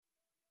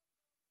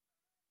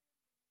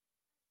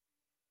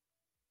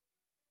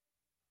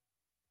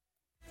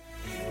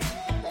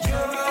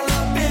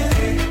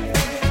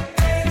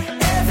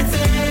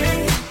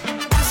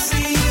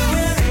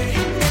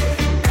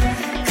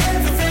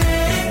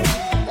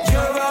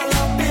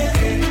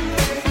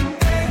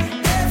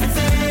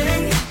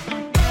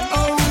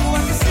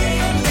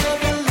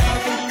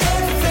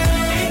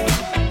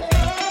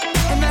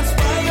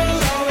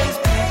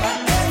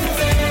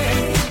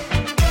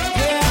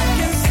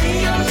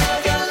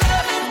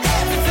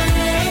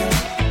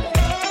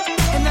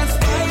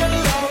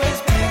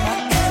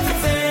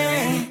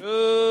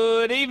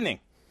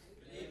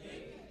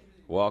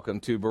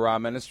Welcome to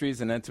Barah Ministries,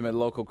 an intimate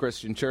local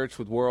Christian church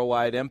with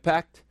worldwide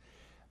impact.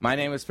 My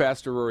name is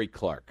Pastor Rory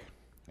Clark.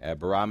 At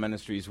Barah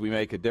Ministries, we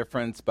make a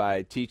difference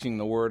by teaching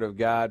the Word of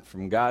God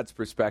from God's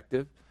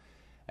perspective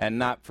and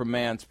not from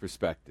man's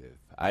perspective.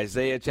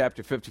 Isaiah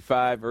chapter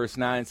 55, verse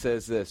 9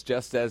 says this,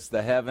 "Just as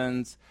the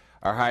heavens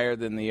are higher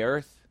than the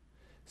earth,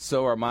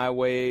 so are my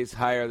ways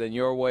higher than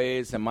your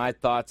ways, and my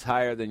thoughts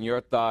higher than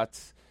your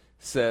thoughts,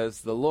 says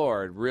the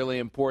Lord." Really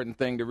important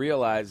thing to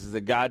realize is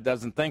that God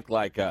doesn't think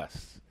like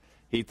us.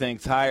 He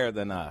thinks higher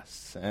than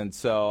us. And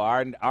so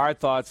our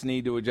thoughts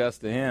need to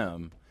adjust to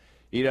him.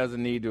 He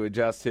doesn't need to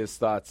adjust his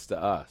thoughts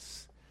to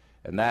us.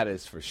 And that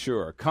is for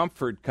sure.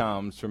 Comfort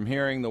comes from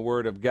hearing the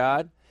Word of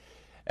God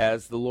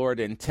as the Lord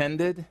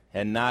intended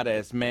and not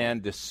as man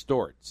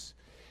distorts.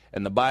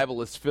 And the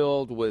Bible is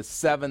filled with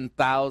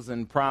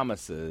 7,000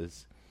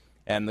 promises.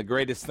 And the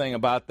greatest thing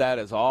about that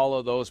is all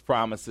of those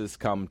promises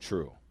come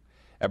true.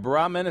 At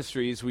Barah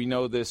Ministries, we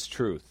know this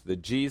truth,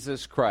 that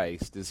Jesus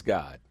Christ is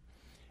God.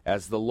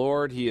 As the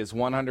Lord, he is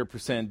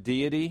 100%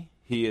 deity.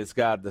 He is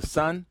God the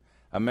Son,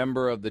 a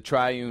member of the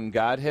triune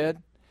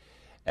Godhead.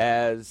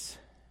 As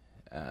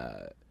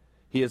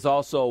he is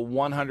also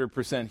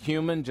 100%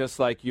 human, just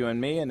like you and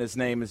me, and his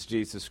name is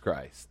Jesus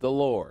Christ. The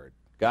Lord,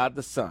 God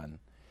the Son,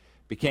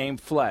 became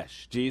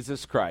flesh,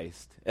 Jesus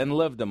Christ, and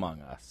lived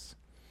among us.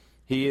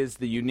 He is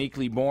the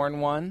uniquely born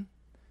one,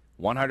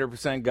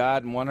 100%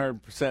 God and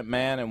 100%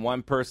 man and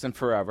one person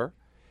forever.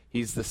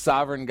 He's the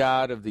sovereign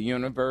God of the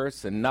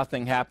universe, and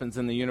nothing happens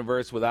in the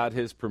universe without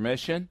his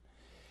permission.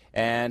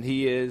 And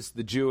he is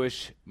the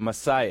Jewish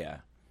Messiah.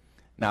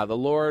 Now, the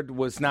Lord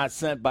was not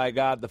sent by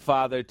God the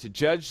Father to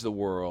judge the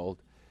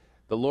world.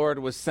 The Lord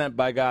was sent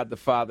by God the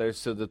Father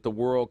so that the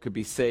world could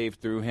be saved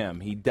through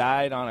him. He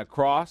died on a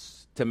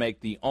cross to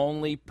make the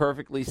only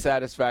perfectly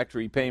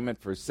satisfactory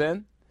payment for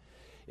sin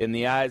in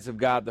the eyes of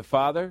God the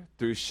Father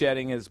through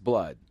shedding his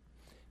blood.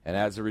 And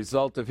as a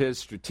result of his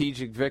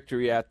strategic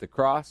victory at the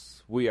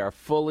cross, we are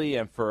fully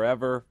and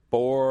forever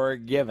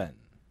forgiven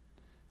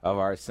of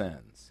our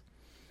sins.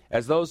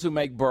 As those who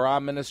make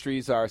Barah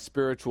Ministries our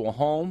spiritual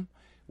home,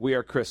 we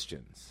are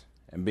Christians.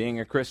 And being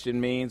a Christian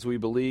means we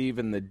believe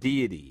in the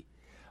deity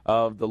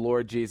of the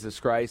Lord Jesus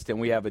Christ, and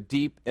we have a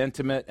deep,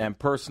 intimate, and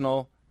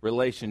personal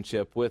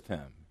relationship with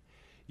him.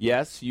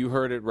 Yes, you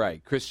heard it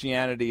right.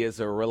 Christianity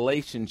is a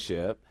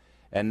relationship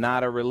and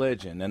not a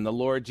religion. And the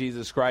Lord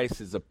Jesus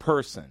Christ is a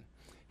person.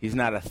 He's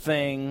not a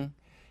thing.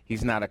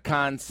 He's not a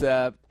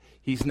concept.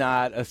 He's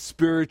not a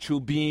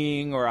spiritual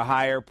being or a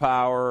higher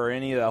power or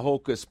any of the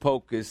hocus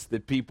pocus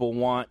that people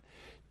want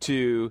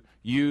to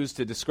use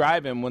to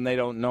describe him when they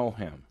don't know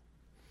him.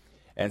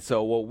 And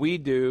so what we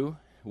do,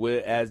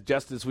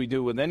 just as we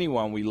do with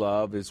anyone we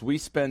love, is we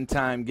spend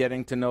time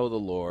getting to know the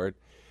Lord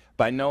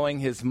by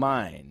knowing his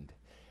mind.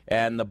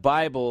 And the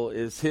Bible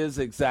is his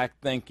exact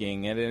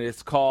thinking, and it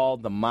is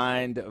called the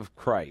mind of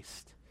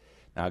Christ.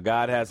 Now,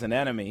 God has an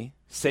enemy,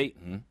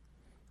 Satan,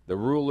 the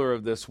ruler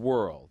of this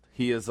world.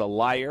 He is a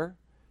liar.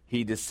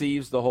 He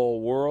deceives the whole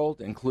world,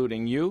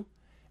 including you,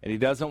 and he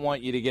doesn't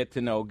want you to get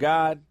to know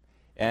God,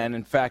 and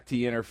in fact,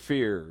 he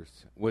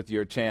interferes with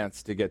your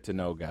chance to get to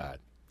know God.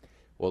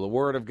 Well, the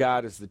Word of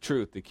God is the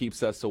truth that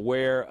keeps us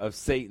aware of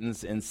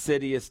Satan's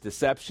insidious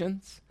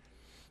deceptions,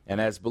 and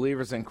as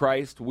believers in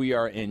Christ, we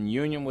are in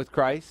union with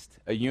Christ,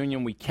 a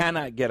union we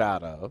cannot get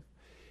out of,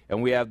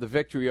 and we have the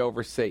victory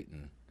over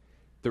Satan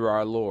through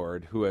our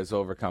Lord who has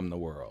overcome the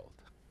world.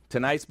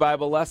 Tonight's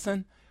Bible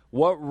lesson,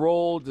 what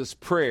role does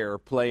prayer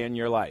play in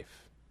your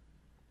life?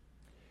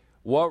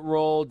 What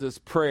role does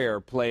prayer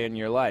play in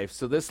your life?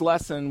 So this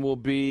lesson will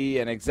be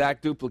an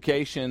exact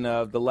duplication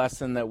of the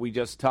lesson that we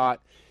just taught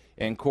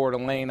in Coeur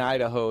d'Alene,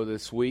 Idaho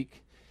this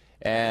week.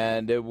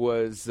 And it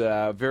was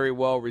very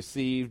well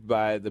received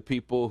by the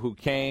people who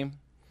came.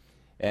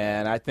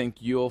 And I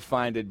think you'll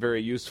find it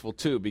very useful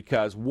too,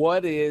 because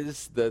what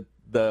is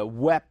the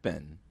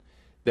weapon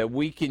that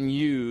we can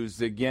use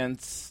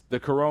against the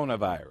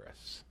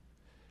coronavirus?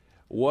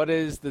 What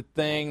is the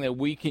thing that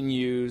we can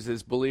use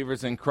as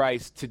believers in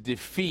Christ to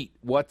defeat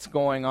what's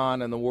going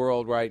on in the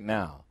world right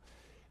now?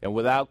 And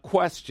without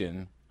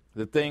question,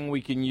 the thing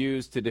we can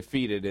use to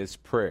defeat it is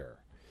prayer.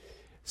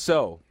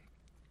 So,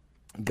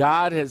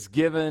 God has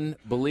given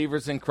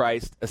believers in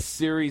Christ a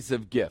series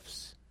of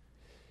gifts.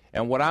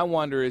 And what I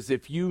wonder is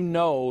if you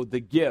know the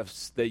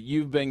gifts that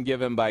you've been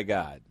given by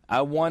God.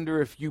 I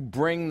wonder if you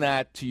bring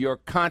that to your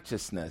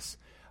consciousness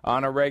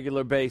on a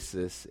regular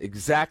basis,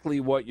 exactly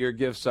what your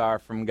gifts are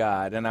from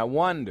God. And I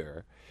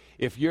wonder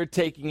if you're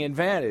taking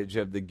advantage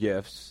of the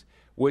gifts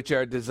which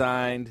are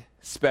designed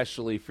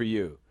specially for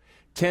you.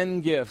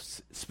 10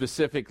 gifts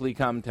specifically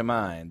come to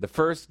mind. The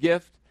first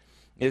gift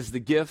is the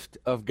gift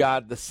of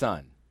God the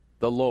Son,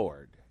 the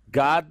Lord.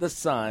 God the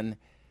Son,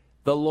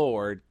 the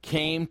Lord,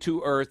 came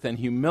to earth and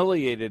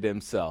humiliated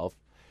himself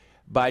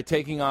by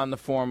taking on the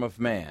form of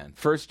man.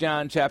 1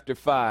 John chapter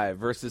 5,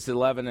 verses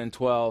 11 and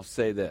 12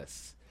 say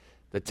this.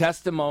 The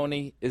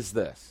testimony is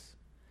this,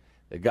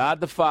 that God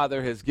the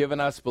Father has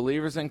given us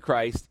believers in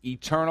Christ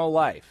eternal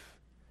life,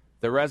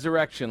 the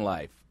resurrection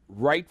life,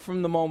 right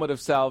from the moment of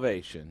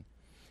salvation,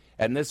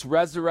 And this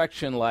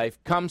resurrection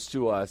life comes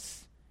to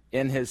us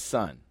in his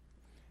Son.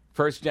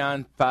 1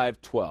 John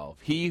 5:12.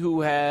 He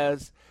who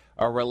has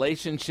a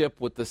relationship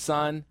with the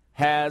Son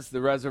has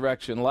the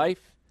resurrection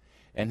life,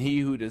 and he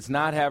who does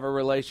not have a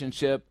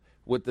relationship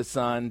with the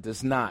Son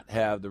does not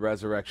have the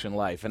resurrection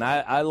life. And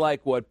I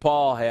like what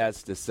Paul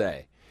has to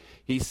say.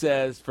 He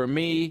says, for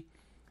me,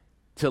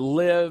 to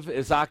live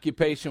is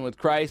occupation with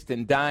Christ,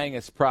 and dying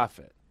is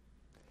profit.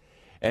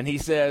 And he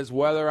says,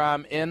 whether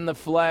I'm in the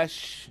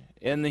flesh,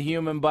 in the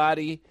human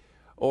body,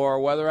 or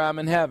whether I'm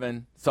in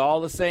heaven, it's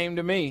all the same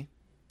to me.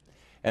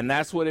 And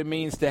that's what it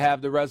means to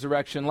have the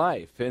resurrection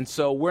life. And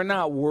so we're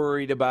not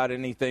worried about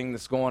anything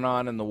that's going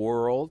on in the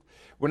world.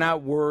 We're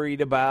not worried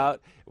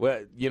about,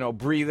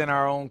 breathing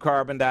our own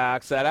carbon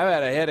dioxide. I've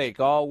had a headache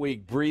all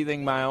week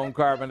breathing my own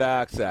carbon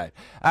dioxide.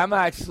 I'm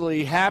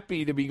actually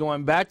happy to be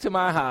going back to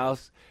my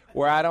house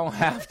where I don't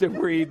have to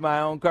breathe my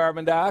own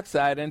carbon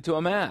dioxide into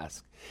a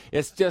mask.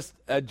 It's just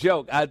a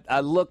joke.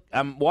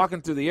 I'm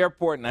walking through the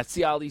airport and I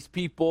see all these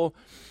people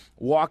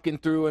walking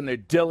through, and they're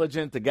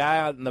diligent. The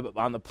guy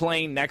on the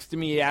plane next to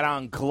me, he had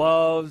on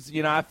gloves.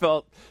 I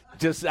felt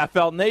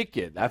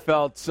naked. I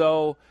felt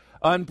so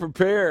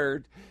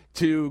unprepared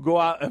to go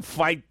out and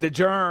fight the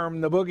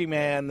germ, the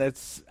boogeyman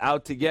that's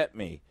out to get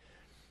me.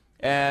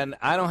 And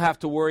I don't have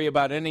to worry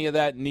about any of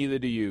that, neither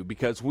do you,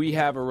 because we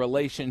have a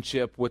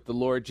relationship with the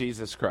Lord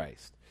Jesus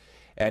Christ.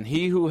 And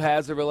he who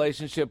has a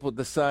relationship with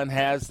the Son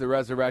has the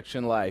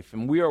resurrection life.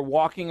 And we are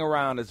walking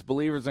around as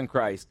believers in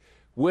Christ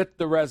with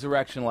the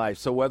resurrection life.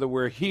 So whether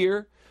we're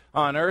here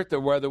on earth or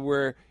whether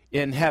we're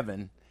in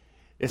heaven,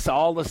 it's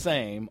all the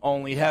same,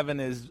 only heaven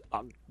is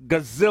a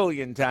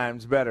gazillion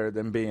times better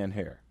than being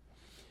here.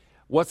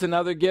 What's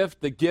another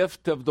gift? The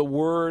gift of the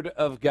Word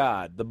of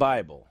God, the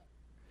Bible.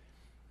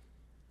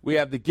 We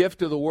have the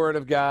gift of the Word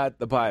of God,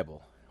 the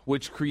Bible,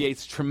 which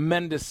creates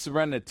tremendous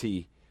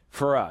serenity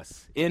for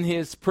us. In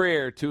his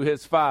prayer to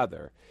his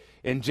Father,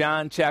 in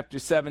John chapter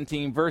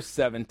 17, verse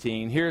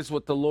 17, here's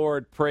what the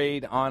Lord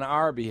prayed on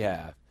our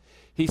behalf.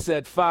 He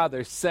said,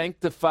 Father,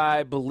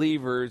 sanctify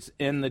believers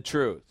in the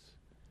truth.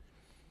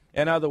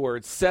 In other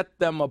words, set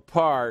them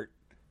apart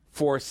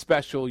for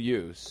special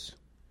use.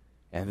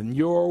 And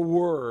your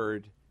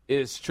word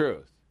is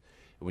truth.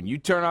 When you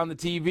turn on the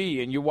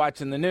TV and you're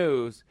watching the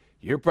news,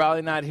 you're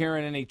probably not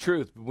hearing any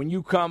truth. But when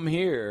you come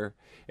here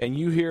and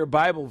you hear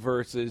Bible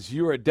verses,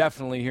 you are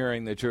definitely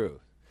hearing the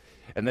truth.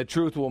 And the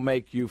truth will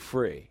make you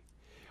free.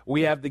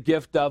 We have the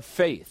gift of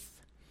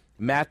faith.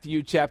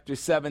 Matthew chapter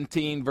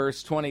 17,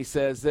 verse 20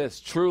 says this,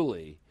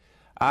 truly,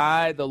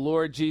 I, the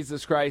Lord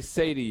Jesus Christ,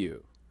 say to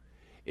you,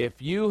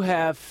 if you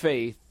have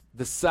faith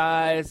the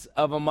size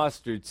of a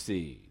mustard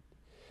seed,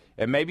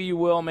 and maybe you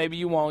will, maybe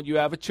you won't, you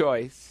have a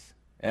choice.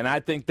 And I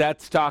think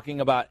that's talking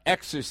about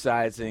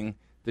exercising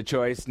the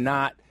choice,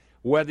 not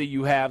whether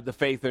you have the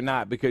faith or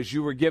not, because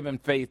you were given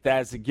faith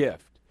as a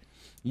gift.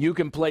 You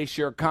can place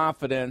your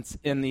confidence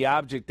in the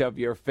object of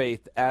your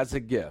faith as a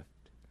gift.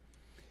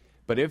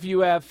 But if you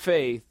have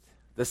faith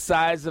the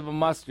size of a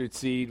mustard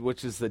seed,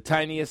 which is the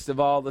tiniest of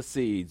all the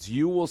seeds,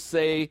 you will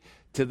say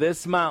to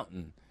this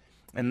mountain,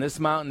 and this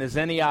mountain is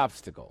any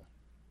obstacle,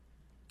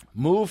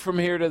 move from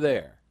here to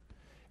there,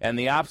 and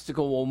the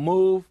obstacle will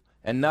move,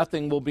 and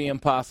nothing will be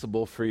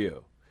impossible for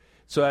you.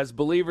 So as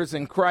believers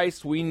in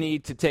Christ, we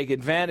need to take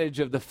advantage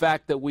of the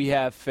fact that we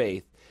have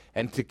faith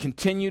and to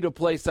continue to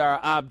place our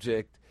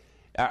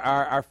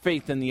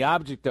faith in the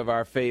object of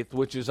our faith,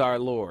 which is our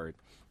Lord.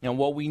 And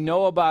what we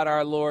know about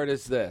our Lord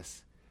is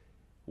this.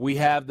 We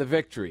have the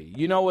victory.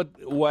 You know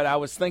what I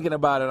was thinking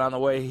about it on the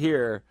way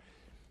here.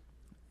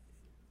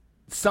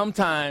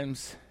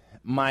 Sometimes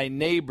my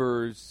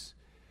neighbors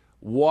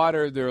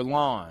water their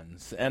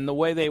lawns, and the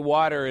way they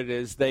water it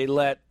is they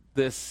let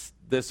this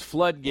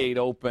floodgate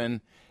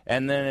open,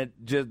 and then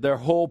their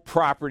whole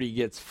property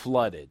gets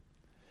flooded.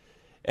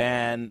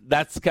 And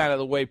that's kind of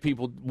the way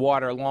people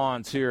water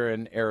lawns here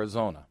in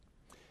Arizona.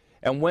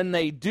 And when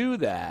they do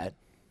that,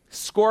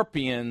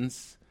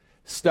 scorpions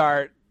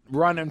start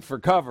running for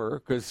cover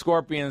because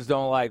scorpions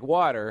don't like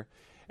water,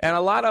 and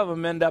a lot of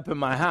them end up in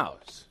my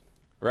house,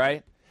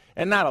 right?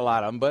 And not a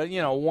lot of them, but,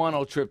 one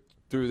will trip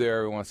through there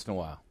every once in a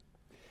while.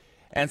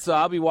 And so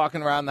I'll be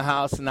walking around the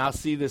house, and I'll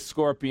see this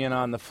scorpion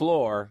on the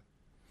floor.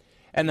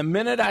 And the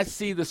minute I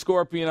see the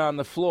scorpion on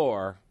the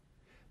floor,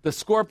 the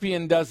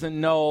scorpion doesn't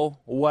know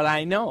what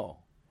I know.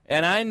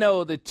 And I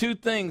know that two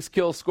things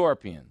kill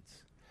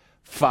scorpions: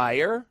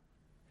 fire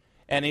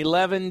and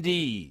 11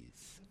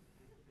 Ds.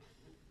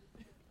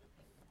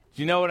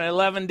 Do you know what an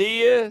 11D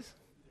is?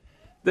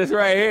 This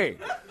right here.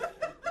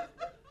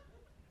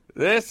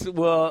 This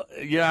will,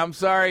 I'm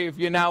sorry if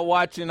you're not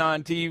watching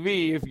on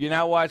TV. If you're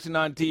not watching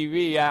on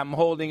TV, I'm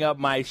holding up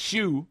my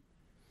shoe,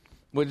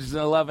 which is an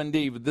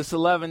 11D. But this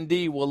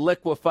 11D will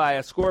liquefy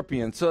a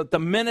scorpion. So at the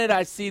minute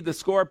I see the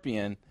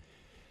scorpion,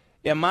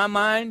 in my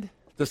mind,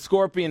 the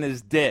scorpion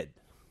is dead.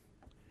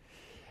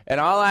 And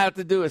all I have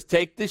to do is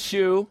take the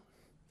shoe,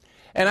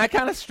 and I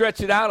kind of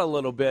stretch it out a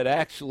little bit,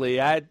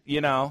 actually. I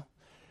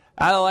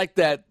like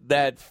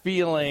that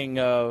feeling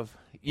of,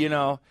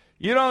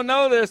 You don't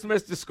know this,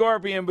 Mr.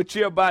 Scorpion, but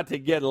you're about to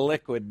get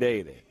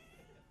liquidated.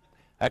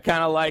 I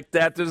kind of like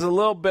that. There's a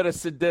little bit of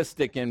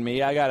sadistic in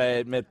me. I got to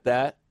admit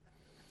that.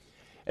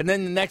 And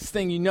then the next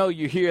thing you know,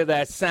 you hear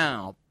that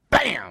sound.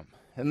 Bam!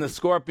 And the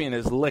scorpion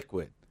is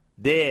liquid,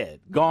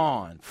 dead,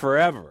 gone,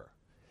 forever.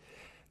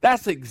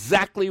 That's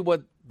exactly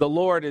what the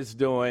Lord is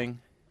doing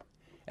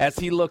as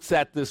he looks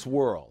at this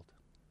world.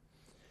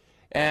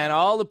 And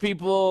all the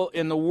people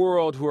in the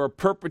world who are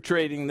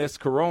perpetrating this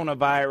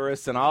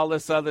coronavirus and all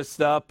this other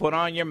stuff, put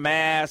on your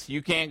mask,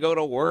 you can't go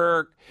to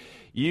work,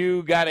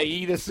 you got to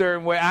eat a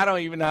certain way. I don't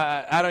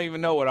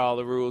even know what all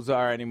the rules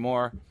are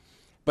anymore.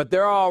 But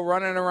they're all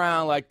running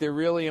around like they're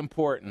really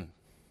important.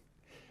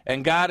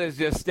 And God is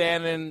just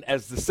standing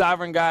as the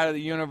sovereign God of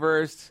the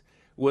universe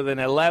with an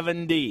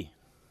 11D.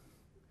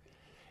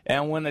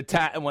 And when the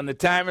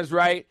time is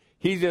right,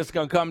 he's just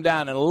going to come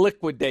down and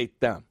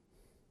liquidate them.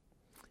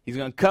 He's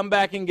going to come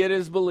back and get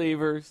his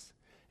believers,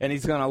 and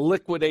he's going to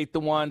liquidate the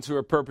ones who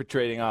are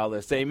perpetrating all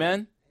this. Amen?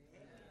 Amen?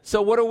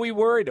 So what are we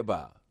worried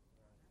about?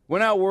 We're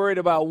not worried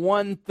about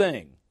one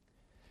thing,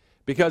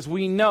 because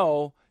we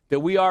know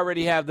that we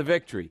already have the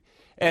victory.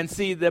 And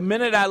see, the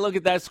minute I look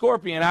at that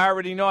scorpion, I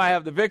already know I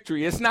have the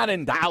victory. It's not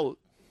in doubt.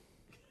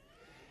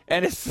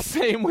 And it's the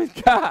same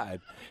with God.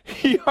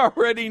 He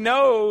already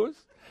knows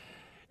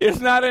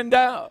it's not in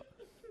doubt.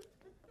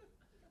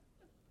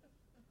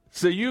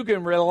 So you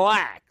can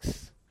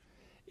relax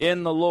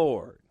in the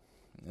Lord.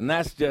 And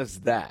that's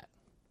just that.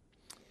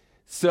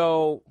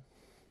 So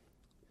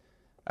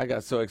I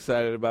got so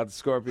excited about the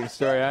scorpion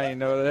story, I didn't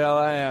know what the hell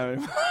I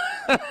am.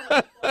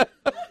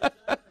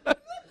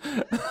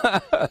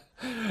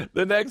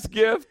 The next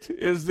gift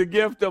is the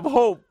gift of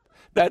hope.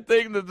 That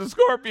thing that the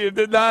scorpion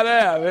did not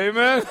have.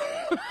 Amen?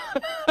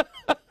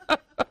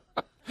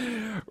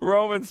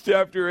 Romans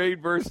chapter 8,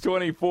 verse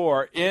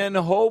 24. In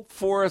hope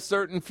for a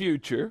certain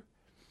future,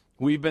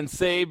 we've been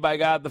saved by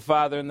God the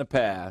Father in the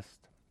past.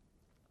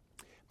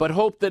 But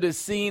hope that is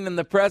seen in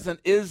the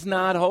present is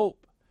not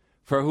hope.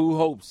 For who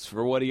hopes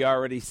for what he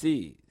already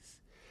sees?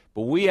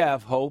 But we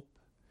have hope.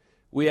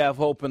 We have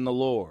hope in the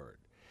Lord.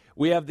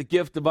 We have the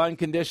gift of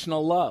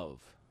unconditional love.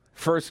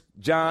 1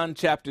 John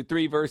chapter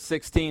 3, verse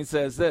 16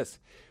 says this.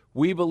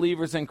 We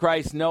believers in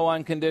Christ know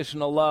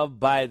unconditional love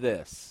by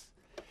this,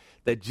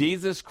 that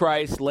Jesus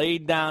Christ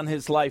laid down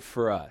his life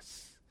for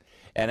us.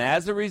 And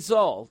as a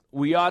result,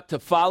 we ought to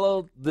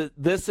follow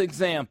this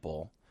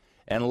example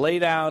and lay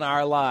down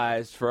our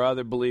lives for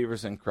other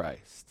believers in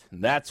Christ.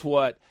 And that's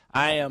what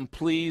I am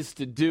pleased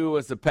to do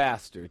as a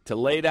pastor, to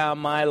lay down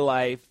my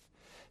life,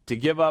 to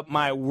give up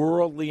my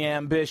worldly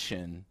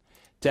ambition,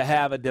 to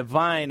have a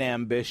divine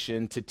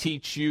ambition to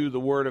teach you the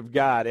Word of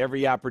God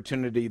every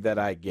opportunity that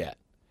I get.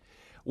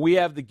 We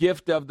have the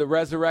gift of the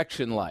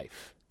resurrection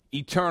life,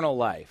 eternal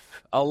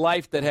life, a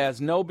life that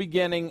has no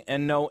beginning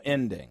and no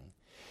ending.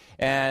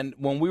 And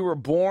when we were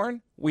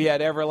born, we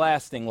had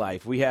everlasting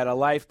life. We had a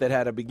life that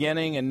had a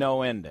beginning and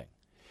no ending.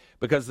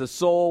 Because the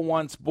soul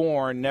once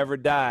born never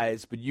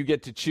dies, but you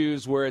get to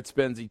choose where it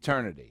spends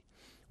eternity.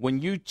 When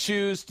you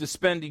choose to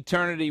spend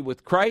eternity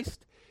with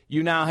Christ,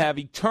 you now have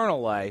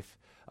eternal life,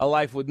 a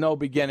life with no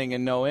beginning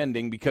and no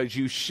ending, because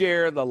you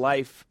share the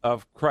life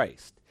of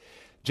Christ.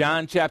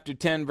 John chapter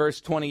 10, verse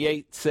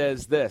 28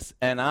 says this,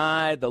 and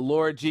I, the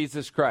Lord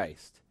Jesus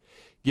Christ,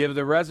 give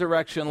the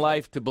resurrection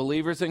life to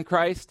believers in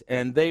Christ,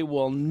 and they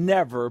will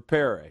never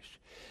perish.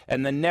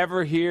 And the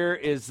never here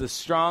is the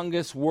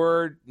strongest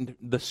word,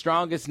 the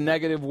strongest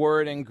negative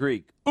word in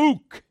Greek.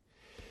 Ook.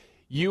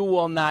 You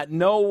will not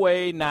no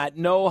way, not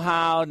no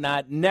how,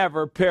 not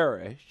never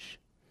perish.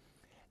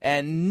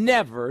 And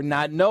never,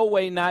 not no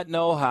way, not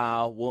no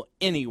how, will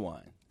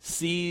anyone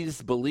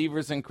seize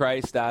believers in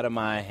Christ out of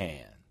my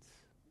hands.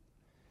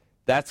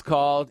 That's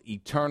called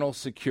eternal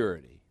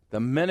security.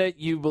 The minute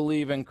you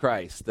believe in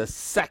Christ, the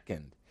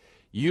second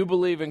you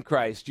believe in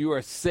Christ, you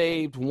are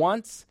saved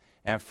once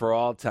and for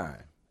all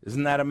time.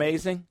 Isn't that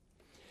amazing?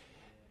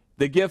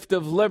 The gift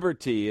of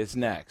liberty is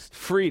next,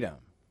 freedom.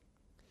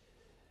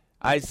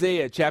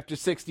 Isaiah chapter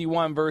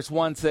 61, verse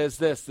 1 says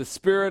this, the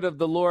Spirit of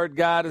the Lord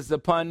God is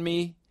upon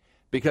me,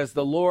 because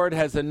the Lord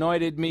has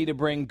anointed me to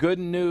bring good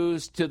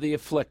news to the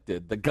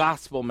afflicted, the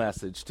gospel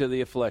message to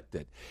the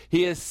afflicted.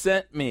 He has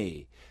sent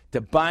me to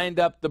bind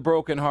up the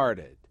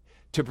brokenhearted,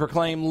 to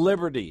proclaim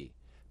liberty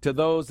to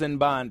those in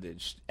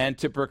bondage, and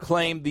to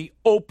proclaim the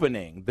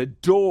opening, the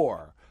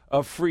door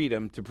of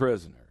freedom to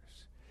prisoners.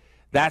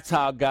 That's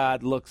how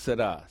God looks at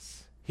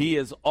us. He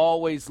is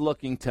always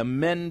looking to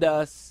mend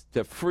us,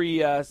 to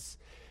free us,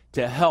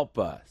 to help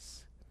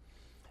us.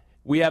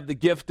 We have the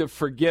gift of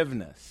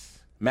forgiveness.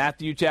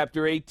 Matthew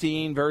chapter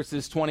 18,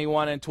 verses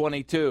 21 and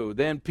 22.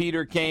 Then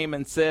Peter came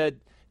and said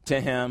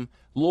to him,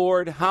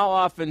 Lord, how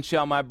often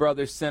shall my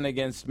brother sin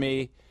against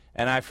me,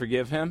 and I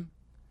forgive him?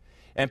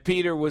 And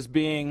Peter was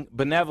being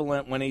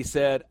benevolent when he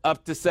said,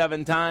 up to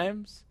 7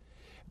 times,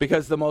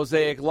 because the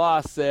Mosaic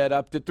law said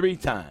up to 3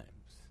 times.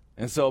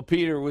 And so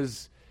Peter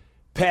was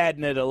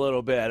padding it a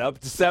little bit. Up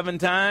to 7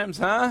 times,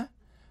 huh?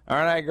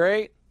 Aren't I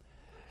great?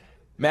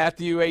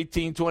 Matthew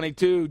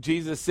 18:22,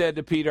 Jesus said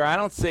to Peter, I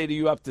don't say to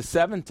you up to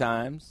 7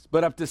 times,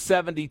 but up to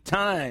 70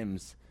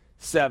 times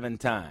 7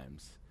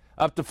 times,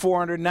 up to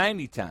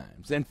 490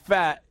 times. In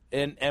fact,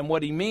 and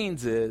what he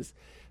means is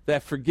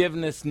that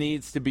forgiveness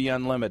needs to be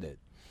unlimited.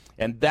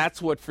 And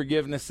that's what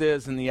forgiveness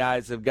is in the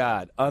eyes of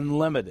God,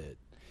 unlimited.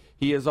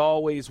 He is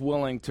always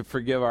willing to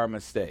forgive our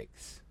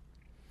mistakes.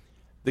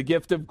 The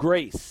gift of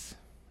grace.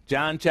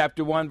 John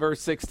chapter 1, verse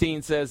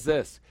 16 says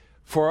this,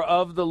 for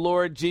of the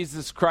Lord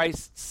Jesus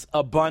Christ's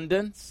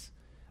abundance,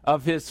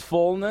 of his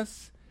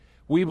fullness,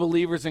 we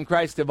believers in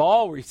Christ have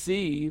all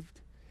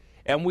received,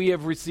 and we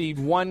have received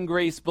one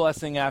grace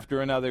blessing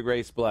after another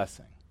grace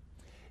blessing.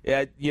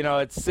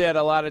 It's said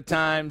a lot of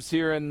times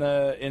here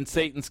in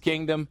Satan's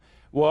kingdom,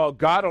 well,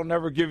 God will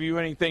never give you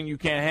anything you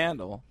can't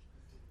handle.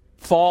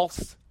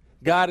 False.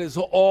 God has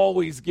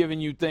always given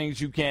you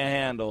things you can't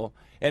handle.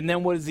 And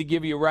then what does he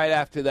give you right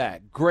after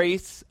that?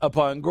 Grace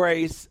upon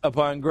grace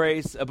upon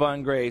grace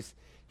upon grace.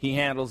 He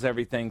handles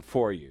everything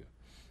for you.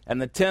 And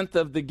the 10th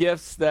of the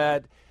gifts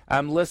that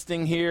I'm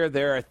listing here,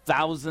 there are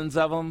thousands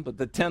of them, but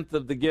the 10th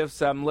of the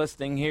gifts I'm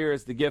listing here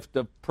is the gift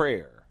of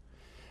prayer.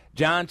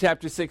 John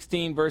chapter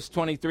 16, verse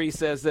 23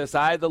 says this,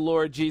 I, the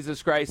Lord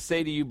Jesus Christ,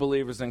 say to you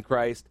believers in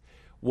Christ,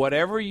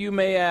 whatever you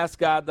may ask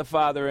God the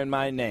Father in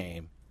my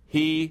name,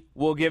 he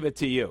will give it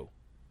to you.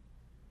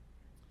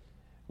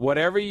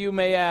 Whatever you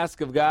may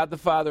ask of God the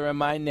Father in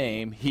my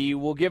name, he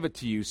will give it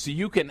to you. So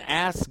you can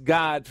ask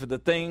God for the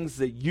things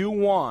that you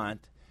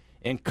want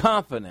in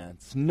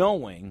confidence,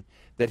 knowing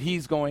that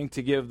he's going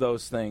to give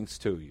those things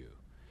to you.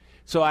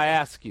 So I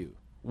ask you,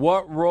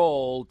 what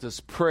role does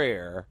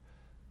prayer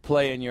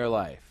play in your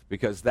life?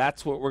 Because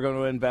that's what we're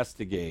going to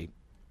investigate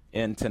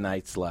in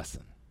tonight's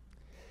lesson.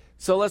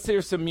 So let's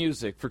hear some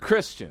music. For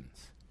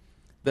Christians,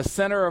 the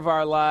center of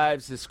our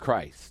lives is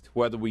Christ,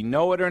 whether we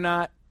know it or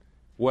not,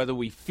 whether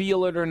we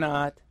feel it or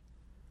not,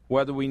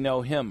 whether we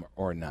know him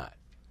or not.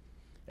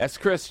 As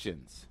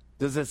Christians,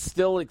 does it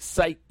still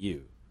excite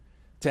you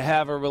to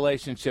have a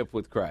relationship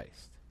with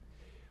Christ?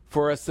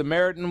 For a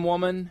Samaritan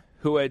woman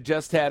who had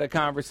just had a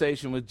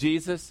conversation with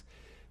Jesus,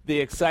 the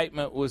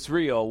excitement was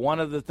real. One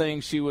of the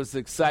things she was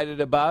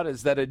excited about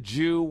is that a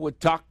Jew would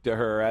talk to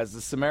her as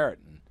a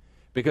Samaritan,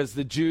 because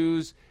the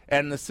Jews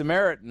and the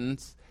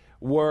Samaritans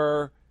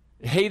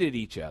hated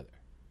each other,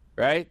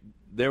 right?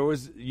 There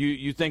was,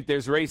 you think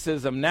there's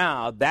racism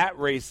now. That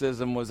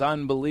racism was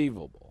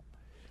unbelievable.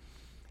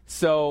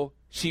 So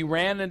she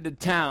ran into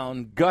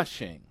town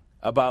gushing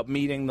about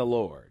meeting the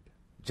Lord.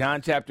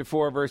 John chapter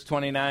 4, verse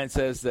 29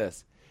 says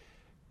this,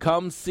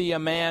 come see a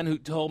man who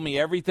told me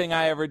everything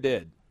I ever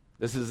did.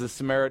 This is a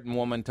Samaritan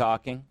woman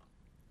talking.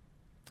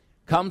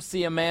 Come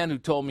see a man who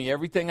told me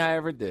everything I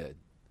ever did.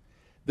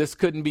 This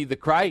couldn't be the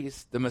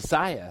Christ, the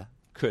Messiah,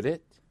 could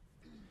it?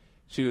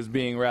 She was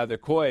being rather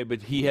coy,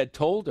 but he had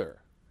told her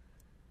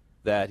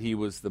that he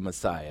was the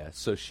Messiah,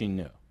 so she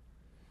knew.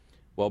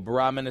 Well,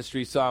 Barah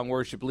Ministry song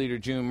worship leader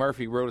June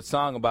Murphy wrote a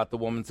song about the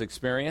woman's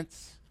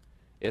experience.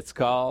 It's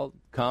called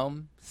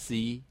Come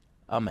See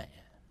a Man.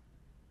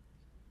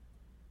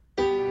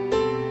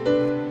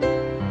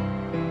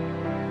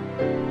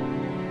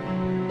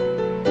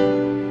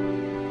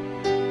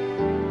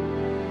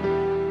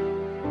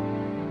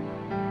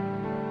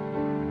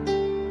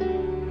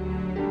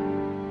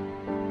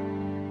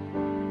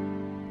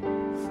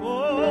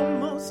 For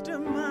most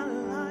of my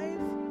life,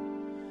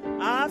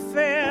 I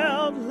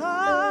felt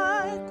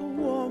like a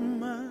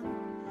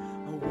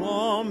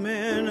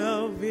woman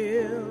of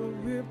ill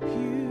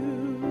repute.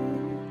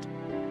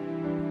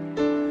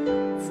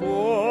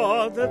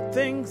 For the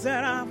things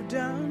that I've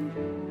done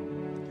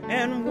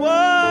and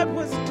what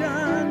was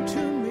done to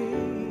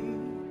me,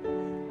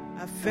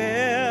 I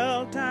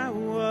felt I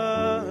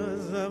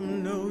was of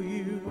no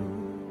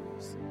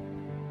use.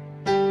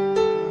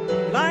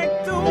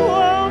 Like the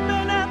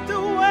woman at the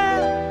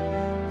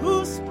well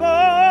who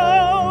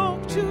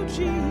spoke to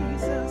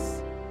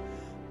Jesus,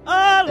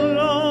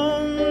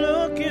 alone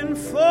looking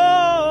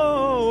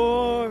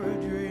for a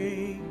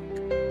drink.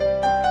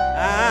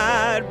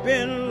 I'd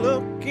been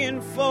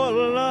looking for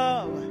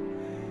love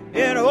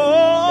in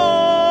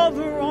all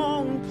the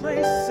wrong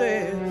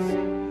places,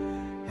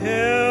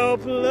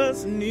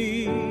 helpless,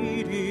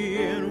 needy,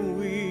 and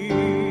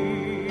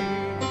weak.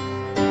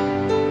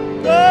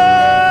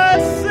 But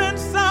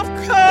since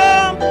I've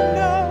come to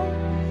know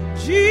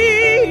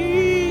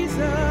Jesus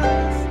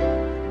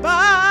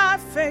by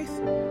faith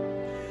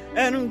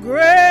and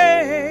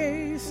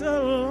grace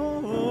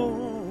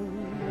alone,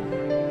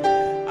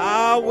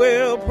 I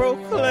will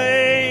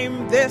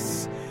proclaim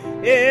this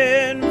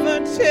invitation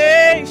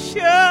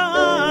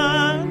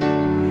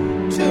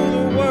to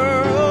the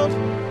world,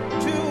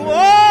 to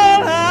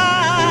all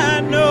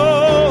I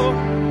know,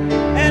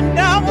 and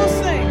I will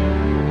sing,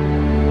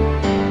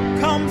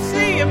 come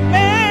see a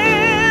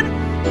man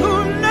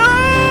who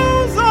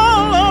knows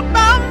all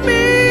about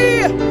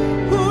me,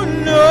 who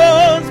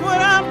knows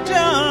what I've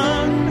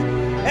done,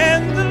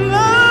 and the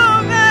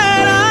love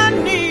that I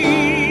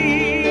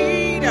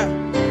need.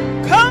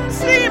 Come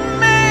see a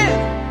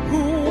man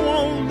who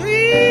won't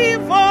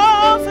leave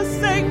or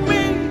forsake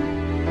me,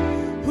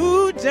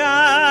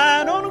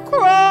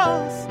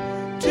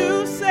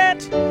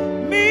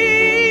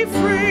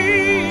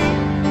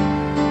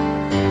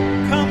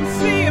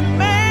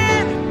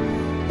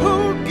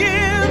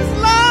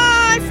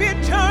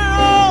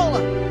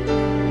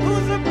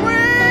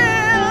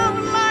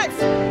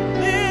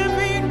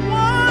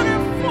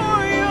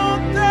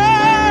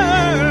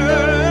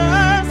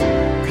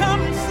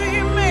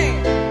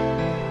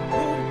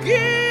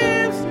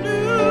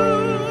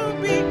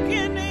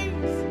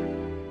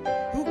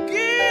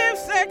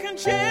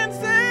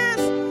 chances,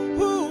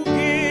 who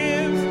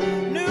gives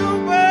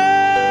new birth.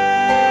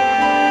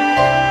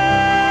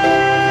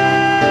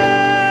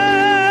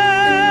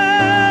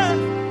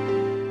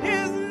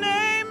 His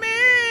name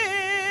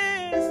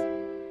is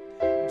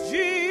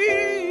Jesus.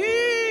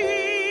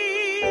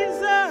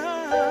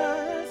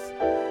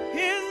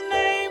 His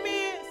name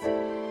is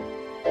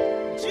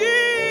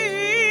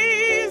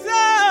Jesus.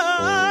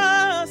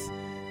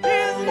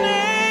 His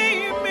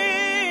name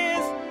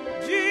is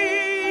Jesus.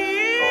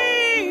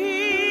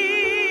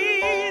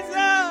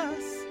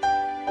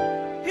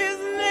 His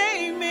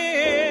name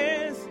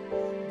is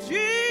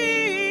Jesus.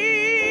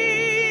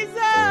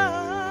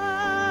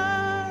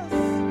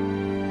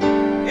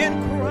 In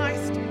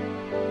Christ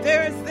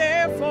there is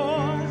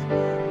therefore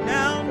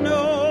now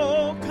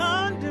no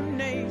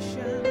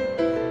condemnation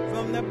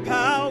from the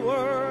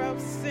power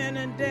of sin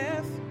and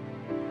death.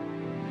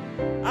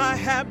 I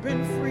have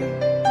been free.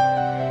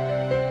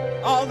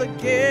 All the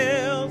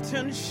guilt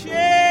and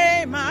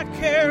shame I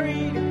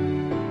carried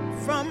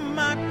from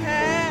my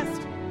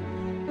past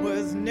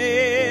was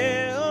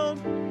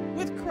nailed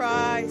with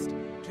Christ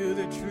to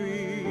the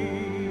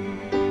tree.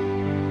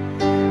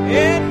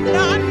 And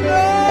I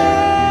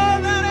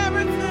know that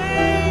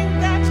everything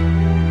that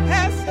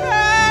has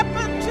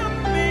happened to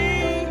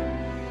me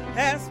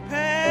has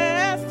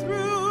passed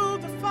through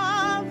the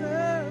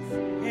Father's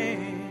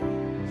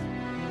hands.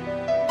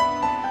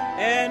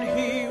 And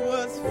He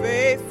was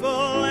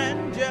faithful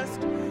and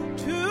just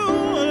to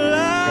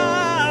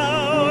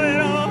allow it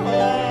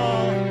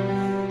all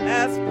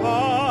as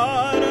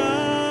part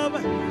of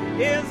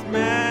His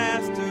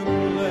master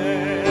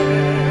plan.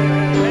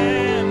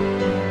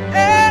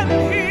 And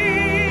He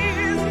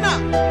is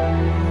not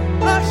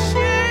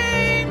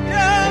ashamed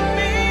of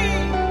me.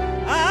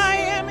 I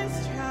am His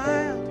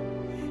child.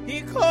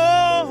 He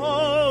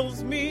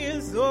calls me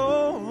His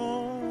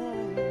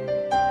own.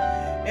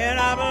 And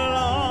I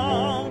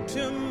belong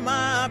to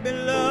my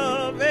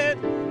beloved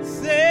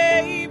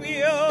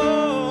Savior.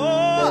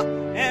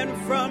 And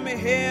from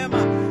Him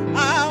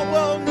I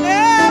will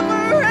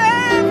never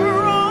ever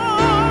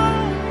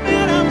roam.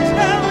 And I'm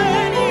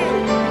telling you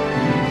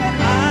that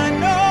I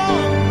know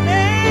a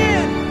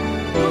man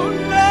who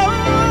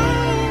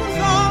knows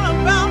all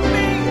about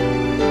me,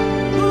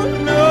 who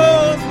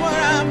knows what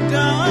I've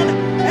done,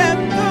 and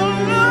the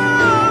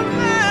love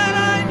that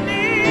I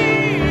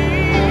need.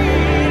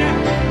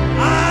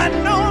 I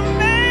know a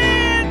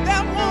man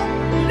that won't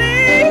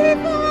leave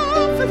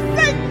or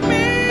forsake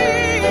me,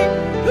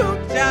 who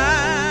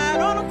died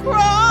on a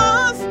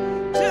cross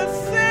to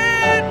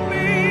set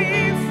me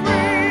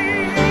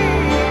free.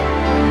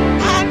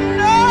 I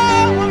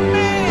know a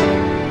man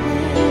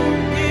who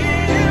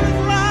gives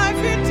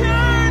life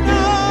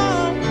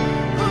eternal,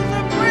 who's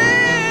the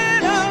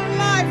bread of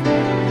life,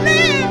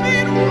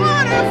 living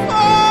water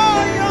for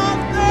your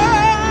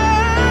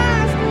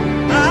thirst.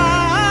 I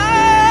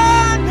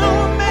know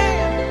a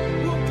man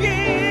who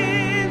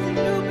gives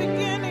new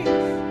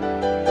beginnings,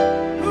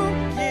 who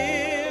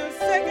gives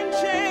second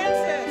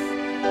chances,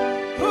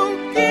 who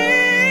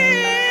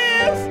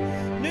gives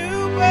new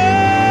birth.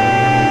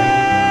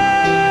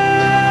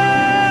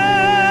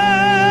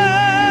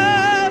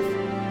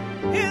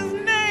 His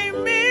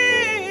name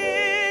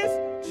is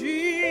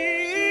Jesus.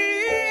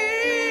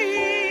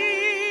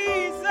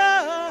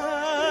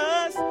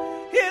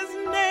 His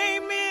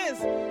name is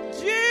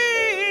Jesus.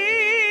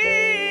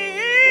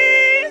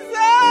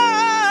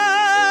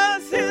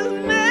 His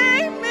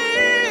name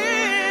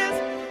is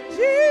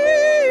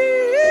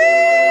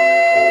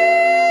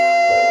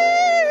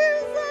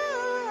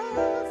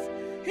Jesus.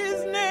 His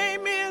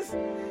name is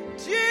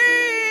Jesus.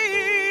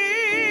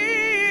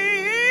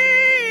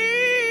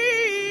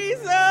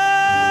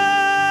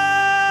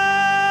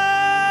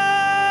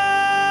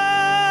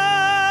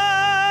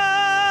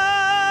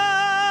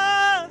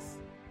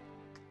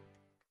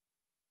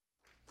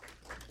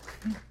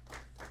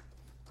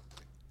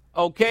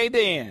 Okay,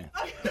 then.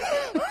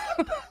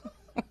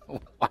 Wow.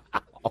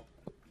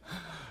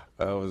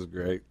 That was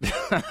great.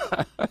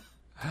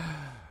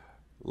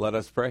 Let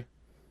us pray.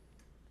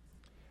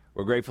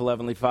 We're grateful,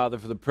 Heavenly Father,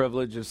 for the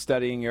privilege of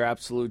studying your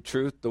absolute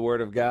truth, the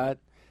Word of God.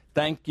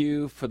 Thank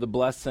you for the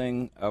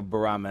blessing of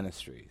Barah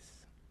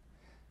Ministries.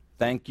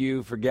 Thank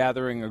you for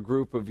gathering a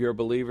group of your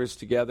believers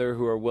together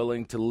who are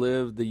willing to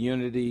live the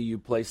unity you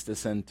placed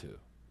us into.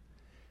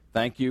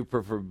 Thank you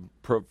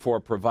for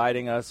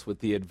providing us with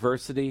the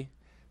adversity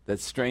that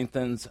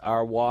strengthens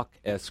our walk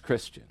as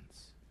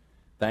Christians.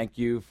 Thank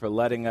you for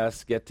letting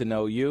us get to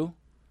know you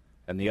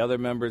and the other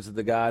members of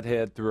the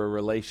Godhead through a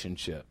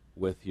relationship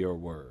with your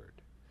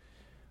Word.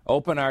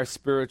 Open our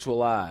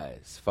spiritual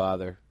eyes,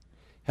 Father.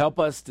 Help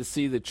us to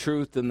see the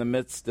truth in the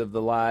midst of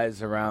the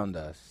lies around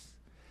us.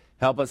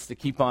 Help us to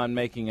keep on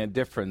making a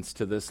difference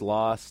to this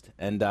lost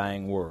and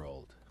dying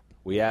world.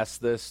 We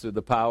ask this through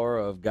the power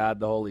of God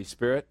the Holy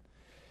Spirit.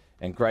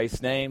 In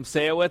Christ's name,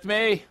 say it with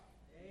me.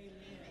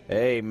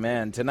 Amen.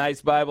 Amen.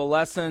 Tonight's Bible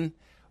lesson,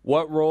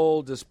 what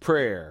role does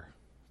prayer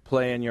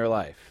play in your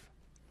life?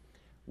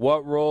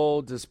 What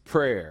role does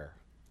prayer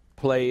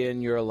play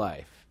in your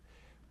life?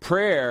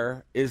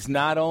 prayer is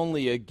not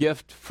only a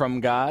gift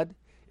from God,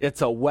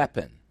 it's a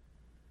weapon.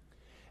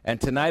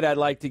 And tonight I'd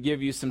like to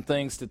give you some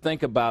things to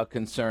think about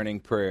concerning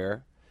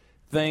prayer,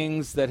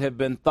 things that have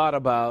been thought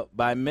about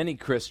by many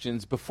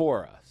Christians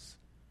before us.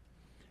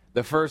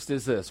 The first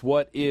is this: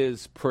 what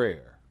is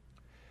prayer?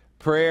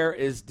 Prayer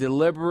is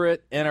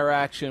deliberate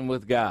interaction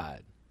with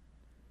God,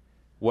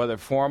 whether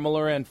formal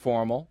or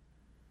informal,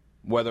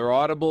 whether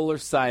audible or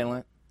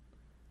silent,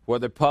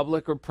 whether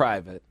public or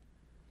private.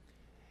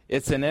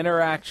 It's an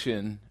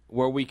interaction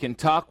where we can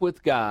talk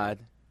with God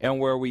and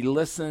where we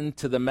listen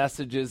to the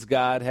messages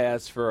God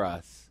has for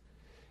us,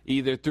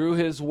 either through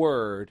His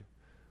Word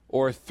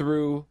or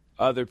through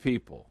other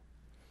people.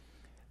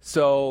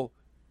 So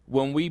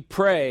when we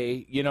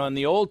pray, in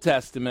the Old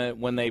Testament,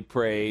 when they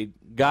prayed,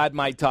 God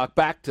might talk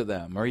back to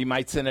them, or He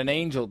might send an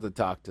angel to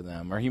talk to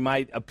them, or He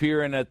might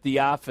appear in a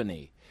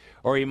theophany,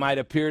 or He might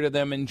appear to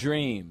them in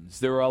dreams.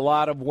 There were a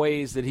lot of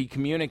ways that He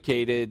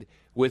communicated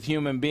with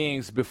human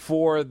beings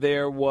before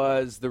there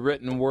was the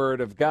written Word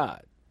of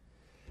God.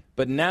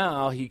 But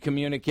now He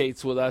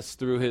communicates with us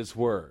through His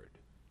Word.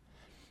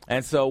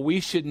 And so we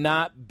should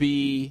not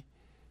be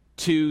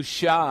too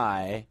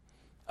shy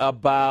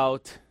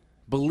about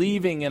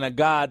believing in a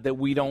God that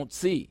we don't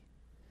see,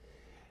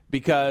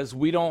 because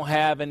we don't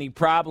have any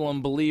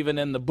problem believing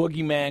in the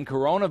boogeyman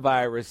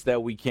coronavirus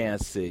that we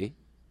can't see.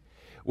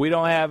 We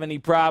don't have any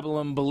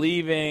problem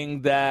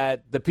believing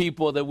that the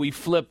people that we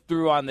flip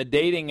through on the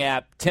dating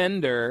app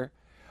Tinder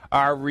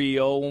are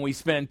real when we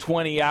spend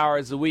 20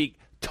 hours a week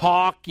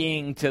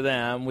talking to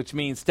them, which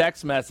means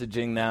text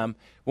messaging them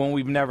when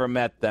we've never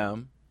met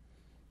them.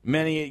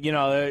 Many,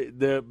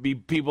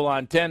 the people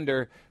on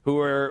Tinder who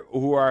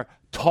are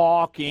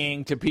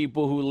talking to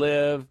people who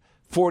live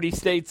 40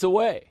 states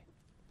away.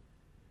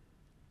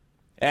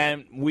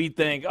 And we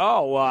think,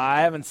 oh, well,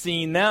 I haven't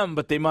seen them,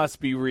 but they must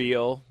be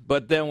real.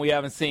 But then we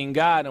haven't seen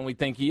God, and we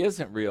think He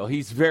isn't real.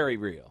 He's very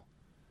real.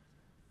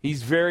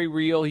 He's very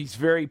real. He's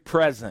very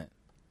present.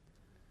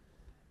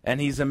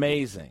 And He's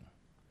amazing.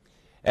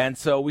 And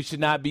so we should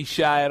not be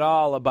shy at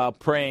all about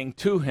praying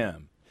to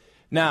Him.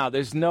 Now,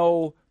 there's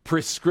no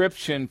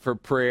prescription for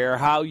prayer.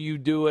 How you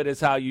do it is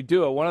how you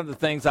do it. One of the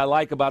things I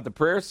like about the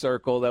prayer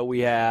circle that we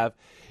have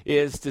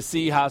is to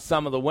see how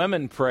some of the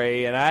women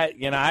pray, and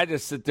I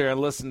just sit there and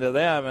listen to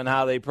them and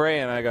how they pray,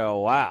 and I go,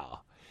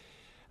 wow,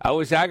 I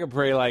wish I could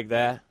pray like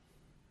that,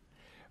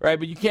 right?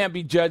 But you can't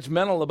be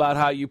judgmental about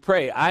how you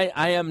pray.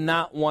 I am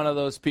not one of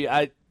those people.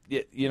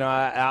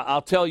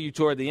 I'll tell you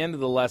toward the end of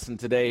the lesson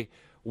today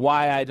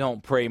why I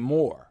don't pray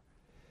more,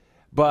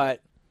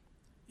 but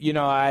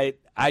I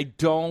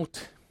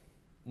don't.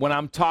 When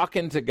I'm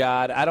talking to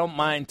God, I don't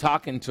mind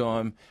talking to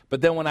Him,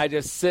 but then when I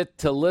just sit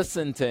to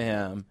listen to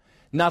Him,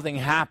 nothing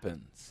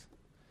happens.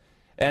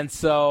 And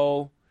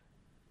so,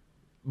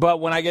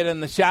 but when I get in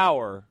the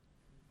shower,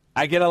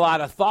 I get a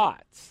lot of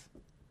thoughts,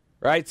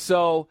 right?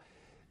 So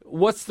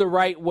what's the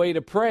right way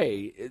to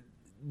pray?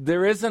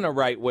 There isn't a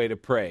right way to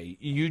pray.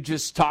 You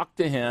just talk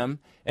to Him,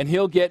 and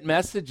He'll get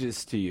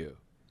messages to you.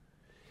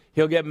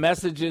 He'll get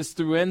messages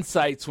through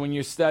insights when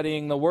you're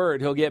studying the Word.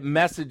 He'll get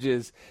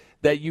messages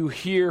that you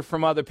hear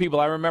from other people.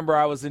 I remember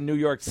I was in New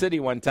York City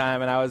one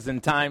time, and I was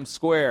in Times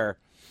Square,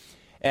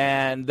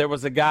 and there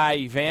was a guy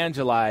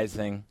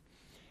evangelizing,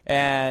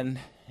 and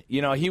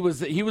he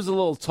was a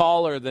little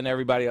taller than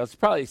everybody else,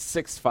 probably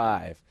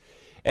 6'5",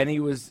 and he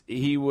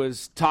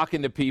was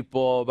talking to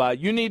people about,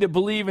 you need to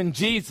believe in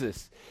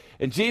Jesus,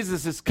 and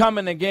Jesus is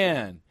coming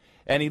again.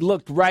 And he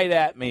looked right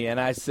at me, and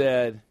I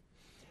said,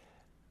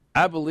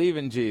 I believe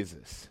in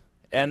Jesus.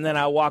 And then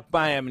I walked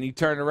by him, and he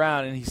turned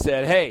around, and he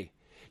said, hey,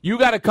 you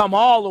got to come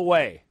all the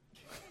way.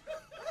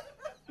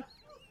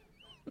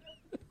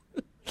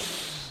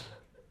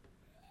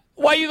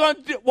 Why you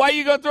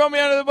gonna throw me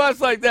under the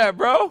bus like that,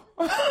 bro?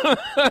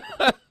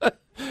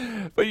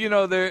 But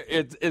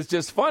it's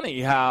just funny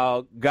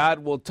how God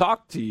will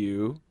talk to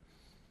you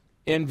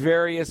in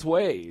various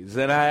ways,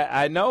 and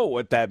I know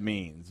what that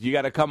means. You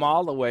got to come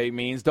all the way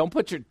means don't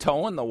put your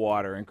toe in the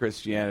water in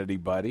Christianity,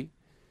 buddy.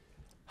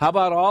 How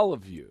about all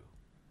of you?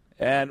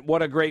 And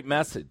what a great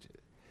message.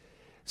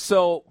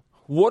 So,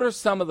 what are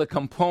some of the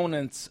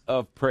components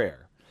of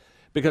prayer?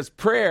 Because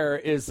prayer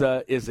is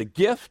a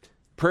gift,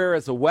 prayer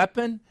is a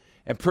weapon,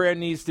 and prayer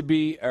needs to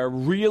be a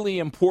really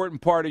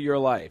important part of your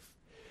life.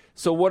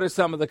 So what are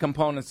some of the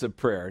components of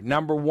prayer?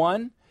 Number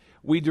one,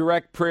 we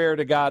direct prayer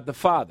to God the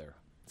Father.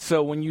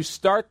 So when you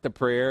start the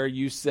prayer,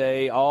 you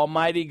say,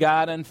 Almighty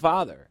God and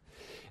Father.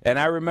 And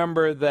I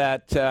remember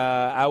that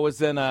I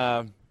was in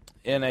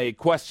a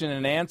question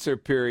and answer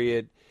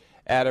period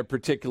at a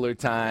particular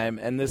time,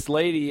 and this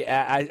lady,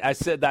 I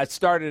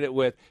started it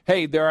with,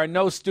 hey, there are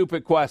no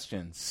stupid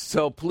questions,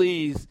 so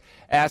please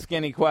ask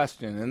any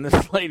question. And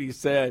this lady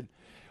said,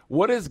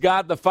 what is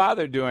God the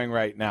Father doing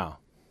right now?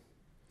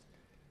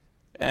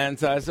 And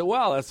so I said,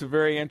 well, that's a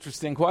very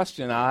interesting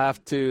question. I'll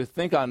have to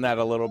think on that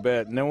a little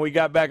bit. And then we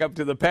got back up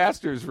to the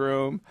pastor's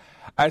room.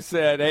 I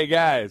said, hey,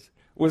 guys,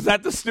 was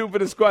that the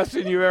stupidest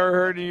question you ever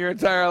heard in your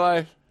entire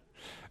life?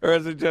 Or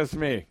is it just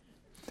me?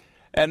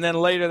 And then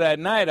later that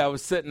night, I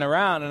was sitting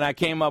around, and I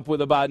came up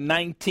with about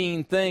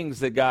 19 things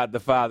that God the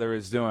Father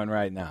is doing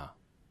right now.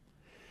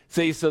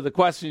 See, so the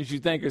questions you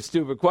think are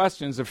stupid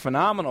questions are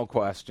phenomenal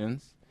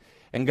questions,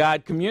 and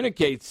God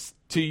communicates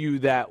to you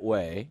that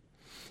way.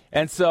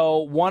 And so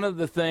one of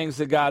the things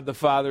that God the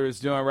Father is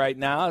doing right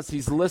now is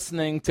he's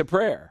listening to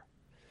prayer.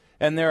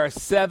 And there are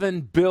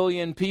 7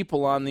 billion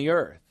people on the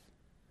earth.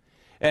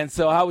 And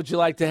so how would you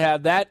like to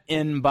have that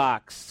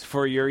inbox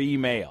for your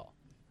email?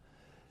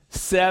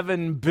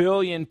 7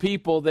 billion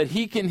people that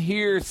he can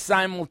hear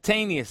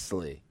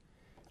simultaneously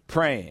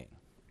praying.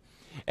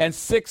 And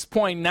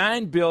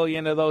 6.9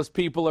 billion of those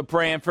people are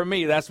praying for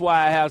me. That's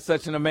why I have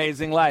such an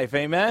amazing life.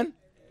 Amen?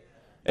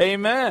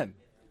 Amen.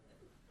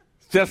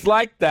 Just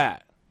like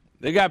that.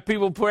 They got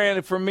people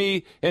praying for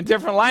me in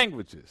different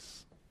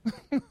languages.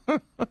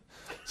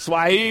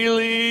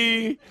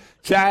 Swahili,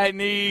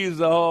 Chinese,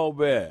 the whole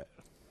bit.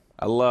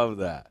 I love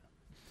that.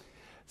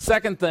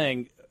 Second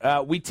thing,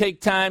 we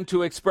take time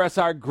to express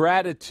our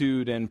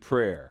gratitude in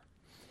prayer.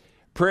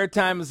 Prayer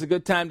time is a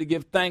good time to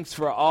give thanks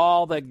for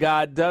all that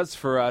God does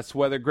for us,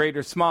 whether great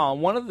or small.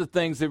 And one of the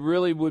things that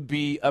really would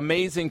be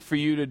amazing for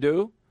you to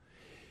do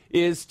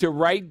is to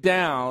write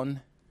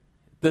down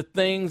the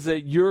things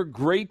that you're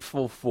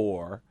grateful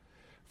for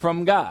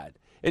from God.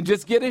 And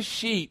just get a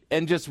sheet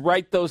and just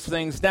write those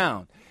things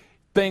down.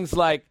 Things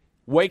like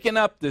waking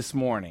up this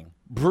morning,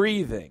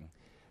 breathing,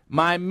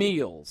 my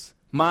meals,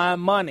 my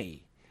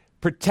money,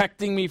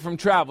 protecting me from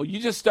travel. You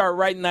just start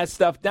writing that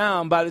stuff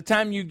down. By the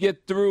time you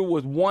get through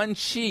with one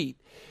sheet,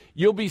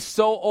 you'll be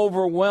so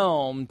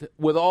overwhelmed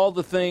with all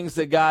the things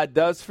that God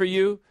does for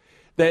you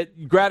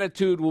that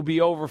gratitude will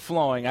be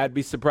overflowing. I'd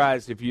be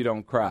surprised if you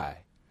don't cry.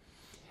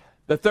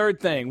 The third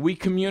thing, we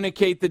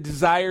communicate the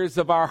desires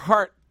of our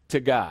heart to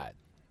God,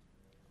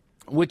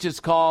 which is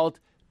called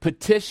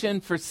petition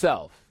for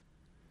self.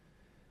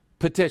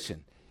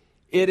 Petition.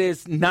 It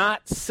is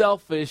not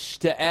selfish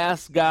to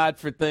ask God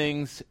for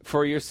things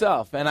for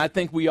yourself. And I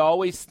think we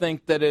always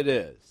think that it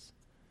is.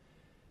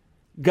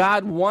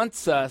 God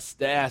wants us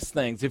to ask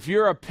things. If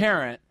you're a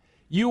parent,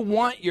 you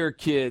want your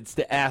kids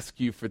to ask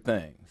you for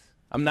things.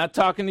 I'm not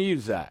talking to you,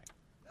 Zach.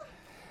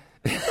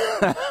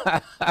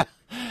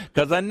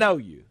 Because I know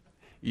you.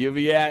 You'll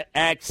be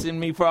asking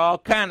me for all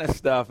kind of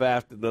stuff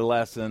after the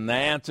lesson. The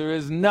answer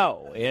is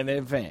no in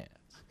advance.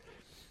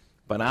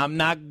 But I'm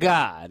not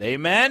God.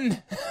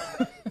 Amen?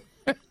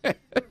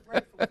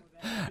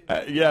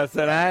 Yes,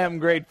 and I am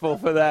grateful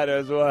for that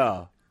as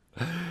well.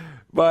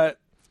 But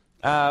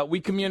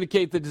we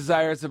communicate the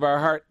desires of our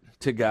heart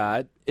to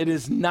God. It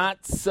is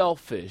not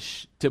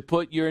selfish to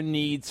put your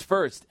needs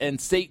first, and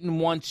Satan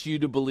wants you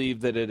to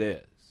believe that it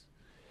is.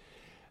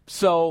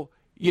 So,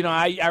 you know,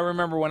 I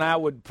remember when I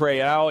would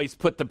pray, I always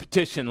put the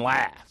petition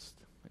last.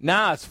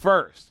 Now it's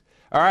first.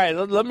 All right,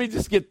 let me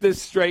just get this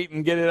straight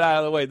and get it out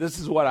of the way. This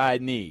is what I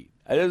need.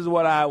 This is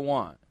what I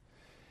want.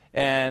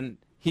 And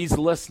he's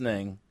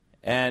listening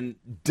and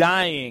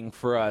dying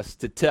for us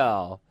to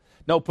tell,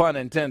 no pun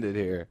intended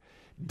here,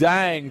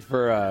 dying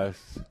for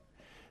us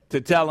to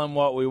tell him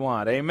what we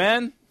want.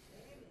 Amen?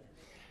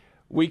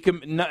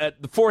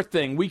 The fourth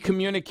thing, we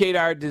communicate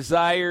our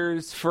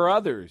desires for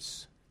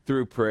others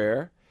through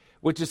prayer,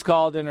 which is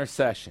called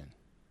intercession.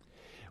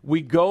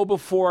 We go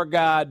before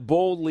God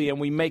boldly and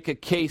we make a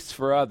case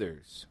for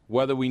others,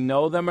 whether we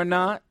know them or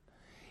not,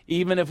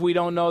 even if we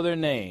don't know their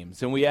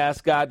names. And we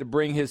ask God to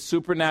bring his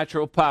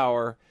supernatural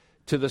power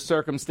to the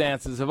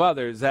circumstances of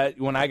others. That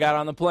when I got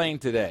on the plane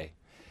today,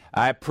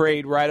 I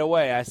prayed right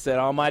away. I said,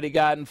 Almighty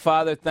God and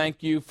Father,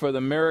 thank you for the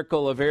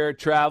miracle of air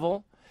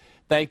travel.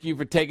 Thank you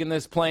for taking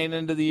this plane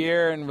into the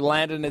air and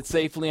landing it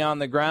safely on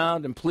the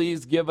ground. And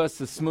please give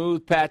us a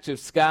smooth patch of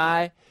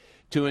sky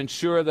to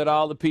ensure that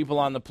all the people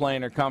on the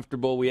plane are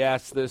comfortable. We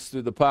ask this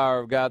through the power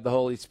of God the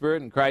Holy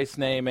Spirit. In Christ's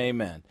name,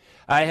 amen.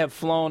 I have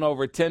flown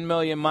over 10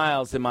 million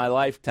miles in my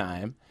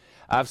lifetime.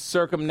 I've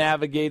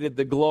circumnavigated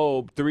the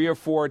globe 3 or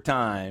 4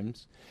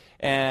 times.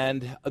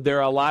 And there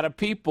are a lot of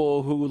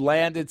people who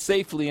landed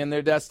safely in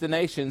their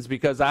destinations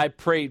because I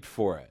prayed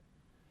for it.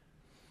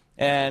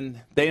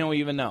 And they don't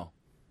even know.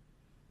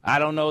 I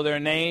don't know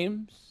their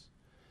names.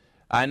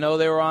 I know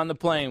they were on the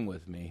plane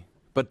with me.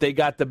 But they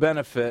got the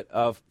benefit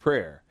of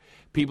prayer.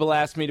 People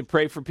ask me to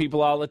pray for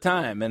people all the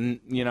time. And,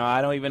 you know,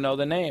 I don't even know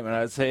the name. And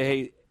I'd say,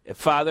 hey,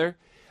 Father,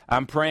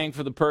 I'm praying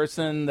for the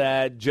person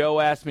that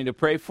Joe asked me to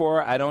pray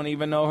for. I don't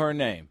even know her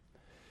name.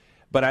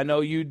 But I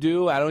know you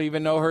do. I don't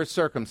even know her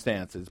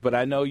circumstances, but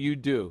I know you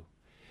do.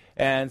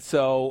 And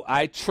so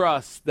I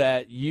trust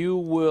that you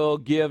will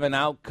give an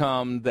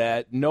outcome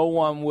that no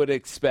one would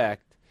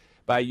expect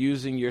by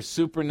using your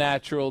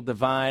supernatural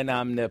divine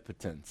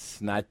omnipotence.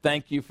 And I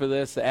thank you for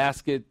this.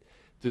 Ask it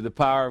through the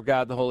power of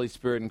God, the Holy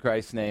Spirit, in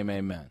Christ's name,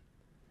 amen.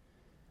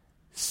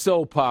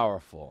 So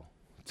powerful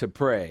to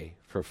pray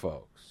for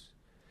folks.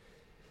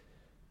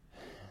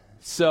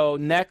 So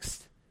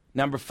next,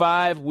 number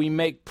 5, we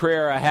make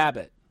prayer a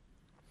habit.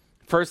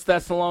 1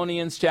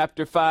 Thessalonians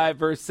chapter 5,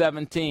 verse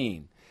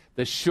 17,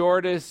 the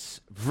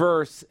shortest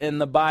verse in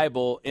the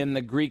Bible in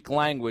the Greek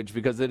language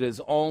because it is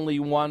only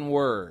one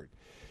word.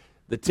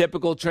 The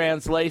typical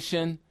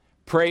translation,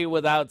 pray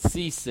without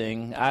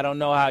ceasing. I don't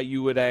know how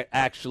you would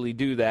actually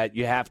do that.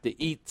 You have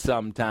to eat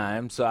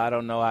sometime, so I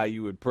don't know how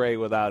you would pray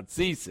without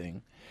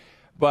ceasing.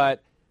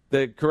 But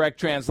the correct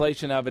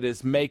translation of it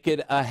is make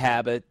it a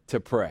habit to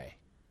pray.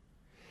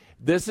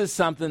 This is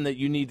something that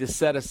you need to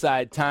set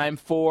aside time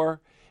for.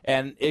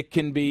 And it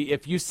can be,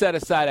 if you set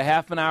aside a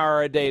half an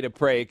hour a day to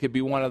pray, it could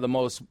be one of the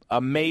most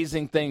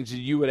amazing things that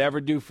you would ever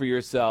do for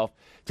yourself,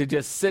 to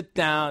just sit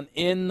down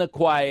in the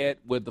quiet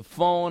with the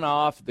phone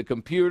off, the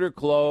computer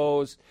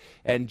closed,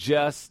 and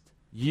just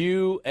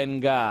you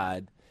and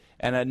God,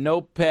 and a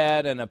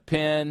notepad and a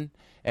pen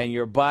and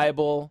your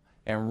Bible,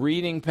 and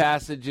reading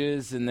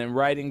passages and then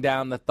writing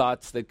down the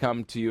thoughts that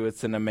come to you.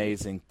 It's an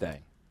amazing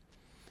thing.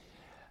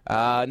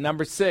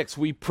 Number 6,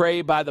 we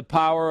pray by the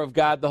power of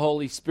God the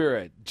Holy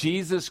Spirit.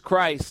 Jesus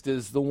Christ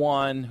is the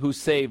one who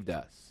saved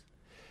us.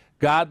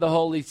 God the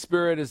Holy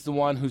Spirit is the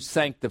one who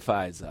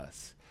sanctifies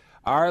us.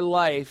 Our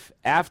life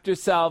after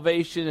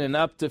salvation and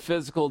up to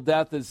physical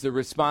death is the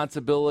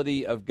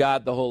responsibility of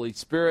God the Holy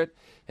Spirit,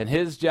 and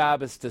his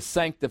job is to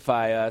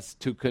sanctify us,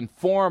 to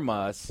conform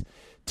us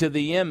to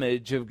the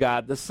image of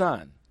God the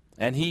Son.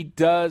 And he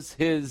does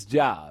his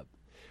job.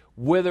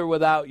 With or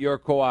without your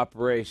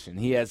cooperation.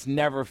 He has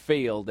never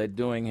failed at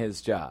doing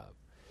his job.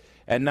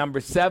 And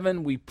number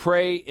 7, we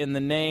pray in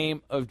the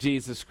name of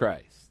Jesus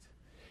Christ.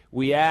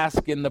 We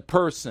ask in the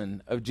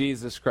person of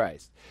Jesus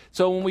Christ.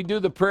 So when we do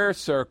the prayer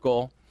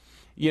circle,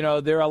 you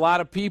know, there are a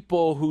lot of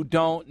people who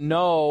don't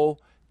know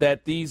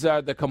that these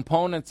are the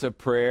components of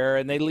prayer,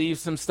 and they leave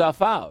some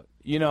stuff out.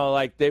 You know,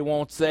 like they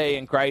won't say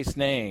in Christ's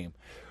name,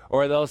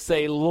 or they'll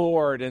say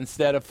Lord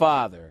instead of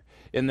Father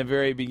in the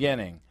very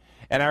beginning.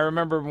 And I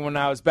remember when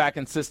I was back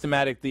in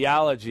systematic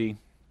theology,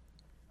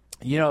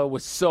 you know, it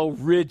was so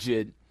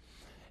rigid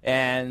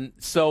and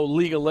so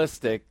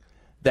legalistic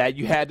that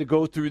you had to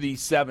go through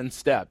these 7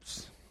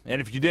 steps. And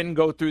if you didn't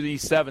go through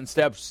these 7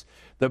 steps,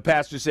 the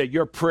pastor said,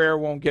 your prayer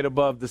won't get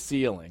above the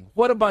ceiling.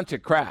 What a bunch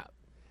of crap.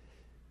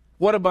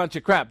 What a bunch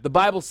of crap. The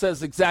Bible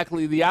says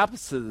exactly the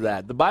opposite of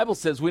that. The Bible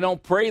says we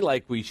don't pray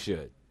like we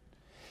should.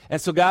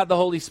 And so God the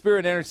Holy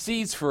Spirit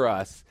intercedes for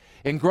us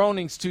in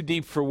groanings too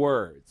deep for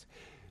words.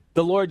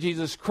 The Lord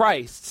Jesus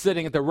Christ,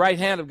 sitting at the right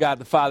hand of God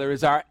the Father,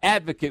 is our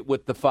advocate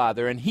with the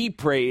Father, and he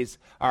prays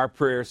our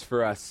prayers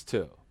for us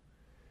too.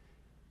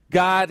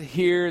 God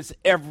hears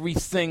every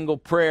single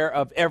prayer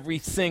of every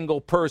single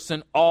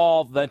person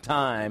all the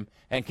time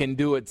and can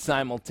do it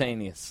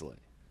simultaneously.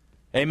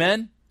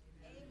 Amen?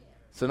 Amen.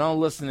 So don't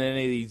listen to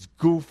any of these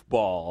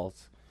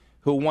goofballs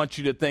who want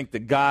you to think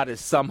that God is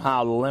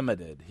somehow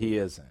limited. He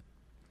isn't.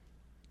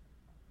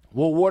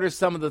 Well, what are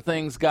some of the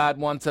things God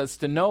wants us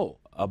to know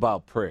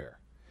about prayer?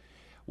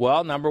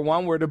 Well, number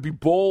 1, we're to be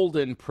bold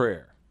in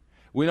prayer.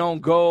 We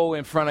don't go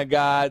in front of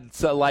God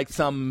like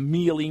some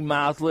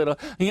mealy-mouthed little,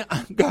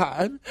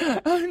 God,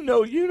 I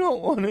know you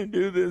don't want to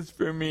do this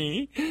for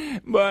me,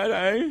 but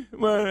I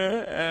want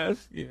to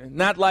ask you.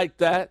 Not like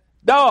that.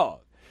 Dog.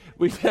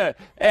 Hey,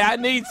 I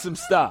need some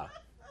stuff.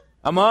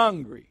 I'm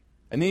hungry.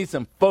 I need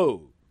some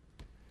food.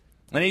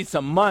 I need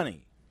some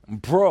money. I'm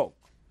broke.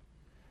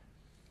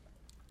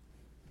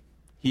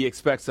 He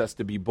expects us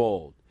to be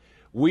bold.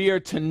 We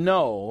are to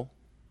know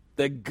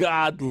that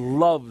God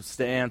loves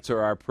to answer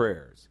our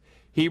prayers.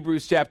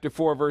 Hebrews chapter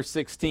 4, verse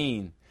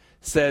 16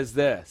 says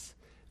this,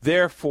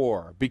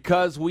 therefore,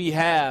 because we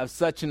have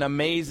such an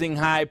amazing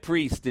high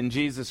priest in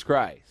Jesus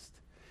Christ,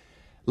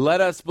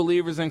 let us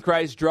believers in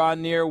Christ draw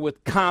near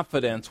with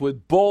confidence,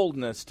 with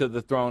boldness to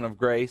the throne of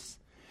grace,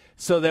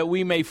 so that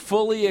we may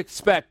fully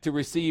expect to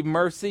receive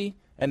mercy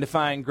and to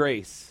find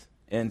grace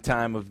in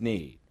time of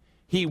need.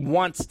 He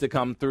wants to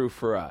come through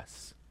for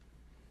us.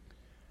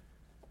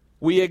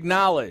 We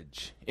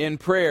acknowledge in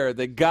prayer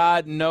that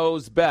God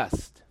knows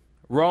best.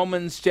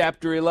 Romans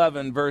chapter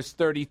 11, verse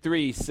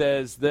 33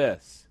 says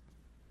this.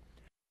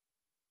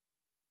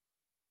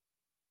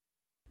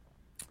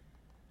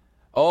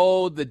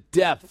 Oh, the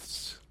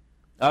depths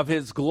of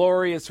his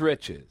glorious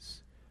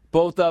riches,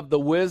 both of the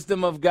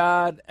wisdom of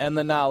God and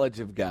the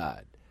knowledge of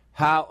God.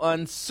 How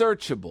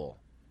unsearchable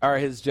are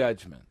his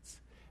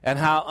judgments, and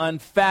how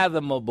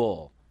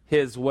unfathomable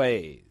his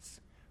ways.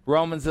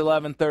 Romans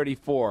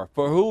 11:34,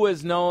 for who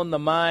has known the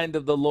mind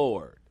of the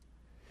Lord?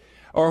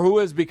 Or who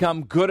has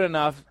become good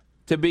enough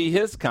to be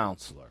his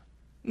counselor?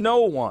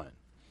 No one.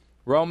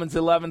 Romans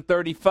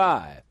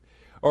 11:35,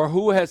 or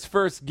who has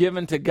first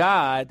given to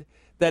God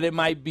that it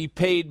might be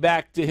paid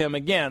back to him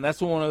again?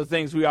 That's one of the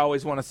things we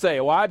always want to say.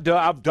 Well,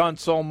 I've done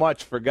so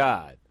much for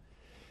God.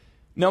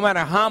 No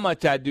matter how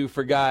much I do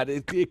for God,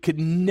 it could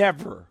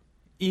never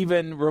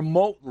even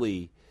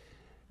remotely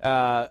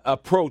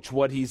approach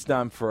what he's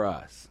done for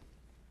us.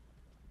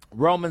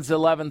 Romans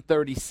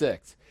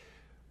 11:36,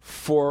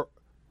 for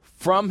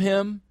from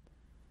him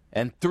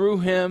and through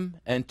him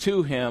and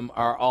to him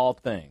are all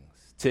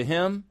things. To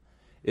him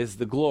is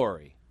the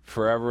glory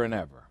forever and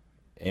ever.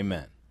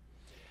 Amen.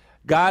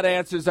 God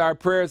answers our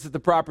prayers at the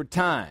proper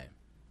time.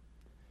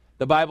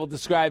 The Bible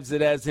describes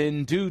it as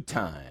in due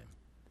time.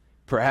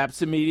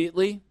 Perhaps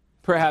immediately,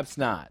 perhaps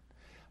not.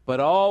 but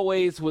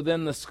always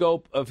within the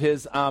scope of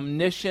his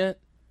omniscient,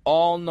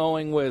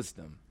 all-knowing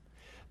wisdom.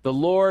 The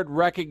Lord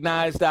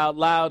recognized out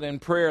loud in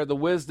prayer the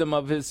wisdom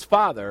of his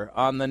Father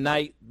on the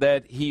night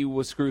that he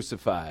was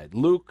crucified.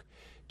 Luke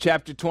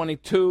chapter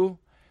 22,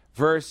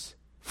 verse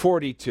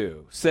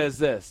 42 says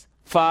this,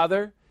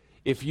 Father,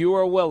 if you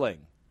are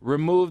willing,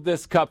 remove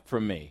this cup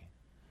from me.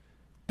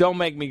 Don't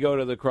make me go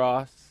to the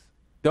cross.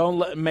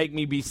 Don't make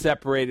me be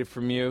separated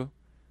from you.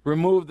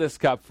 Remove this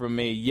cup from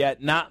me,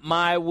 yet not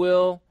my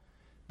will,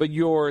 but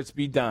yours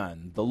be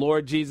done. The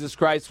Lord Jesus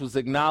Christ was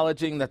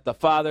acknowledging that the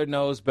Father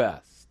knows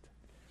best.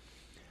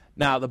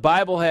 Now, the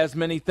Bible has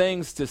many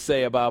things to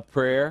say about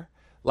prayer,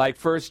 like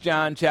 1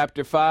 John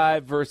chapter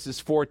 5, verses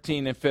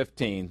 14 and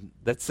 15,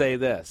 that say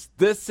this.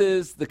 This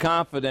is the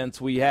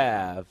confidence we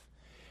have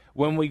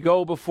when we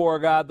go before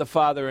God the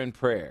Father in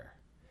prayer,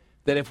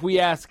 that if we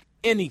ask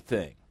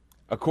anything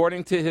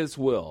according to his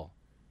will,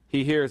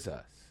 he hears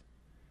us.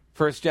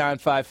 1 John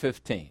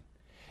 5:15.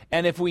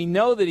 And if we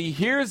know that he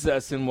hears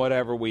us in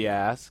whatever we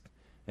ask,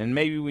 and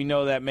maybe we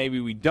know that, maybe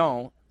we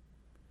don't,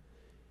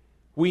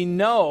 we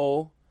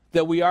know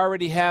that we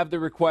already have the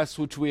requests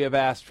which we have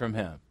asked from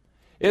him.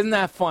 Isn't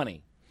that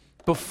funny?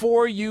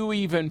 Before you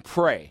even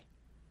pray,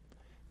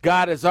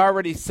 God has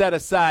already set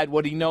aside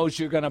what he knows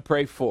you're going to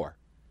pray for.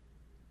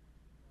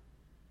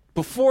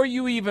 Before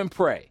you even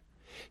pray,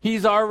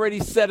 he's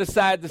already set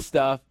aside the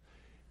stuff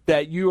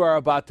that you are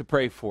about to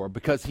pray for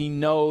because he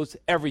knows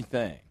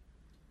everything.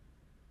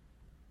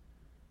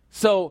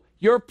 So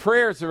your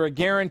prayers are a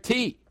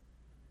guarantee.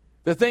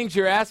 The things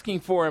you're asking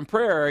for in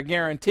prayer are a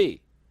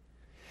guarantee.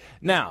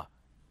 Now,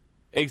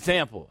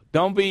 example,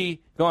 don't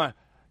be going,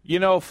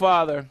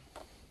 Father,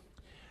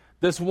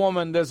 there's a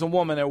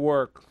woman at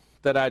work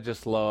that I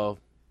just love.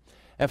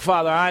 And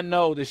Father, I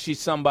know that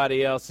she's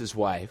somebody else's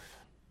wife.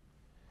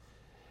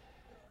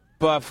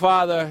 But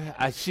Father,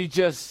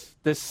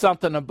 there's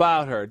something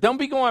about her. Don't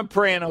be going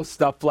praying on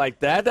stuff like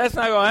that. That's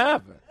not going to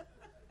happen.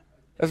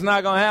 That's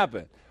not going to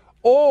happen.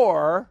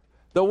 Or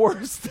the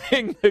worst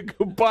thing that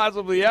could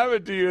possibly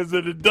happen to you is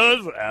that it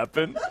does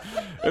happen,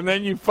 and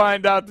then you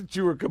find out that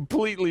you were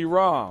completely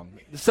wrong.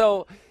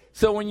 So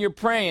when you're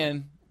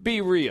praying,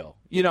 be real.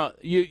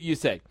 You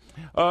say,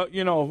 God,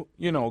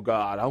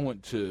 I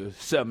went to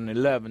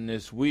 7-Eleven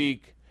this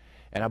week,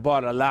 and I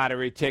bought a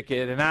lottery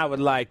ticket, and I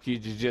would like you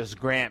to just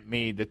grant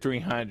me the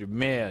 $300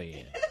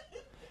 million.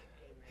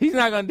 He's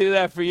not going to do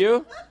that for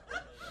you.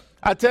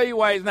 I'll tell you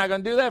why he's not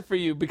going to do that for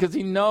you, because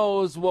he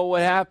knows what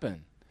would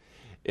happen.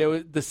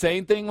 The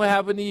same thing would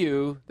happen to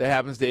you that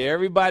happens to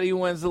everybody who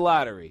wins the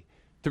lottery.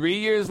 3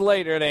 years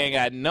later, they ain't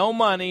got no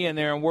money, and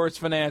they're in worse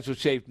financial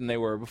shape than they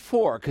were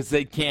before because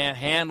they can't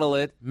handle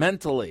it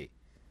mentally.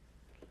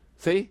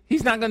 See?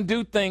 He's not going to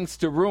do things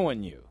to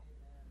ruin you.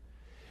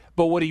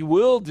 But what he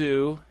will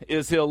do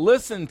is he'll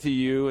listen to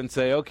you and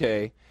say,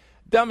 okay,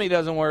 dummy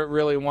doesn't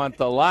really want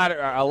a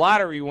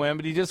lottery win,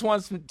 but he just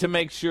wants to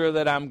make sure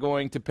that I'm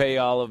going to pay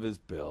all of his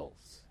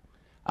bills.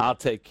 I'll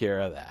take care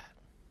of that.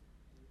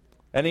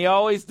 And he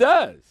always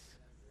does.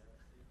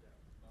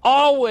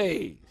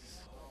 Always.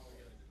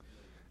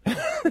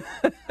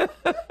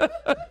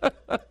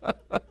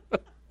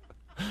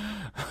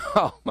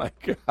 Oh, my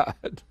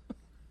God.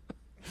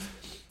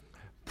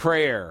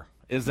 Prayer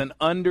is an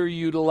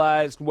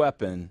underutilized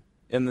weapon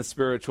in the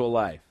spiritual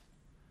life.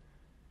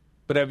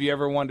 But have you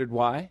ever wondered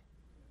why?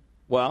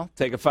 Well,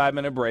 take a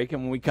 5-minute break,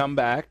 and when we come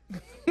back,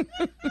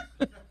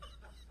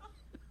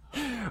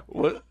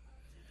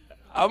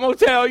 I'm going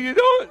to tell you,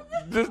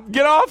 just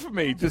get off of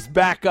me. Just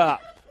back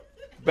up.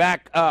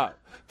 Back up.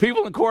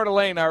 People in Coeur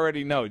d'Alene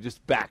already know.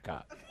 Just back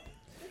up.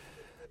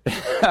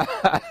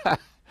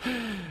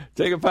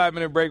 Take a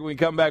 5-minute break. When we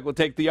come back, we'll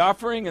take the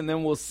offering, and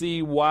then we'll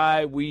see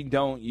why we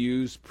don't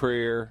use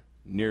prayer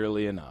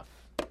nearly enough.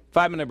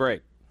 5-minute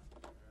break.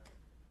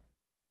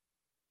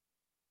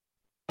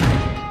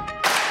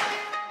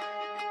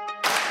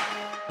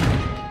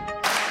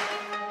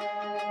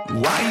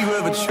 Why you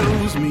ever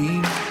chose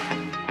me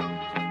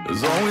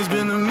has always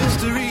been a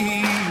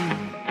mystery.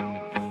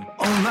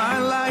 All my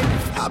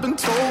life I've been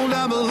told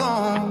I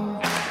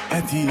belong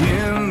at the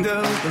end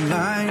of the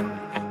line.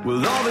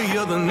 With all the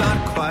other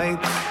not quite,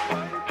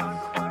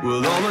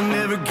 with all the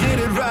never get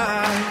it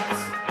right.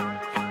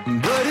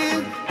 But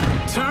it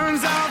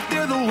turns out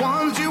they're the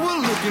ones you were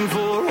looking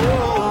for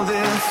all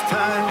this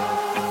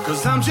time.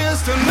 'Cause I'm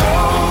just a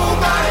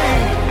nobody,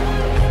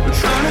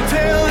 trying to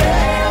tell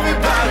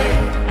everybody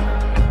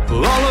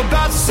all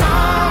about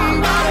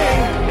somebody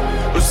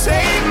who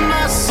saved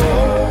my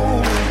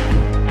soul.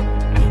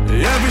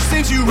 Ever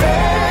since you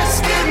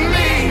rescued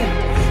me,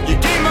 you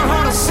gave my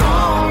heart a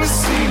song to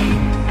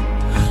sing.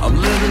 I'm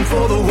living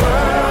for the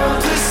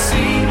world to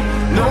see,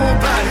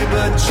 nobody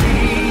but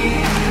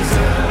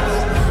Jesus.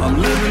 I'm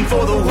living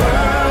for the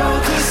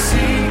world to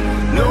see,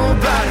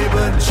 nobody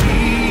but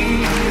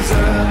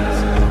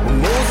Jesus. When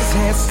Moses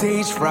had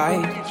stage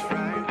fright,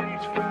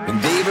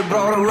 and David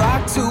brought a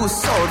rock to a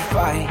sword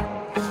fight,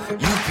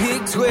 you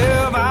picked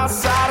 12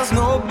 outsiders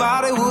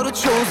nobody would have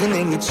chosen,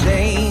 and you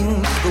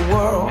changed the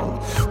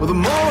world. Well, the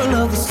moral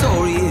of the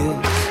story is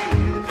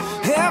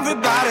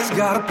Everybody's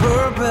got a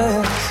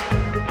purpose.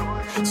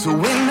 So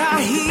when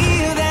I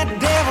hear that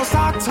devil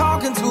start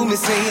talking to me,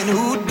 saying,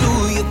 who do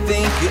you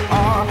think you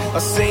are? I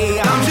say,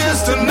 I'm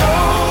just a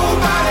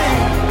nobody,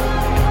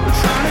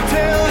 trying to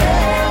tell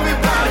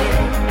everybody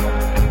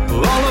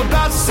all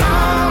about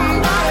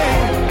somebody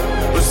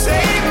who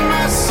saved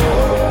my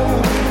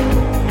soul.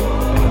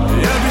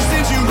 Ever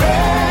since you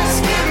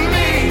rescued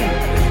me,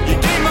 you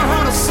gave my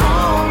heart a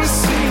song to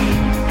sing.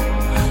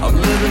 I'm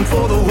living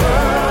for the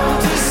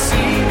world to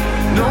see,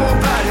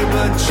 nobody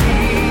but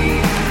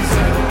Jesus.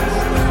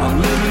 I'm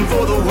living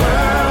for the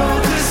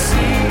world to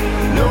see,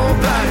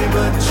 nobody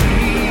but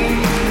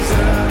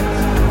Jesus.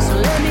 So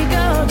let me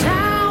go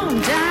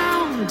down,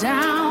 down,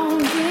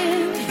 down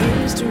in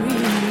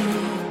history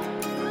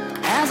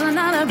as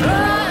another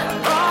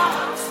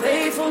blood-bought,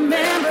 faithful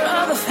member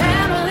of the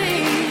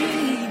family.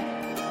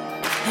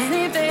 And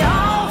if they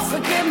all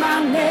forget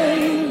my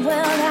name,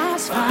 well,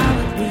 that's fine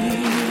with me.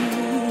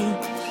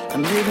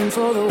 I'm living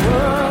for the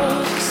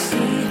world to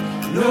see,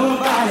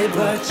 nobody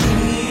but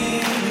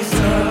Jesus.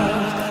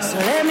 So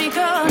let me go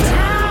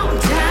down,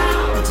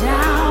 down,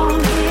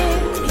 down in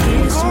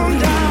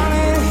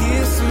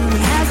history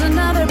as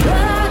another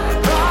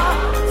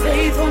blood-bought,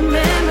 faithful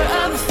member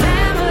of the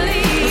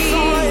family. That's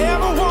all I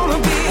ever wanna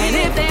be. And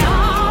if they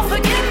all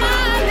forget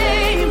my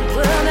name,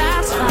 well,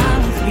 that's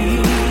fine with me.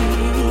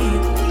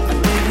 I'm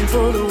living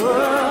for the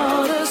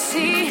world to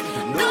see,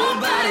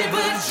 nobody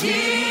but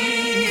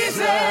Jesus.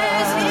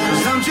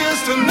 'Cause I'm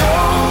just a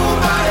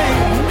nobody,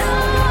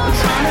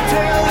 trying to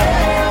tell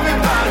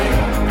everybody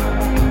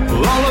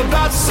all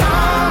about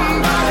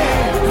somebody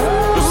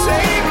who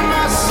saved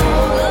my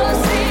soul.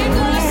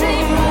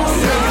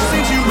 Ever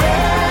since you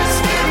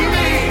rescued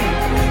me,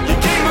 you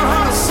gave my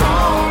heart a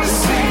song to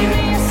sing.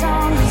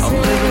 I'm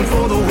living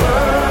for the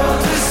world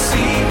to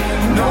see,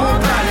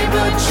 nobody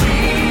but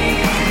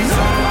Jesus.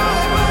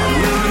 I'm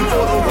living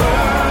for the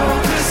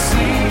world to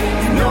see,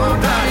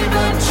 nobody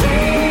but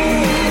Jesus.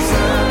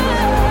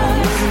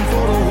 Living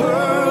for the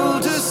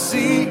world to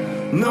see,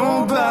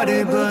 nobody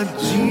but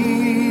Jesus.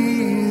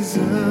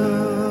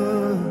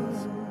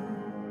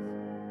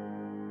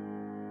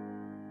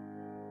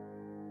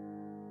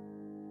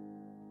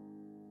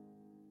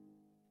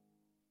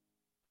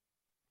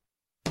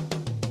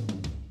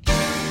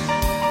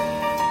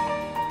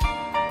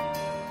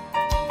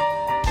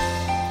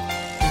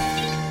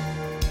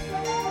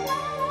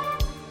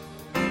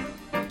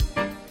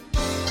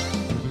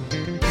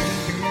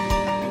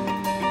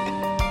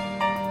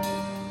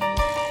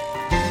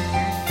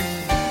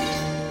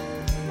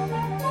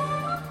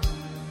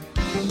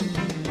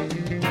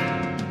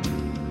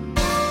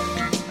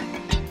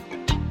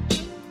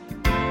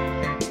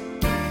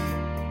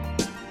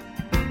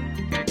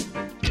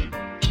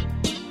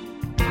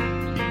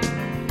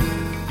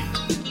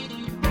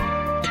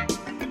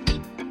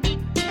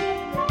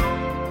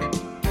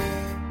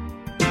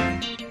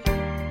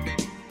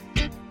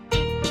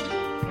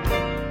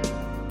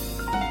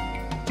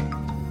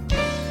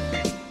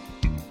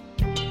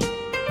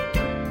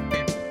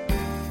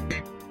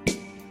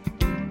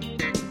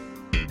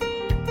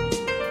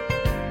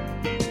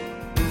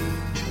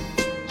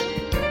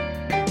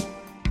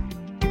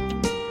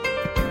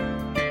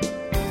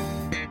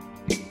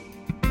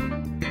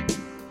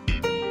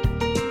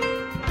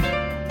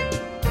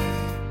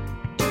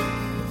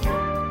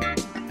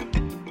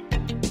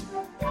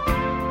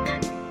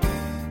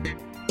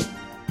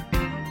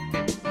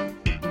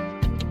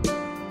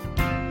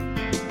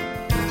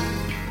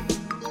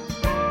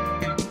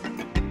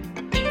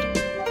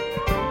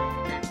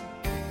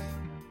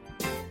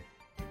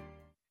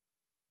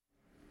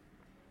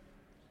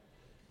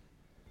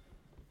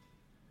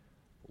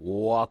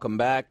 Welcome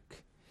back.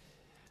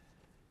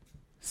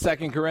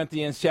 2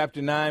 Corinthians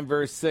chapter 9,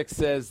 verse 6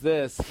 says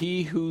this,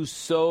 he who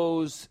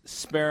sows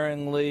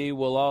sparingly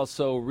will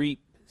also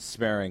reap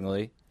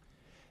sparingly,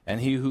 and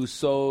he who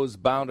sows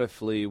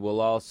bountifully will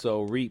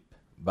also reap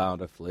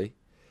bountifully.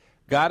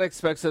 God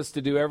expects us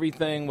to do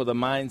everything with a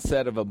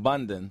mindset of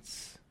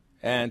abundance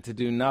and to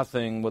do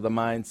nothing with a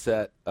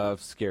mindset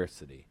of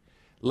scarcity.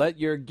 Let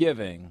your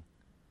giving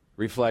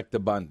reflect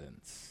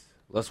abundance.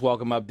 Let's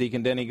welcome up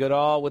Deacon Denny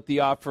Goodall with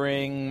the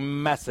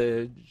offering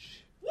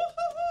message.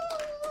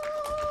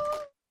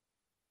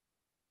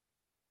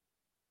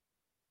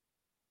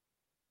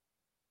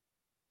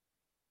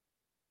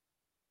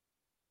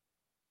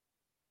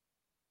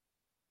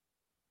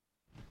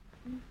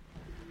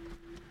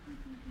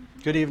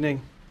 Good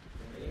evening.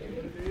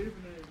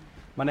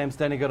 My name's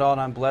Denny Goodall,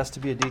 and I'm blessed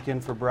to be a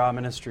deacon for Barah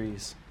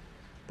Ministries.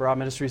 Barah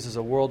Ministries is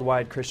a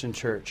worldwide Christian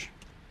church.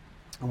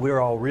 And we are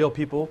all real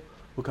people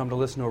who come to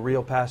listen to a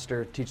real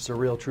pastor teach the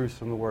real truth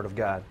from the Word of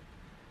God.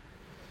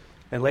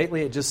 And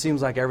lately, it just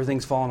seems like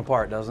everything's falling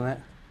apart, doesn't it?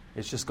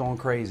 It's just going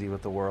crazy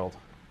with the world.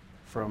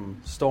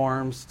 From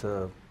storms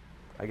to,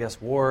 I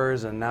guess,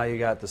 wars, and now you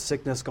got the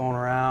sickness going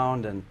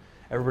around, and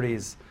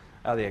everybody's,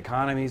 the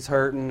economy's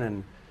hurting,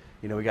 and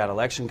you know, we got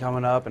election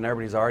coming up, and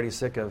everybody's already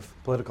sick of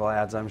political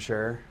ads, I'm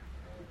sure.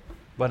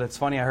 But it's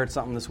funny, I heard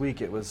something this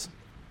week. It was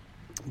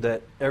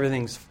that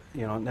everything's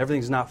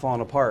not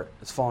falling apart.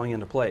 It's falling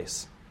into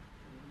place.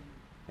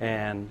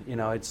 And,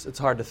 it's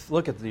hard to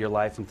look at your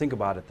life and think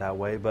about it that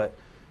way, but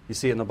you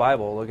see it in the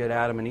Bible. Look at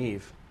Adam and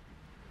Eve.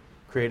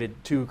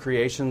 Created two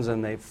creations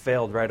and they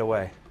failed right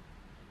away.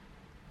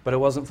 But it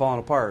wasn't falling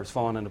apart, it was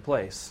falling into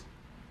place.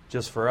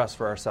 Just for us,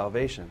 for our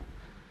salvation.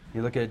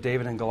 You look at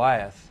David and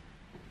Goliath.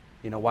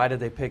 Why did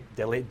they pick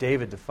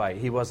David to fight?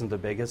 He wasn't the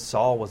biggest.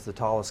 Saul was the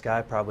tallest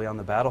guy probably on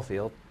the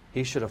battlefield.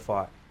 He should have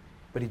fought.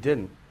 But he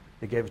didn't.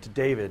 They gave it to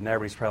David, and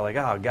everybody's probably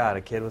like, oh, God,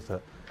 a kid with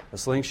a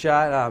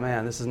slingshot? Oh,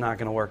 man, this is not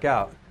going to work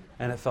out.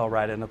 And it fell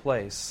right into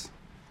place.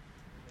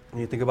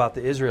 And you think about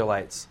the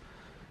Israelites,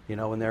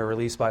 when they were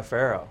released by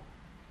Pharaoh.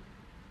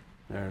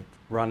 They're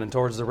running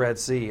towards the Red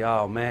Sea.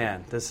 Oh,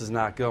 man, this is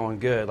not going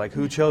good. Like,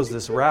 who chose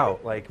this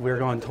route? Like, we're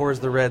going towards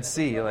the Red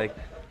Sea. Like,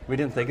 we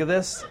didn't think of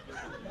this?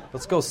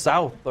 Let's go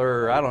south,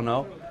 or I don't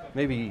know,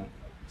 maybe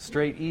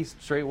straight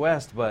east, straight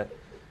west. But,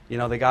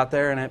 they got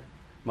there, and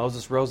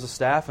Moses rose the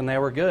staff, and they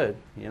were good.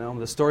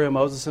 The story of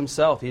Moses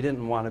himself, he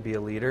didn't want to be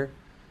a leader.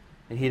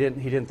 And he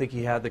didn't think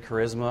he had the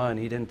charisma, and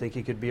he didn't think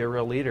he could be a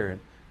real leader.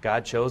 And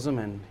God chose him,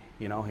 and,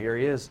 here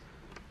he is,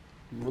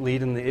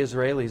 leading the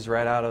Israelis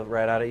right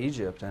out of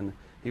Egypt. And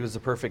he was the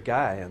perfect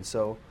guy. And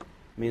so,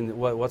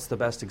 what's the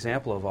best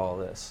example of all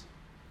of this?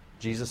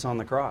 Jesus on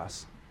the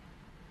cross,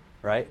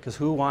 right? Because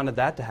who wanted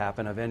that to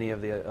happen of any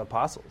of the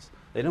apostles?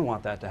 They didn't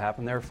want that to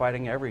happen. They were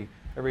fighting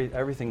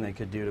everything they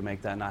could do to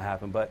make that not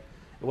happen. But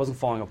it wasn't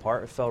falling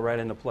apart. It fell right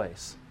into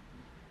place.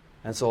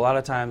 And so a lot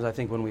of times I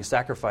think when we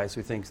sacrifice,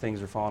 we think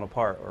things are falling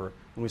apart. Or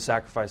when we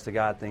sacrifice to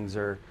God, things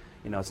are,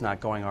 it's not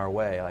going our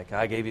way. Like,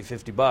 I gave you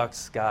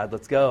 $50, God,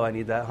 let's go. I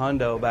need that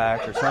hundo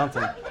back or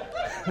something.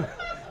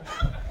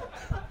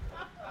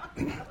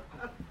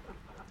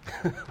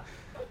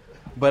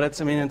 But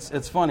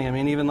it's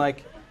funny. Even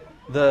like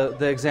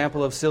the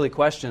example of silly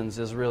questions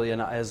is really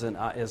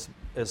is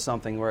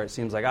something where it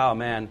seems like, oh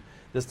man,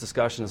 this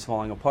discussion is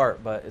falling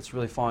apart, but it's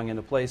really falling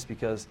into place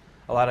because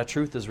a lot of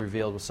truth is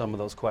revealed with some of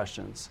those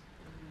questions.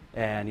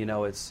 And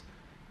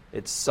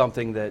it's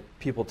something that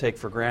people take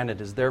for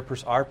granted is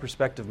our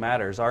perspective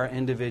matters. Our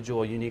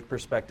individual, unique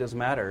perspectives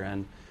matter,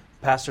 and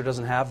pastor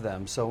doesn't have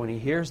them. So when he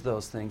hears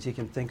those things, he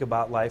can think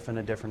about life in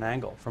a different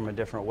angle, from a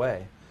different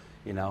way.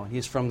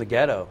 He's from the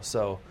ghetto,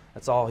 so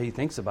that's all he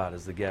thinks about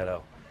is the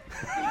ghetto.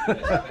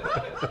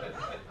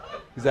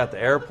 He's at the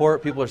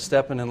airport. People are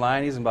stepping in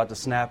line. He's about to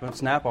snap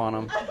on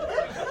them.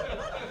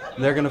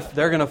 They're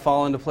gonna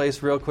fall into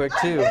place real quick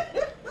too.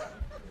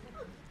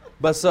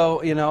 But so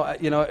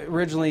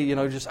originally,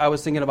 I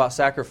was thinking about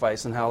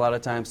sacrifice and how a lot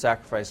of times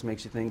sacrifice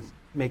makes you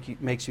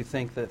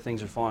think that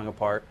things are falling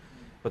apart,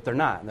 but they're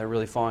not. They're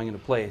really falling into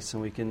place,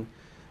 and we can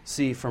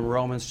see from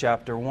Romans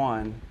chapter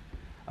 1.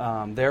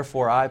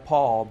 Therefore, I,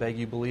 Paul, beg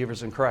you,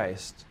 believers in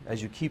Christ,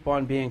 as you keep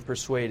on being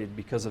persuaded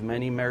because of the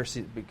many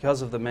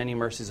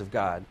mercies of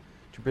God,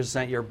 to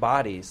present your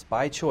bodies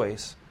by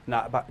choice,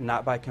 not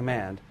by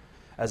command,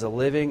 as a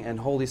living and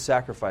holy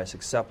sacrifice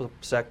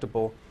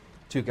acceptable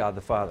to God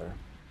the Father,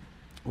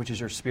 which is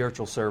your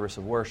spiritual service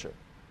of worship.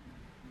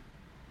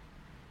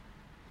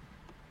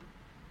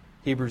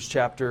 Hebrews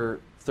chapter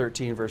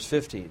 13, verse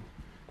 15.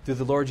 Through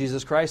the Lord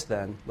Jesus Christ,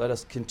 then, let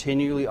us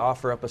continually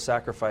offer up a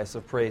sacrifice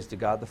of praise to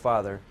God the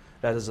Father,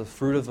 that is the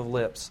fruit of the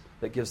lips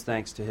that gives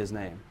thanks to His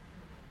name.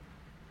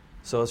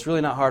 So it's really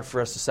not hard for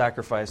us to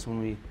sacrifice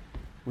when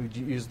we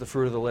use the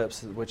fruit of the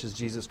lips, which is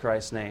Jesus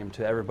Christ's name,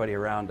 to everybody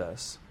around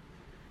us.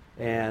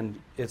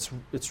 And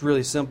it's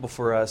really simple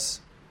for us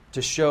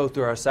to show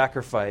through our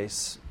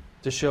sacrifice,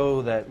 to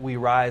show that we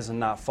rise and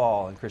not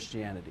fall in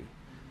Christianity.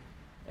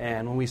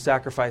 And when we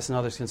sacrifice and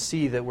others can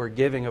see that we're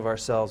giving of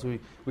ourselves, we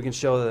can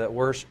show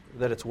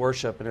that it's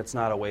worship and it's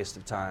not a waste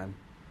of time.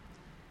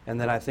 And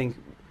then I think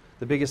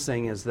the biggest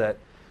thing is that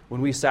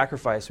when we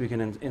sacrifice, we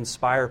can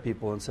inspire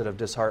people instead of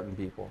dishearten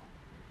people.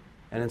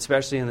 And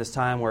especially in this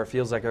time where it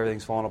feels like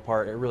everything's falling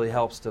apart, it really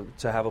helps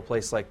to have a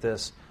place like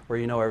this where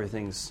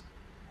everything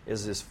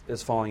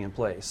is falling in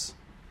place.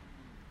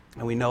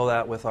 And we know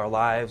that with our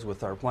lives,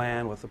 with our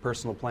plan, with the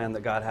personal plan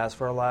that God has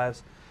for our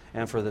lives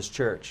and for this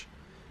church.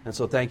 And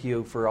so thank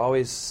you for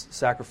always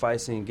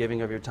sacrificing and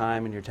giving of your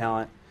time and your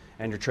talent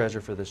and your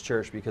treasure for this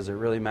church, because it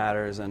really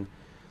matters. And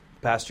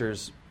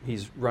Pastor's,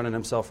 he's running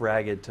himself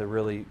ragged to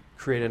really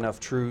create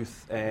enough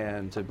truth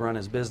and to run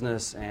his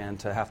business and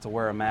to have to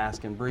wear a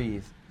mask and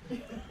breathe.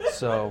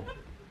 So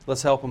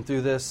let's help him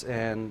through this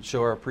and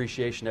show our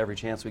appreciation every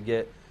chance we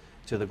get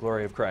to the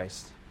glory of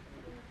Christ.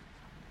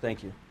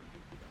 Thank you.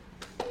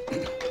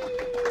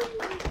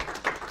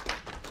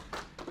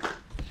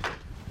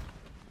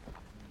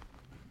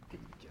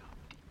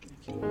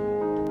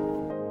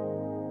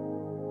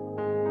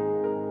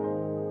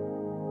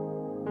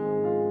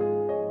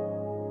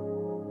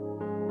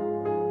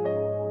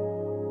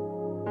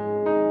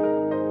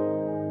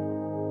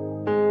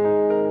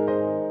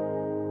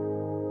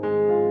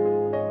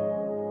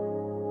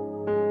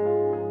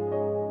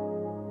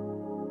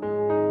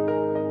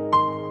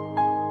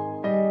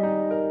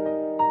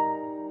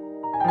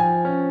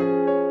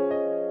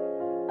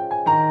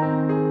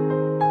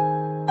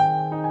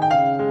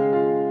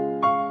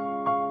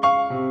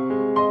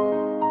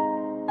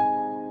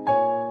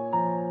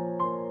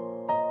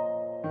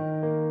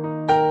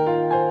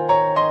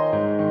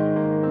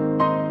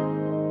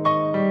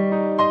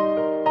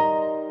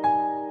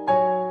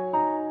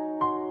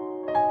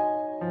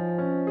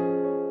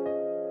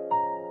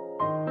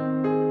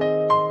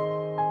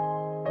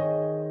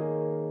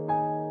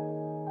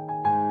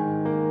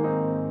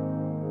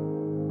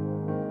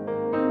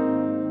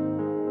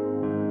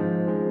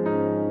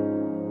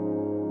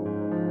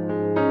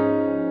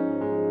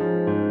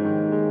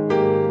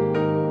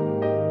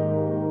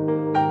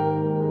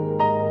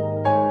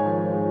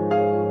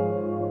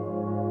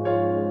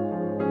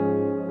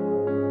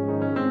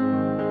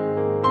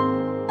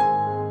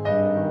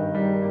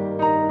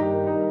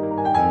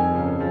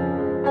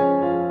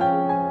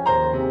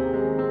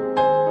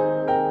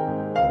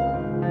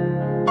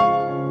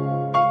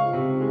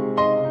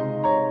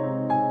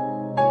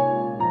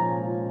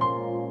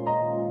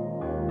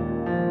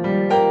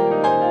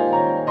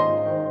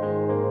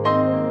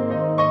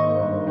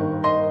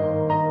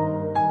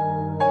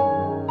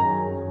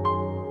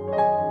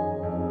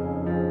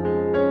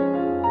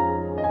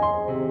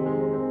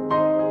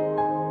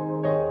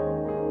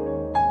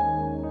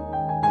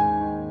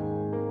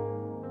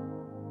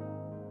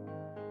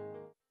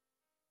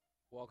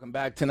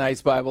 back to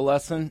tonight's Bible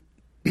lesson.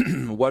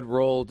 What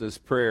role does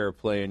prayer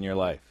play in your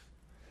life?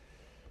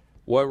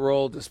 What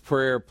role does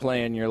prayer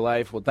play in your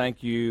life? Well,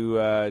 thank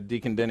you,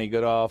 Deacon Denny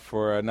Goodall,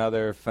 for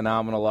another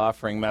phenomenal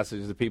offering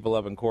message. The people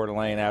up in Coeur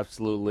d'Alene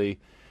absolutely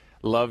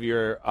love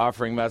your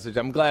offering message.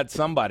 I'm glad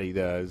somebody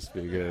does,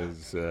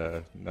 because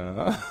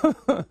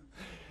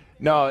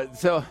no,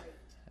 so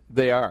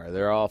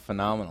they're all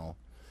phenomenal.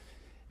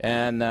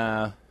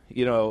 And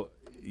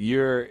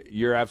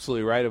you're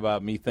absolutely right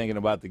about me thinking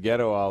about the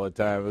ghetto all the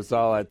time. It's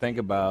all I think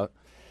about.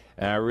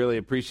 And I really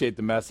appreciate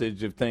the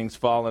message of things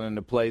falling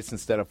into place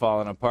instead of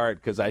falling apart,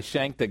 because I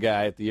shanked a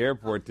guy at the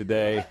airport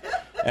today,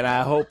 and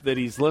I hope that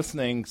he's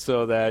listening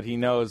so that he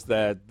knows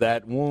that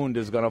that wound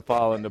is going to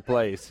fall into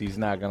place. He's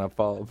not going to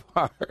fall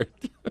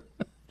apart.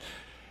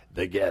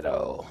 The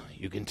ghetto.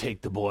 You can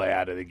take the boy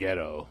out of the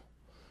ghetto,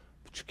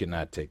 but you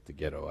cannot take the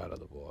ghetto out of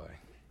the boy.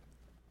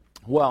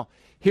 Well,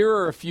 here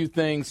are a few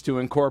things to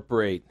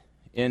incorporate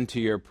into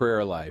your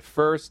prayer life.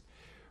 First,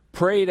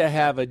 pray to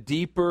have a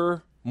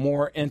deeper,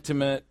 more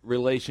intimate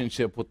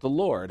relationship with the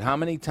Lord. How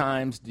many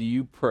times do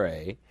you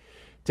pray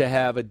to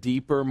have a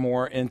deeper,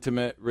 more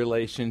intimate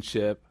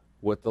relationship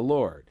with the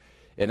Lord?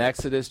 In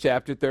Exodus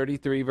chapter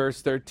 33,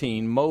 verse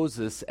 13,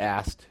 Moses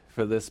asked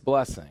for this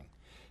blessing.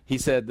 He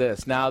said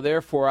this, "Now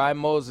therefore I,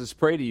 Moses,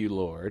 pray to you,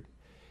 Lord,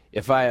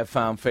 if I have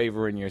found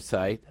favor in your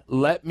sight,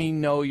 let me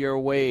know your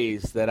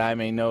ways that I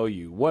may know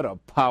you." What a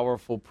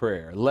powerful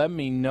prayer. Let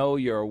me know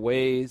your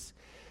ways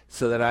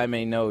so that I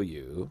may know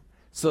you,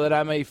 so that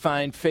I may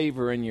find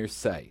favor in your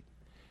sight.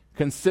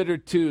 Consider,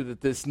 too,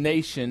 that this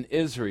nation,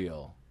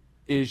 Israel,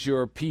 is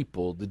your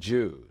people, the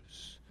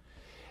Jews.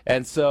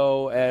 And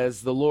so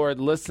as the Lord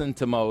listened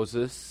to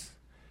Moses,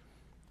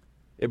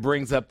 it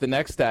brings up the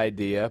next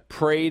idea.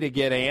 Pray to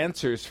get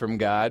answers from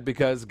God,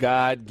 because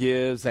God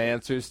gives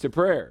answers to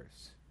prayers.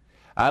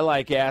 I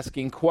like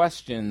asking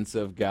questions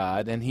of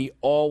God, and he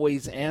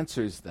always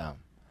answers them.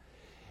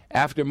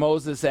 After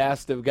Moses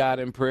asked of God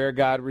in prayer,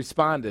 God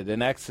responded.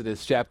 In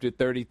Exodus chapter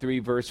 33,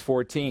 verse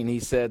 14, he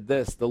said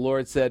this, the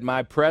Lord said,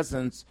 "My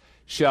presence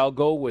shall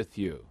go with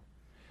you."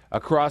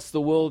 Across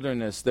the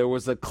wilderness there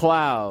was a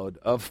cloud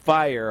of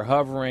fire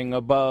hovering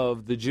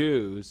above the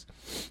Jews,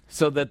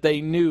 so that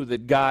they knew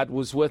that God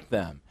was with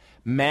them.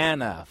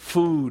 Manna,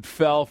 food,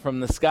 fell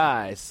from the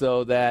sky,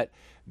 so that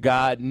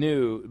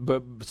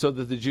so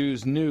that the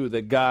Jews knew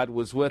that God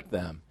was with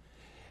them.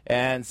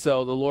 And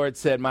so the Lord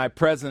said, "My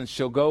presence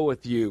shall go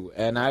with you,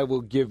 and I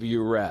will give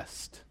you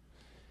rest."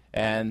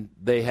 And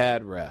they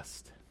had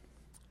rest.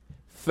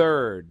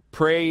 Third,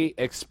 pray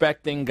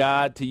expecting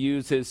God to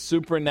use his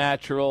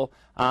supernatural,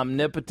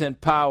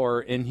 omnipotent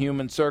power in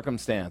human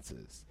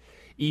circumstances.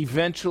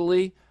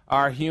 Eventually,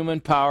 our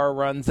human power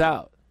runs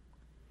out.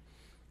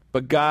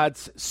 But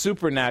God's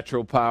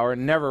supernatural power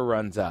never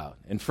runs out.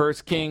 In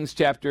 1 Kings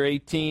chapter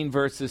 18,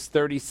 verses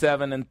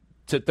 37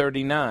 to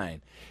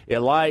 39,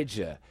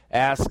 Elijah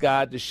asked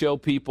God to show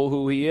people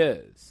who he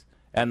is,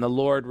 and the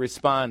Lord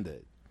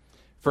responded.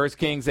 1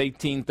 Kings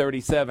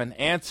 18:37,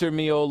 "Answer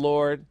me, O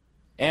Lord,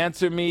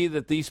 answer me,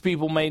 that these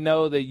people may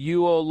know that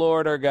you, O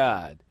Lord, are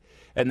God,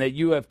 and that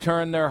you have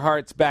turned their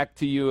hearts back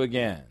to you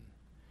again."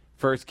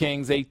 1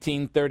 Kings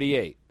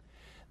 18:38.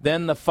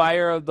 Then the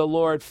fire of the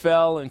Lord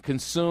fell and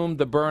consumed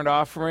the burnt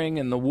offering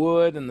and the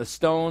wood and the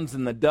stones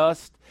and the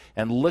dust,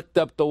 and licked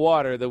up the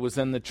water that was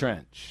in the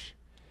trench.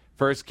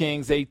 1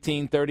 Kings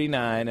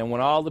 18:39, "And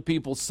when all the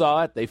people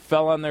saw it, they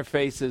fell on their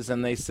faces,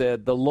 and they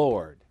said, 'The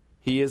Lord,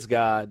 he is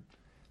God.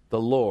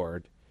 The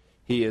Lord,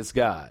 he is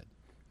God.'"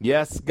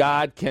 Yes,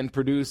 God can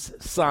produce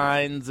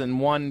signs and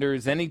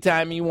wonders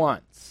anytime he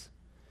wants.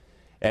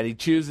 And he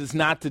chooses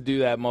not to do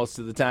that most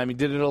of the time. He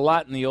did it a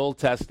lot in the Old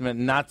Testament,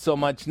 not so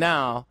much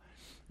now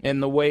in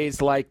the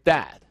ways like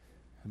that.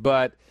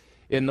 But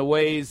in the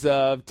ways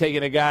of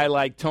taking a guy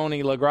like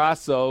Tony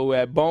LaGrasso, who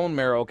had bone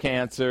marrow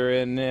cancer,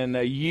 and in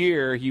a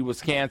year he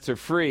was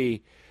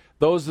cancer-free,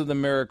 those are the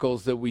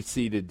miracles that we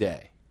see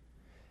today.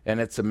 And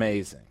it's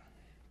amazing.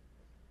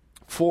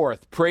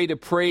 Fourth, pray to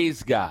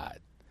praise God,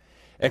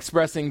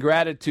 expressing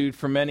gratitude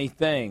for many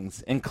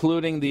things,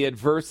 including the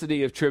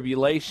adversity of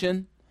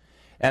tribulation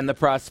and the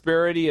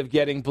prosperity of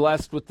getting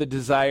blessed with the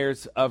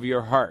desires of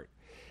your heart.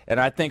 And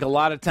I think a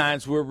lot of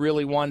times we're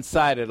really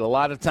one-sided. A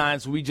lot of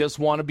times we just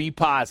want to be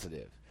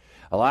positive.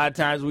 A lot of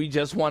times we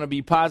just want to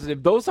be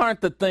positive. Those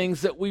aren't the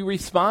things that we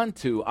respond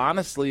to,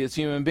 honestly, as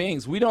human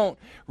beings. We don't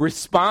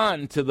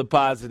respond to the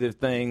positive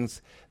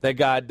things that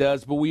God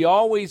does, but we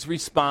always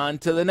respond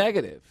to the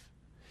negative.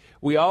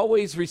 We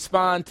always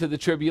respond to the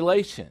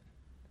tribulation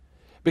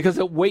because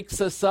it wakes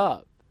us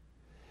up.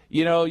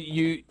 You know,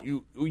 you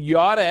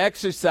ought to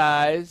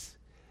exercise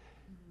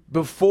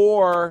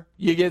before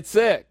you get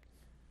sick,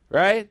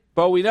 right?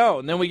 But we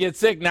don't. And then we get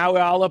sick. Now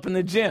we're all up in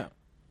the gym.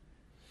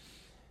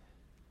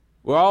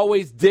 We're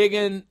always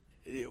digging.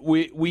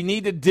 We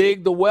need to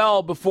dig the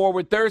well before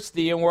we're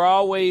thirsty, and we're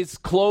always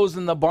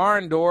closing the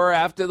barn door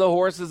after the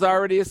horse has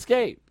already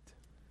escaped.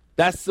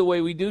 That's the way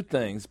we do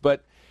things.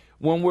 But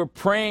when we're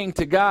praying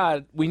to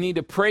God, we need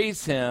to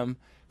praise him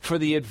for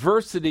the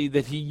adversity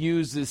that he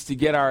uses to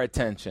get our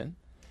attention.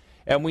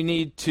 And we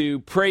need to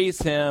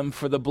praise him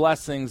for the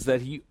blessings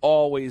that he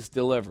always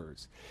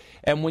delivers.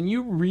 And when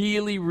you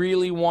really,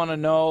 really want to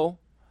know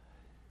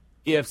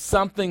if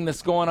something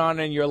that's going on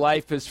in your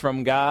life is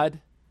from God,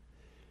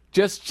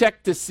 just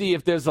check to see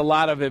if there's a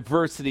lot of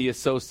adversity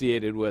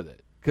associated with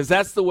it. Because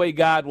that's the way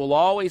God will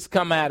always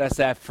come at us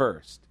at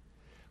first,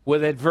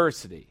 with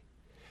adversity.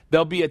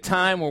 There'll be a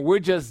time where we're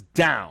just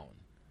down.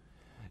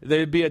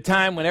 There'll be a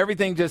time when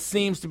everything just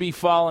seems to be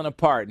falling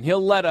apart. And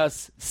he'll let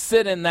us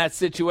sit in that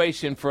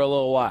situation for a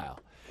little while.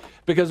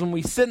 Because when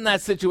we sit in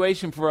that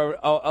situation for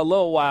a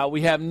little while,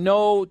 we have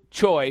no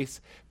choice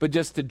but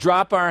just to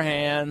drop our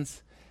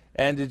hands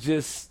and to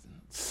just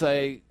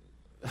say,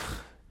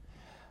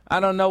 I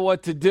don't know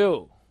what to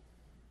do.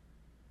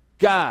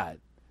 God,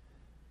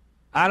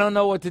 I don't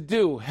know what to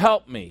do.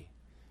 Help me.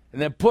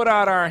 And then put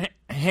out our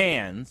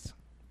hands,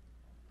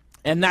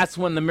 and that's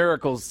when the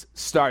miracles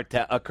start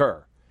to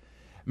occur.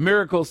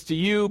 Miracles to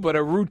you, but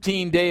a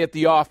routine day at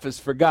the office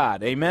for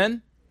God.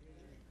 Amen?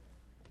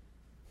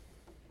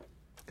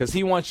 Because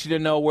he wants you to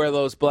know where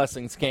those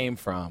blessings came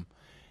from,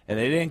 and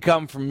they didn't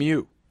come from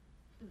you.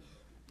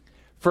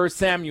 1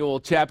 Samuel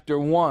chapter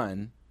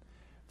 1,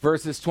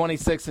 verses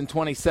 26 and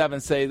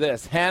 27 say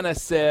this. Hannah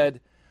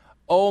said,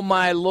 "O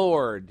my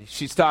Lord,"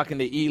 she's talking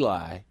to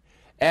Eli,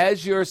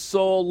 "as your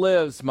soul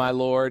lives, my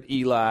Lord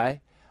Eli,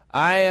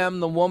 I am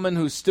the woman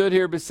who stood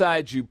here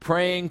beside you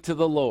praying to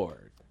the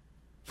Lord."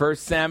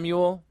 1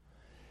 Samuel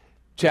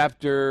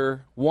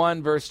chapter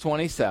 1, verse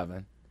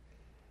 27.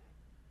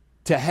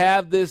 "To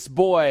have this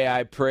boy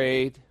I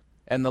prayed,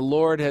 and the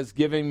Lord has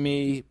given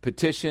me the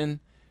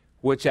petition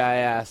which I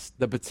asked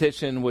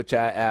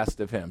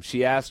of him."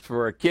 She asked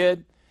for a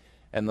kid,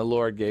 and the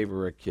Lord gave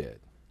her a kid.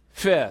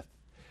 Fifth,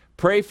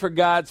 pray for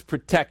God's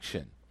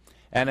protection,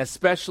 and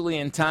especially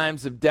in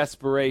times of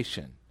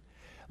desperation,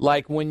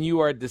 like when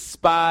you are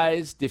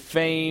despised,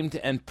 defamed,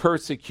 and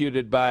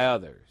persecuted by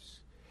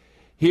others.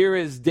 Here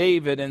is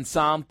David in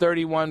Psalm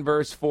 31,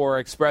 verse 4,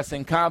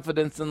 expressing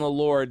confidence in the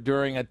Lord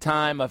during a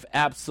time of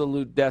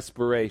absolute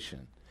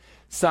desperation.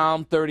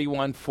 Psalm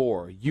 31,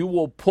 4, "You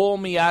will pull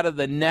me out of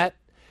the net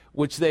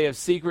which they have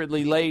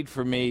secretly laid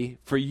for me,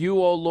 for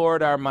you, O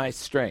Lord, are my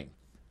strength."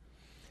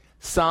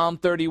 Psalm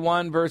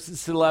 31,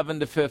 verses 11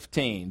 to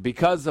 15,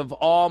 "Because of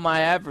all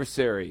my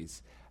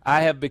adversaries,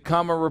 I have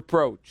become a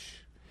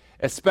reproach,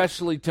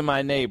 especially to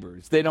my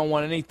neighbors. They don't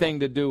want anything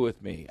to do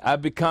with me.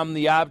 I've become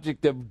the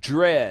object of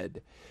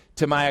dread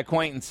to my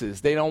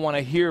acquaintances. They don't want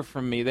to hear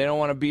from me. They don't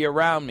want to be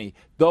around me.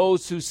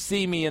 Those who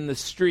see me in the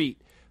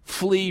street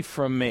flee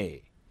from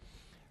me."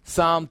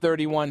 Psalm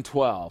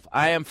 31:12,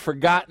 "I am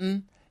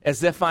forgotten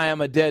as if I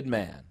am a dead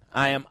man.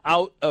 I am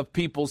out of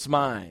people's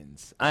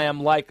minds. I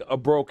am like a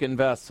broken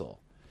vessel."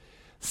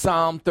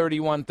 Psalm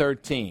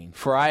 31:13,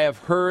 "For I have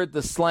heard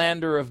the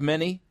slander of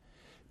many.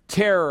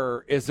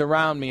 Terror is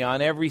around me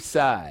on every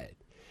side.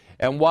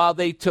 And while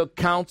they took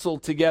counsel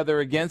together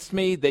against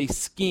me, they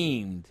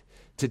schemed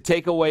to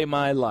take away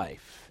my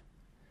life."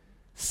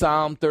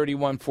 Psalm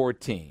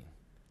 31:14,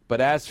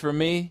 "But as for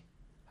me,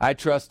 I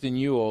trust in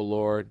you, O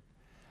Lord.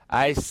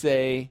 I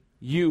say,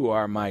 you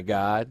are my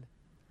God."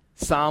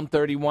 Psalm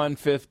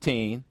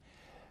 31:15,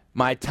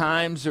 "My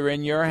times are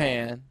in your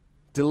hand.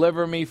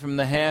 Deliver me from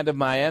the hand of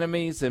my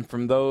enemies and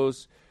from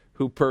those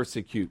who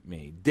persecute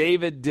me."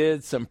 David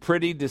did some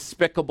pretty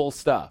despicable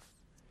stuff,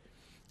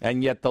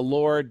 and yet the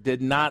Lord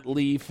did not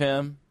leave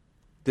him,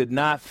 did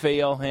not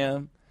fail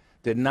him,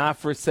 did not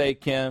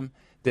forsake him,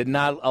 did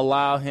not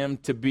allow him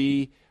to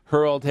be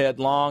hurled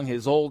headlong.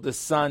 His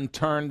oldest son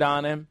turned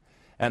on him,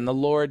 and the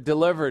Lord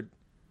delivered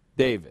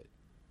David.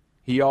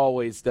 He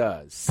always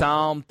does.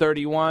 Psalm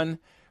 31,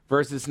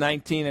 verses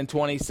 19 and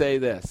 20 say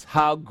this,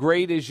 "How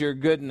great is your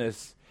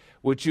goodness,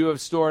 which you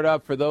have stored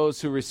up for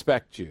those who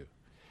respect you,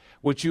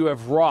 which you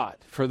have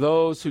wrought for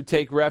those who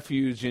take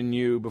refuge in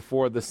you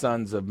before the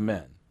sons of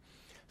men."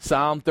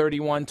 Psalm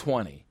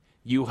 31:20,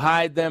 "You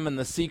hide them in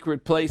the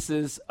secret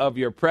places of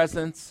your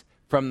presence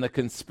from the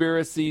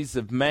conspiracies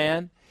of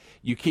man.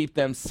 You keep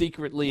them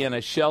secretly in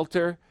a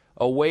shelter,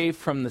 away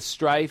from the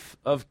strife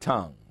of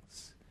tongues."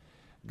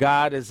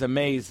 God is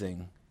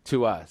amazing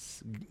to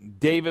us.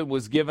 David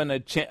was given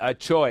a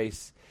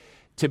choice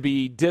to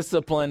be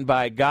disciplined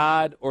by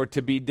God or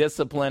to be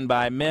disciplined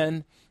by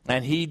men,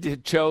 and he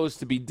chose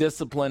to be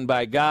disciplined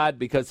by God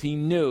because he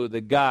knew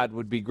that God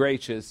would be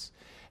gracious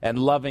and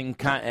loving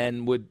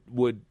and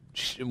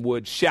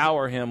would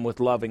shower him with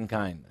loving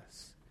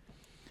kindness.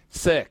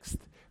 Sixth,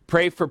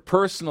 pray for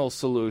personal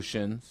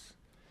solutions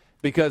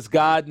because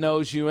God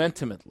knows you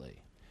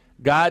intimately.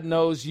 God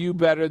knows you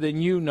better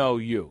than you know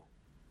you.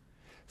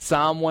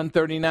 Psalm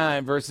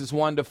 139, verses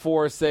 1 to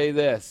 4 say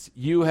this,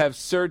 "You have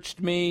searched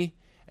me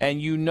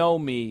and you know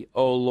me,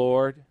 O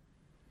Lord."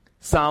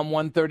 Psalm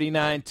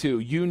 139:2,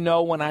 "You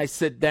know when I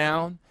sit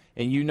down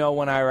and you know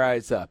when I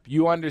rise up.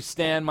 You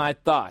understand my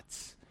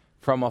thoughts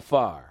from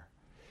afar."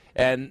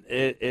 And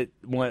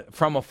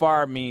from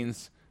afar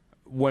means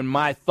when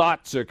my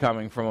thoughts are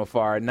coming from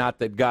afar, not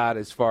that God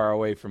is far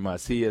away from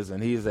us. He isn't.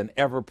 He is an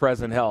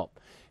ever-present help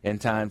in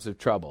times of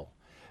trouble.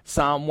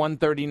 Psalm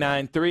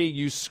 139:3,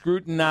 you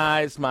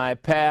scrutinize my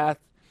path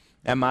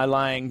and my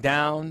lying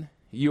down.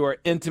 You are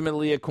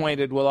intimately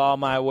acquainted with all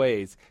my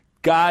ways.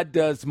 God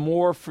does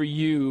more for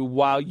you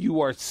while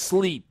you are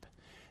asleep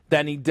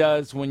than he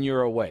does when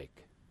you're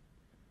awake.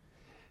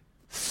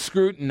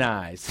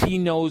 Scrutinize. He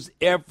knows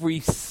every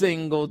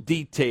single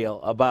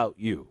detail about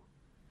you.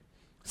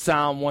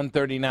 Psalm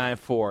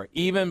 139:4,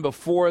 even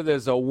before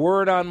there's a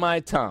word on my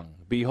tongue,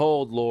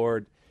 behold,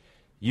 Lord,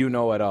 you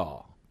know it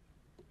all.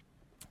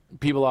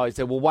 People always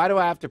say, well, why do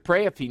I have to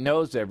pray if he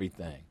knows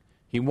everything?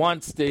 He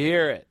wants to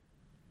hear it.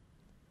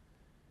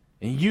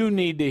 And you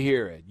need to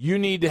hear it. You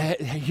need to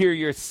hear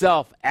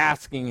yourself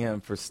asking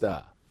him for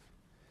stuff.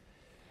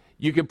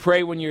 You can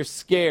pray when you're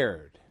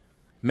scared.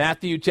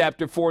 Matthew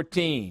chapter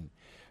 14,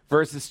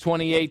 verses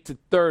 28 to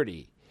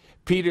 30.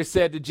 Peter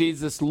said to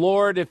Jesus,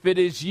 Lord, if it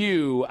is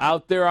you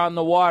out there on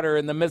the water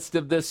in the midst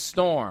of this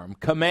storm,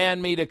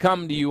 command me to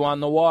come to you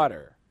on the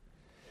water.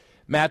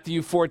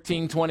 Matthew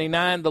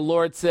 14:29, the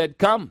Lord said,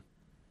 come.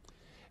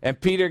 And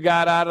Peter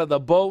got out of the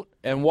boat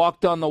and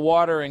walked on the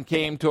water and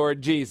came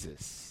toward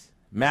Jesus.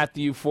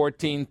 Matthew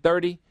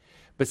 14:30,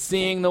 but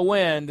seeing the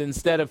wind,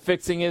 instead of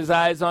fixing his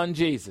eyes on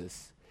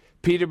Jesus,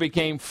 Peter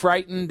became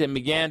frightened and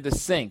began to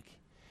sink.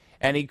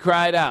 And he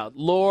cried out,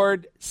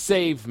 Lord,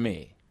 save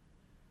me.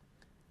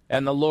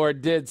 And the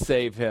Lord did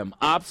save him.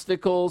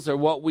 Obstacles are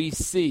what we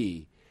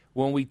see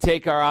when we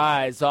take our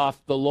eyes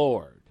off the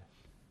Lord.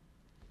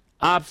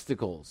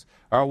 Obstacles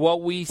are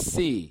what we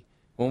see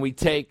when we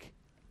take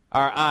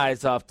our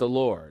eyes off the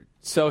Lord.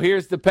 So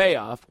here's the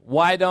payoff.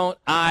 Why don't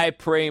I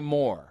pray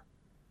more?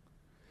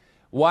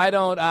 Why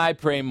don't I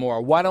pray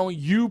more? Why don't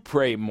you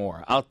pray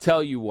more? I'll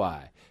tell you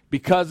why.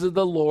 Because of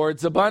the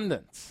Lord's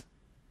abundance.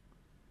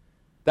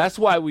 That's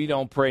why we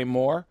don't pray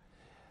more.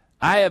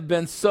 I have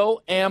been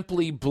so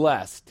amply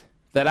blessed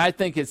that I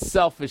think it's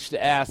selfish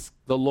to ask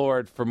the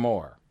Lord for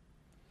more.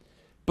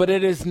 But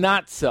it is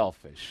not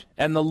selfish,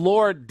 and the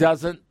Lord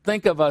doesn't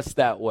think of us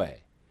that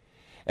way.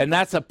 And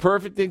that's a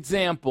perfect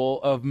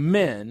example of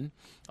men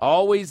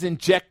always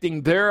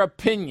injecting their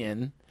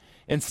opinion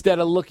instead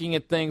of looking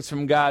at things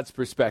from God's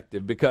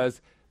perspective, because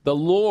the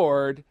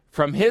Lord,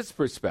 from his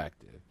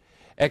perspective,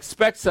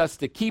 expects us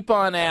to keep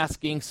on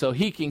asking so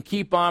he can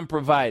keep on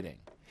providing.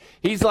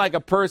 He's like a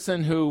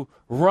person who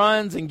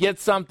runs and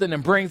gets something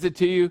and brings it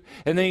to you,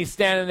 and then he's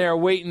standing there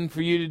waiting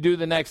for you to do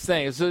the next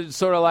thing. It's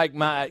sort of like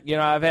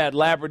I've had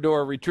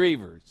Labrador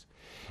retrievers,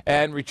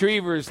 and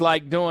retrievers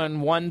like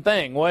doing one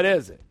thing. What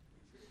is it?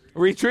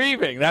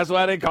 Retrieving. That's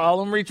why they call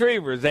them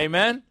retrievers.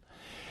 Amen?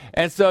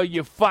 And so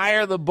you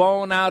fire the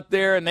bone out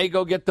there, and they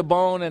go get the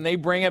bone, and they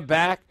bring it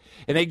back,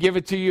 and they give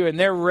it to you, and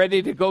they're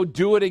ready to go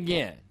do it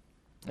again.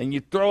 And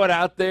you throw it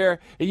out there,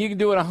 and you can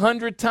do it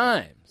 100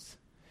 times.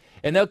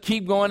 And they'll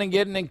keep going and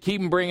getting and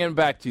keep bringing it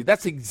back to you.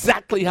 That's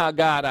exactly how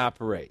God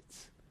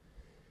operates.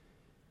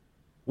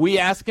 We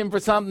ask him for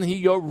something,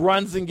 he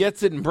runs and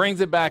gets it and brings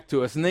it back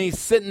to us. And then he's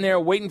sitting there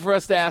waiting for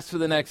us to ask for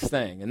the next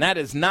thing. And that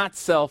is not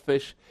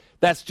selfish.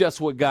 That's just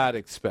what God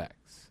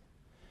expects.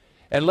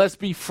 And let's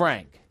be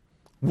frank.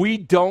 We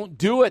don't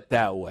do it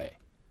that way.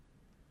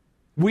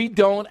 We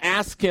don't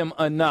ask him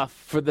enough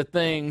for the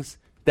things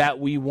that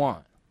we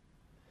want.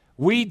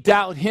 We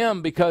doubt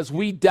him because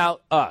we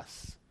doubt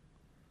us.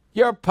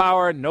 Your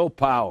power, no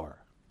power.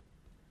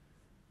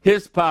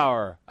 His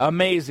power,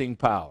 amazing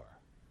power.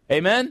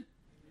 Amen?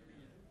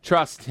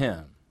 Trust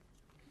him.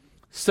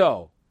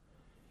 So,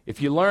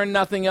 if you learn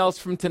nothing else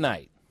from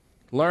tonight,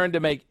 learn to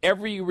make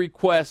every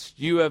request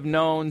you have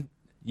known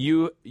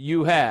you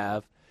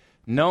have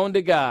known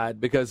to God,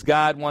 because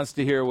God wants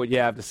to hear what you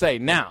have to say.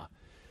 Now,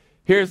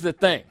 here's the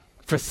thing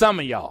for some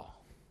of y'all.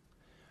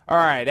 All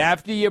right,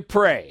 after you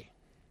pray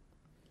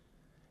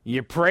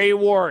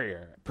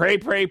warrior,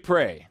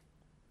 pray.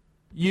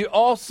 You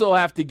also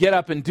have to get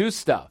up and do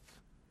stuff.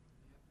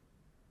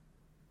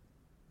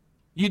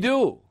 You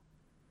do.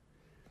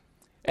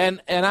 And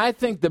I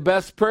think the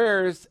best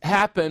prayers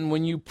happen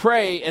when you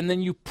pray and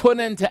then you put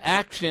into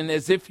action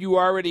as if you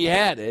already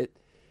had it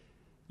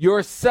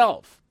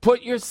yourself.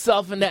 Put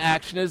yourself into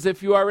action as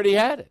if you already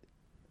had it.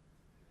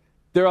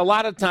 There are a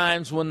lot of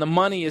times when the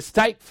money is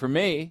tight for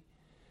me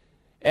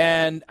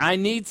and I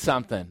need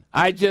something.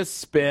 I just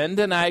spend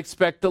and I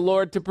expect the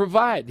Lord to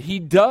provide. He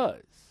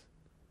does.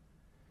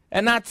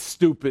 And not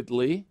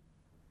stupidly.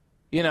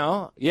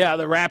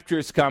 The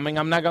rapture's coming.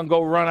 I'm not going to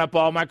go run up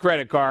all my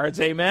credit cards.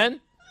 Amen?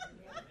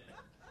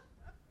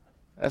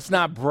 That's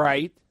not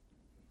bright,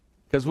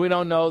 because we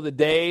don't know the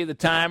day, the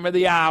time, or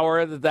the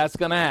hour that's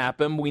going to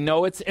happen. We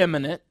know it's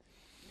imminent.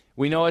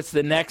 We know it's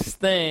the next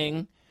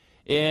thing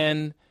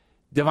in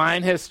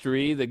divine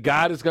history, that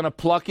God is going to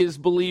pluck his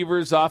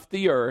believers off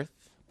the earth.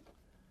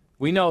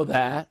 We know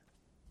that.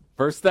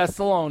 1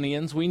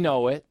 Thessalonians, we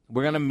know it.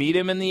 We're going to meet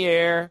him in the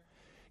air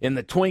in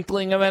the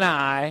twinkling of an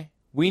eye.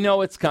 We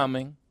know it's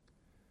coming.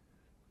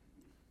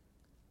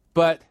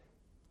 But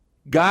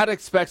God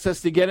expects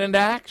us to get into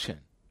action.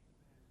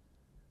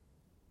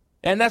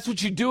 And that's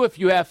what you do if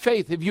you have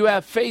faith. If you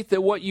have faith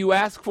that what you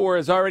ask for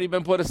has already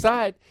been put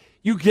aside,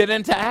 you get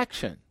into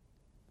action.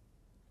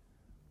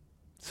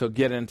 So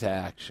get into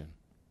action.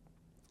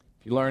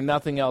 If you learn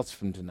nothing else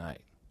from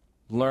tonight,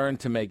 learn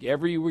to make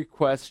every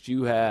request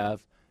you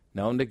have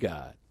known to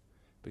God,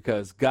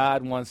 because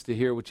God wants to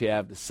hear what you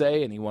have to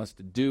say, and he wants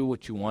to do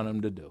what you want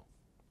him to do.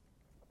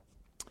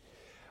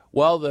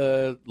 Well,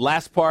 the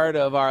last part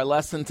of our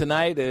lesson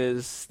tonight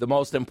is the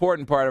most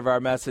important part of our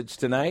message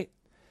tonight.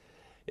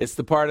 It's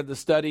the part of the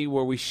study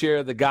where we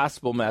share the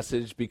gospel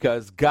message,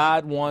 because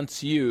God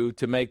wants you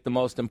to make the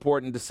most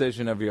important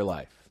decision of your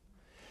life.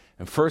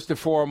 And first and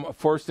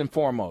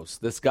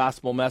foremost, this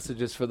gospel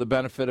message is for the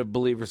benefit of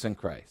believers in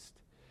Christ.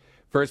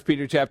 1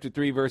 Peter chapter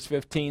 3, verse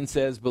 15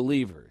 says,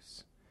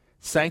 "Believers,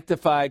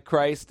 sanctify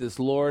Christ as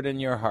Lord in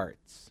your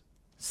hearts.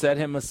 Set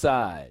him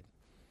aside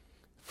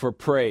for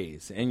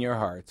praise in your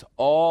hearts,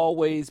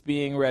 always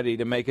being ready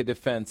to make a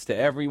defense to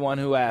everyone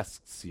who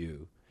asks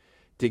you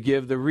to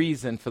give the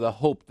reason for the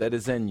hope that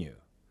is in you,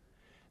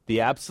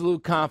 the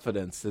absolute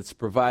confidence that's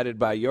provided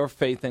by your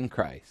faith in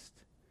Christ,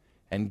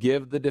 and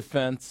give the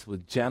defense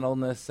with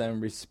gentleness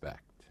and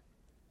respect."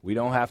 We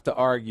don't have to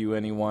argue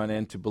anyone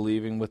into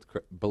believing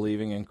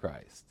in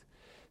Christ.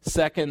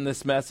 Second,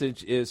 this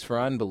message is for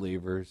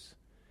unbelievers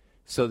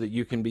so that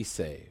you can be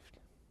saved.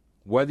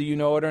 Whether you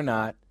know it or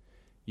not,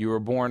 you were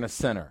born a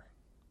sinner.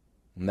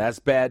 And that's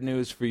bad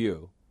news for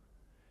you,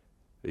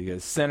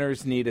 because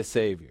sinners need a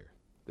Savior.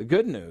 The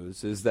good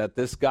news is that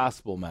this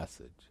gospel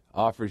message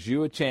offers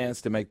you a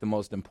chance to make the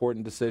most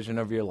important decision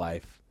of your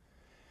life,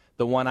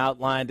 the one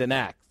outlined in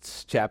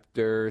Acts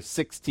chapter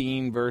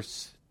 16,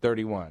 verse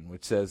 31,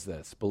 which says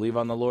this: "Believe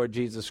on the Lord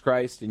Jesus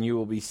Christ, and you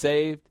will be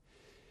saved,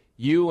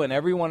 you and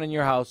everyone in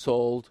your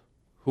household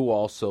who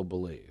also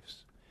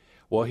believes."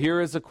 Well,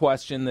 here is a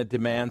question that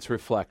demands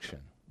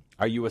reflection.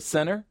 Are you a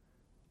sinner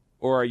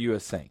or are you a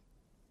saint?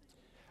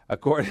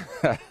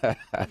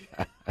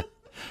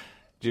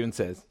 June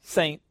says,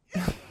 "Saint."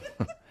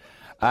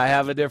 I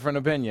have a different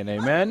opinion.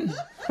 Amen?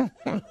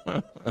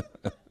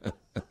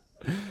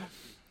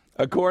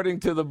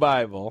 According to the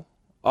Bible,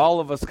 all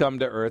of us come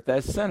to earth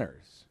as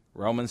sinners.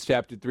 Romans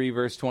chapter 3,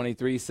 verse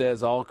 23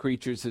 says, "All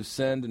creatures have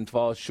sinned and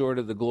fall short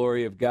of the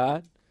glory of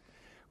God."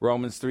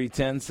 Romans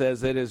 3:10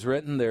 says, "It is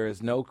written, there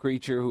is no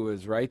creature who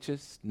is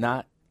righteous,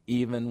 not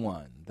even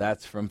one."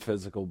 That's from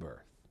physical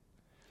birth.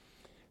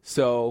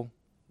 So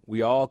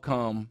we all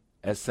come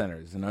as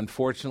sinners, and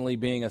unfortunately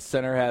being a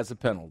sinner has a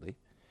penalty.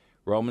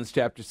 Romans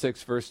chapter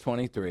 6, verse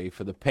 23,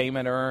 "For the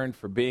payment earned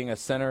for being a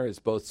sinner is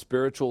both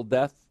spiritual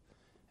death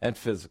and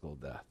physical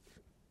death."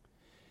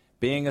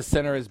 Being a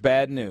sinner is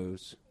bad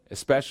news,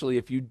 especially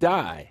if you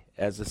die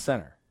as a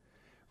sinner.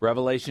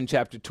 Revelation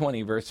chapter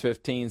 20, verse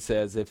 15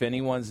 says, "If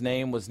anyone's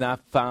name was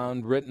not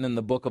found written in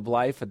the book of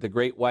life at the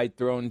great white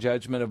throne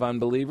judgment of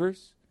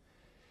unbelievers,"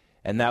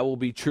 and that will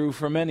be true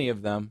for many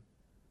of them,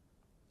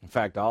 in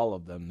fact, all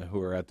of them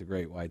who are at the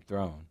great white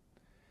throne,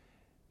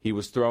 "he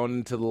was thrown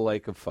into the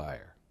lake of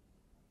fire."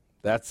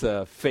 That's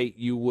a fate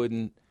you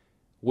wouldn't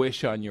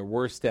wish on your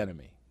worst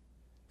enemy.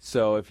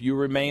 So if you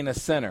remain a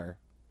sinner,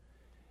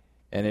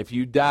 and if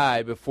you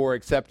die before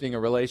accepting a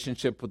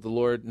relationship with the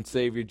Lord and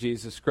Savior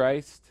Jesus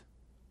Christ,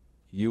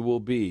 you will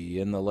be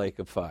in the lake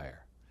of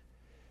fire.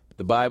 But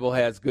the Bible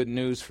has good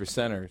news for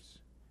sinners.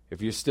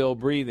 If you're still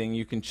breathing,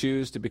 you can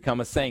choose to become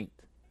a saint.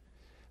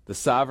 The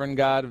sovereign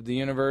God of the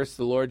universe,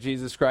 the Lord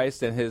Jesus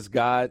Christ, and his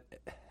God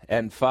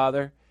and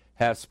Father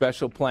have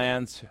special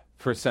plans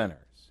for sinners.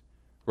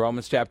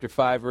 Romans chapter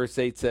 5, verse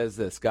 8 says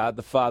this: "God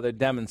the Father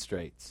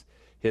demonstrates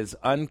his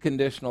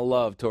unconditional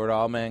love toward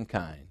all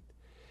mankind,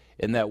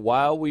 in that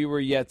while we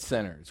were yet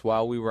sinners,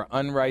 while we were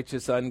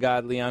unrighteous,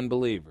 ungodly,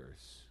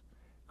 unbelievers,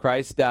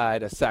 Christ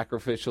died a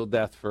sacrificial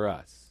death for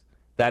us."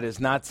 That is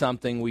not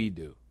something we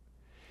do.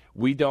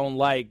 We don't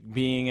like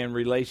being in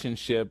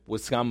relationship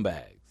with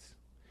scumbags.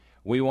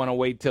 We want to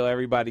wait till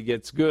everybody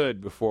gets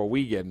good before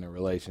we get in a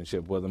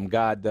relationship with them.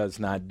 God does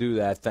not do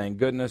that, thank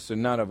goodness, or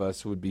none of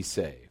us would be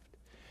saved.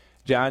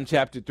 John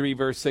chapter 3,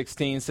 verse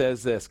 16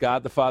 says this: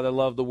 "God the Father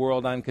loved the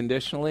world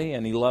unconditionally,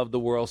 and he loved the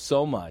world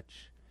so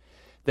much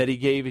that he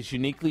gave his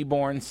uniquely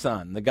born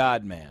Son, the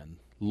God-man,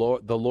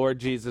 the Lord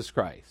Jesus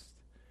Christ,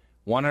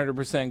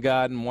 100%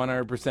 God and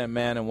 100%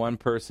 man in one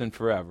person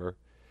forever,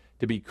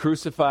 to be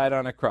crucified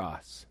on a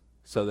cross,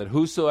 so that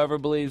whosoever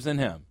believes in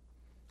him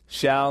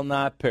shall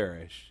not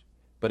perish,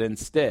 but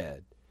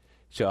instead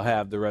shall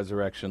have the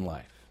resurrection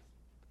life."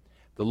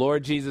 The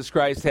Lord Jesus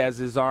Christ has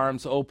his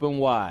arms open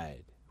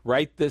wide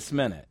right this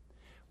minute,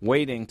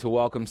 waiting to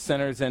welcome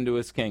sinners into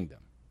his kingdom.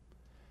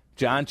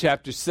 John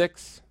chapter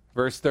 6,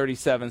 verse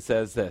 37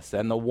 says this: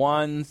 "And the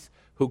ones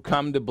who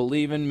come to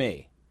believe in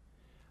me,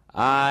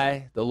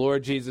 I, the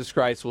Lord Jesus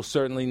Christ, will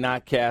certainly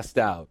not cast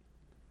out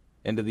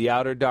into the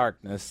outer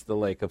darkness, the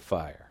lake of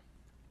fire."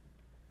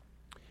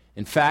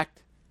 In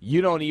fact, you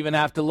don't even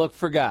have to look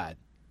for God,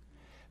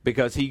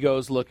 because he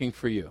goes looking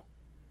for you.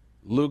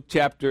 Luke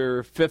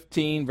chapter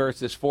 15,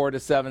 verses 4 to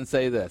 7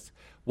 say this: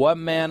 "What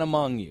man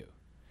among you,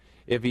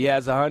 if he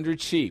has 100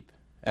 sheep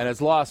and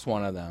has lost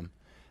one of them,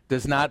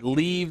 does not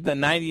leave the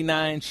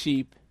 99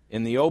 sheep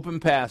in the open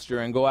pasture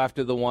and go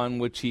after the one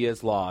which he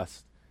has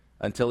lost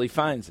until he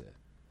finds it?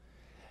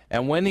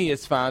 And when he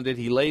has found it,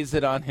 he lays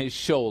it on his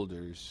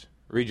shoulders,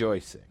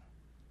 rejoicing.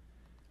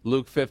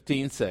 Luke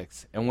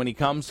 15:6. And when he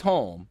comes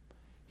home,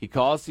 he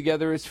calls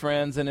together his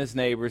friends and his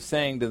neighbors,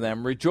 saying to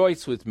them,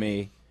 rejoice with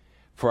me,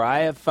 for I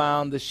have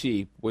found the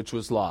sheep which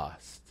was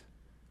lost.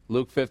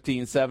 Luke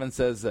 15:7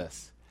 says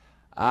this,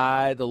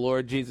 I, the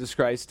Lord Jesus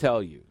Christ,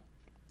 tell you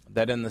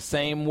that in the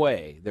same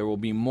way there will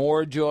be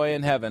more joy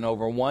in heaven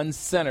over one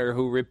sinner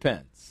who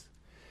repents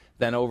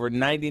than over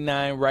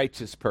 99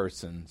 righteous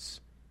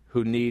persons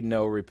who need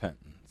no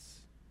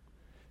repentance.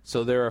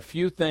 So there are a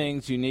few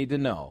things you need to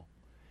know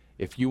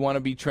if you want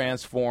to be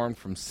transformed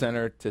from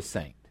sinner to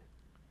saint.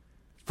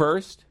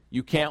 First,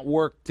 you can't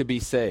work to be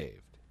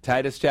saved.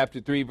 Titus chapter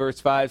 3 verse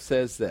 5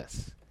 says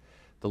this,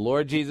 the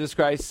Lord Jesus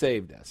Christ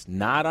saved us,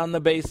 not on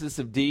the basis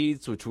of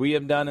deeds which we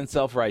have done in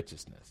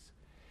self-righteousness,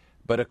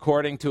 but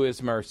according to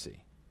his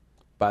mercy,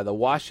 by the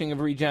washing of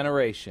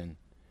regeneration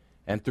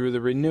and through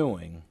the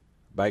renewing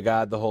by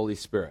God the Holy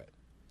Spirit.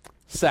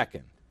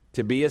 Second,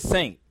 to be a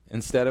saint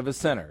instead of a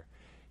sinner,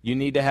 you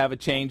need to have a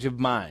change of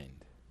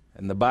mind.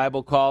 And the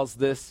Bible calls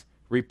this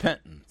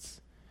repentance.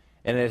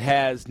 And it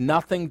has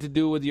nothing to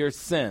do with your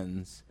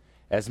sins,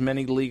 as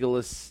many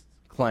legalists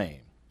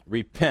claim.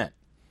 Repent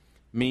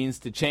means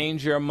to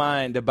change your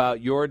mind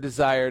about your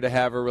desire to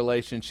have a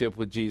relationship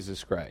with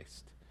Jesus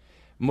Christ,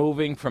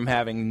 moving from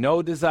having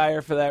no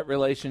desire for that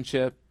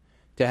relationship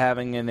to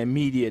having an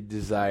immediate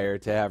desire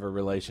to have a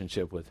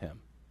relationship with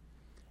him.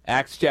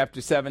 Acts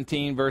chapter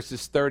 17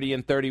 verses 30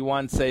 and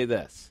 31 say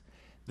this,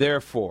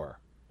 therefore,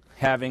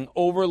 having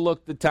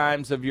overlooked the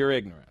times of your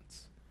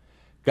ignorance,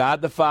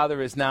 God the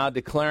Father is now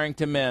declaring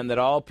to men that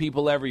all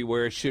people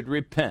everywhere should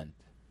repent.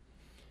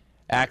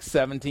 Acts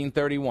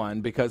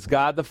 17:31, because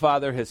God the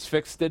Father has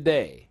fixed a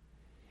day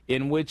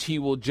in which he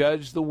will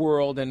judge the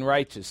world in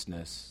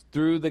righteousness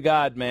through the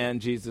God-man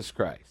Jesus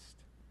Christ,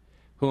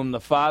 whom the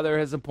Father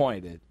has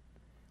appointed,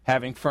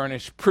 having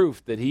furnished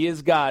proof that he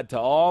is God to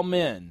all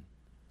men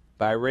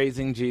by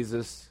raising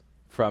Jesus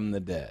from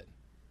the dead.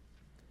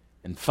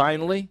 And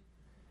finally,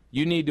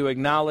 you need to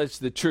acknowledge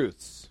the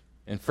truths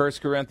in 1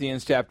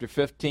 Corinthians chapter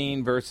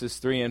 15, verses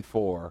 3 and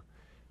 4,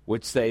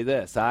 which say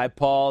this, I,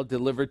 Paul,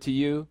 deliver to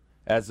you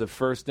as of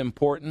first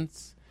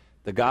importance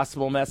the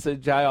gospel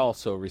message I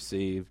also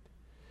received,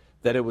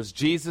 that it was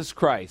Jesus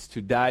Christ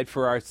who died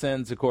for our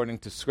sins according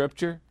to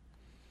Scripture,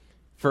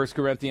 1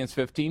 Corinthians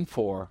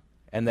 15:4,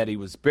 and that he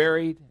was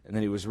buried, and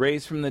that he was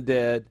raised from the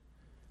dead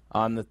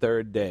on the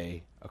third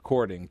day,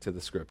 according to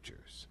the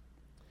Scriptures.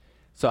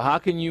 So how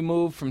can you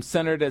move from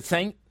sinner to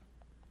saint?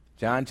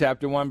 John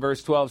chapter 1,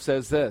 verse 12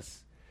 says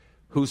this,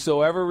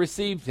 whosoever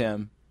received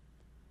him,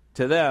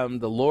 to them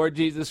the Lord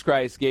Jesus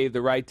Christ gave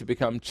the right to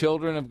become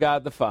children of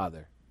God the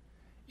Father,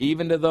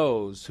 even to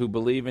those who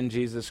believe in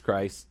Jesus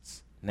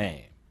Christ's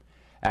name.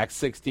 Acts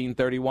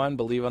 16:31,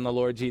 believe on the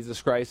Lord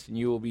Jesus Christ and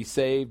you will be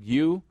saved,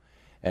 you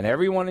and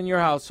everyone in your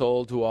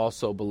household who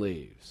also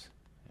believes.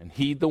 And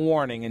heed the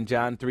warning in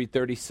John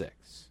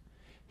 3:36.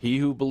 He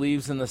who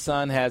believes in the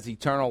Son has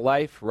eternal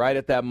life right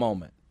at that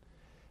moment.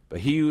 But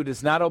he who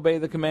does not obey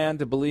the command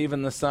to believe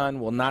in the Son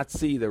will not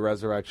see the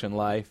resurrection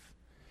life.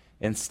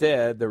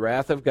 Instead, the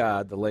wrath of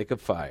God, the lake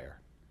of fire,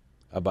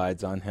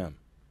 abides on him.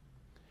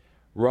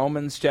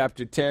 Romans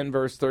chapter 10,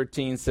 verse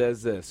 13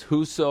 says this,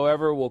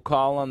 whosoever will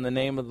call on the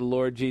name of the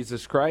Lord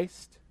Jesus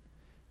Christ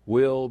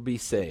will be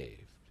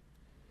saved.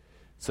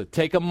 So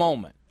take a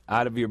moment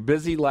out of your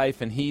busy life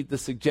and heed the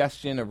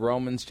suggestion of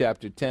Romans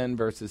chapter 10,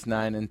 verses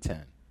 9 and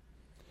 10.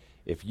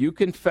 If you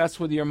confess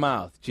with your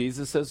mouth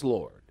Jesus as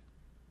Lord,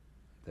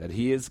 that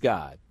he is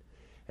God,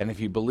 and if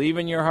you believe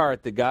in your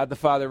heart that God the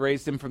Father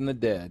raised him from the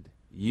dead,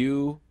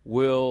 you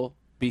will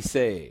be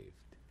saved.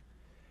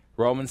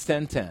 Romans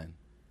 10:10,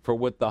 for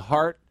with the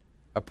heart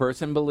a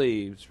person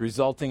believes,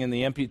 resulting in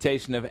the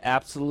imputation of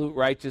absolute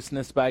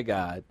righteousness by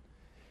God,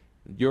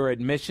 your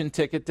admission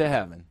ticket to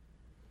heaven,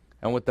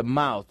 and with the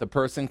mouth a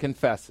person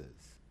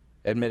confesses,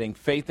 admitting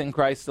faith in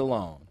Christ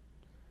alone,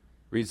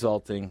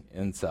 resulting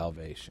in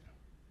salvation.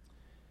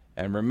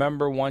 And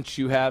remember, once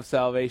you have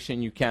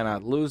salvation, you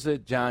cannot lose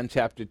it. John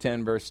chapter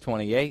 10, verse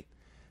 28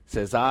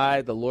 says,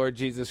 I, the Lord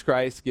Jesus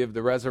Christ, give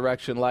the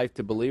resurrection life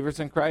to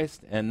believers in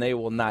Christ, and they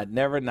will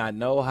never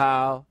know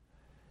how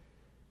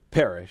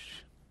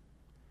perish,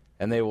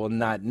 and they will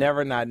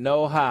never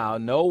know how,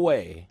 no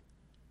way,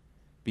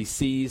 be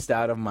seized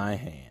out of my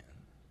hand.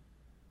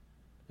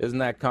 Isn't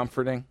that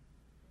comforting?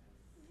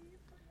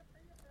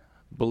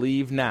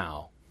 Believe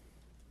now,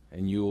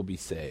 and you will be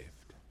saved.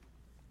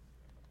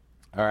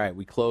 All right,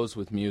 we close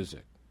with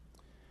music.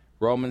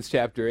 Romans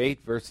chapter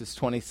 8, verses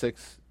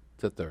 26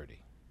 to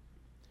 30.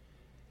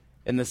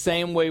 In the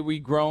same way we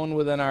groan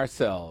within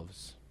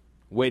ourselves,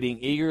 waiting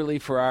eagerly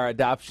for our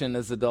adoption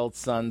as adult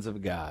sons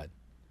of God,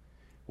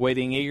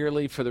 waiting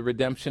eagerly for the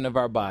redemption of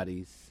our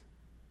bodies,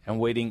 and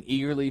waiting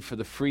eagerly for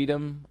the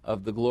freedom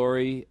of the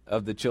glory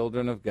of the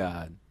children of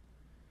God.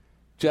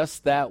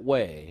 Just that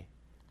way,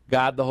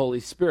 God the Holy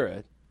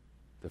Spirit,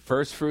 the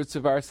first fruits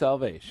of our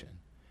salvation,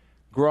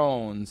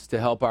 groans to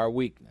help our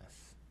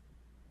weakness.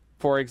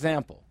 For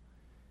example,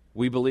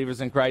 we believers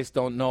in Christ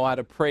don't know how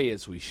to pray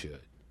as we should.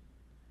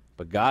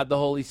 But God the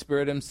Holy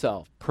Spirit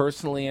himself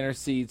personally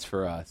intercedes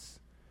for us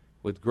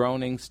with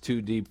groanings too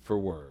deep for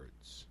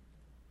words.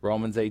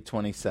 Romans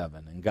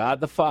 8:27. And God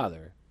the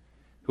Father,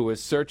 who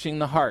is searching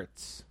the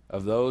hearts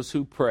of those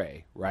who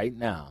pray right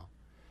now,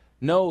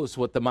 knows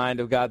what the mind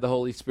of God the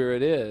Holy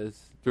Spirit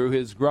is through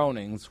his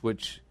groanings,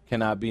 which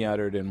cannot be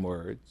uttered in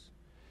words.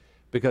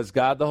 Because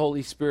God the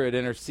Holy Spirit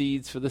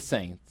intercedes for the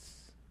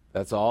saints,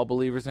 that's all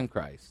believers in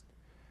Christ,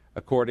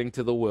 according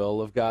to the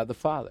will of God the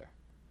Father.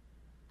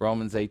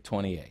 Romans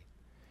 8:28.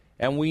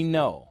 And we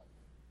know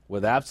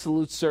with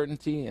absolute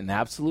certainty and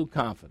absolute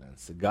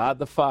confidence that God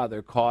the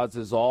Father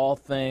causes all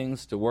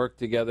things to work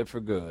together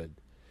for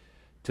good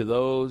to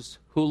those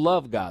who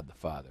love God the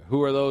Father.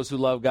 Who are those who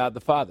love God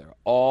the Father?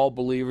 All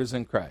believers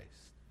in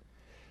Christ.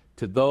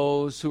 To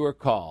those who are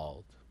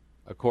called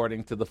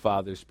according to the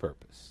Father's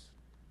purpose.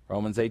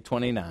 Romans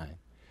 8:29.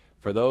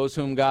 For those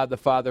whom God the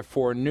Father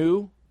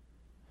foreknew,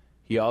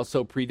 he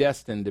also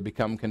predestined to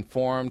become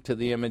conformed to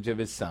the image of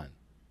his Son,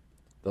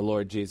 the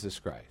Lord Jesus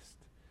Christ,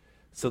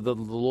 so that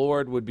the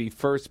Lord would be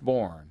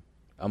firstborn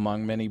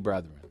among many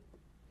brethren.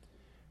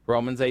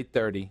 Romans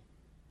 8:30.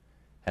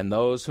 And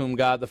those whom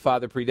God the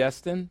Father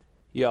predestined,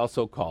 he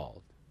also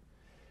called.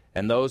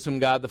 And those whom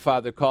God the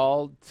Father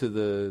called to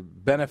the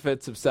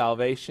benefits of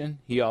salvation,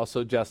 he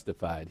also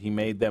justified. He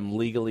made them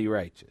legally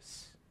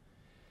righteous.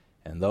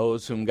 And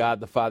those whom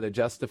God the Father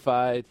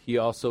justified, he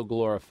also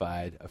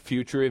glorified, a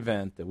future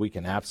event that we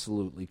can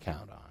absolutely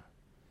count on.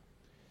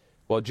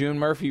 Well, June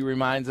Murphy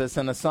reminds us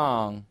in a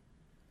song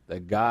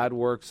that God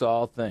works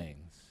all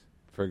things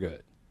for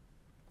good.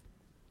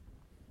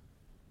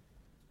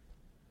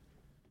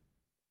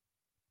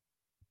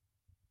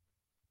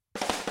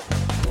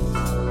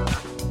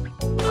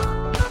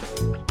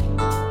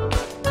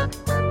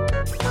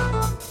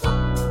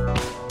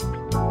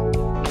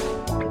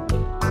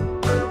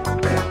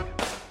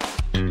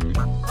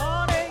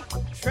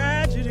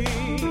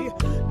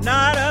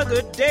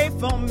 Good day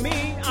for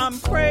me, I'm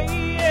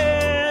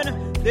praying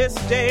this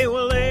day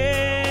will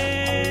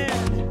end.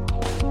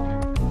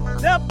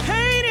 The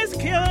pain is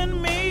killing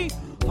me,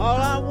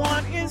 all I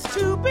want is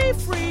to be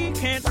free.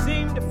 Can't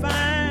seem to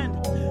find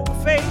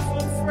a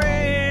faithful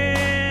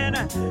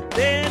friend.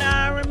 Then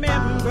I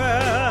remember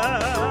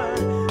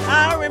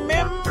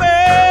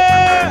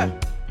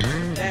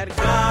that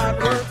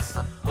God works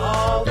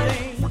all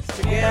things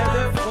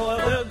together for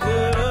the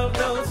good of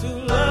those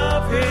who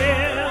love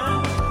him.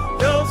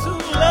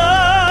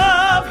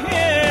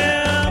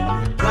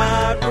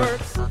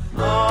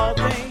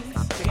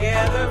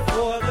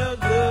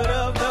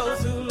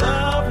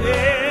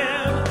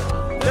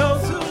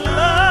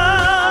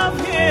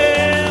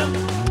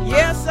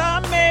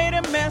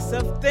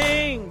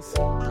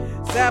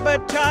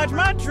 Sabotage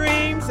my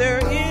dreams,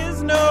 there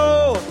is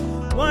no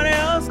one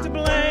else to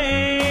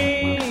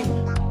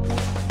blame.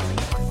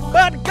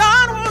 But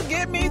God will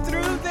get me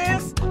through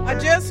this, I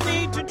just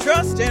need to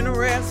trust and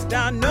rest.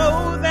 I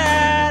know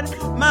that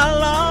my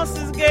loss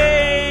is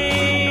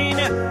gain.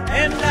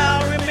 And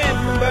I'll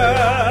remember,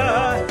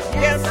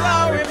 yes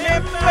I'll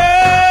remember,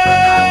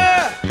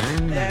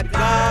 that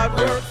God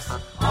works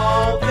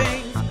all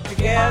things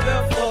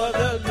together for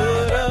the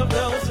good of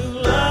those who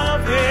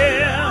love him.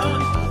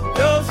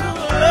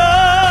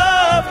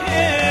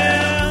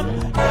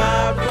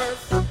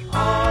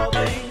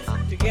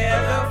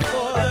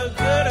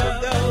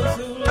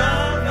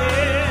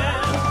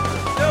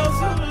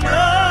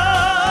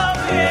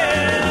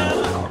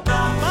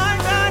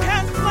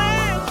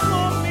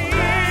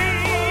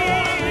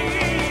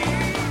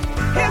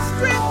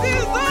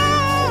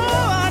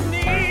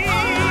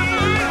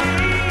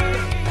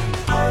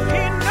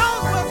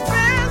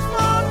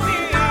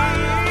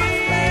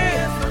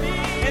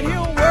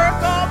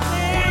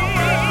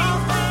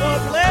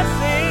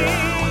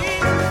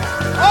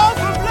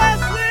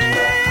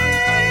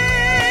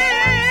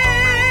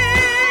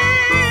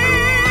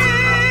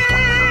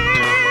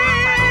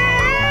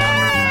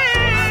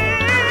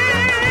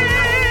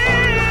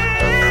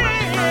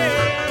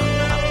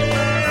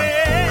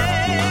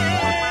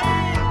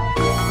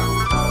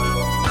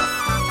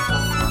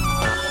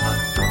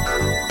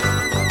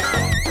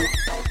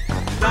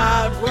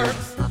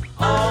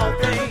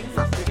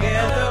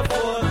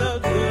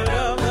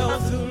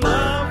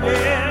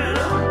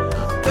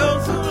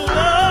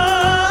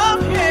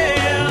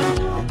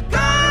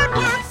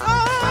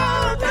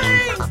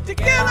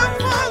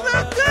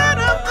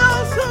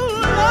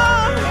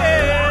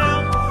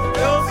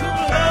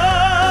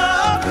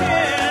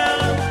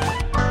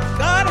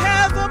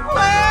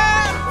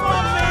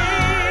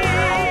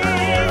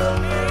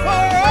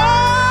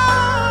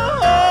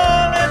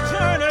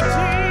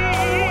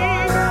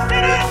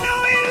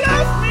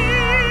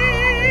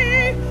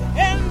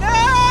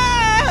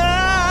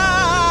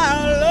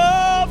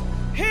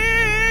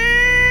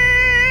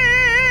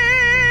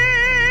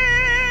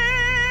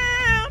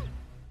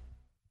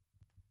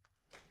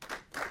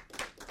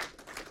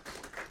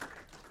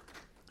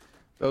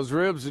 Those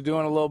ribs are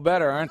doing a little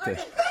better, aren't they?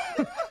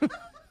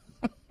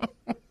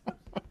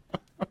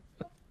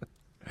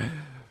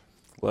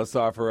 Let's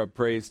offer up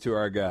praise to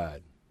our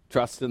God.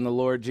 Trust in the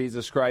Lord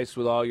Jesus Christ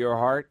with all your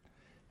heart,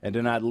 and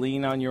do not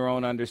lean on your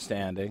own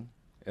understanding.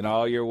 In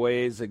all your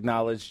ways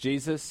acknowledge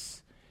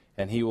Jesus,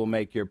 and he will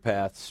make your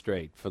path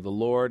straight. For the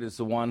Lord is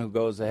the one who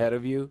goes ahead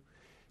of you.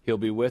 He'll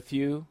be with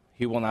you.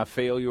 He will not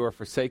fail you or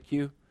forsake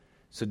you.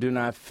 So do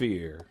not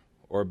fear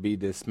or be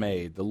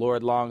dismayed. The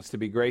Lord longs to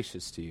be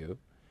gracious to you.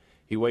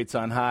 He waits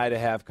on high to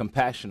have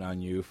compassion on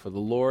you, for the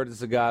Lord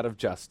is a God of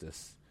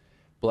justice.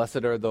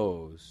 Blessed are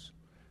those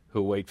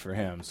who wait for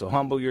him. So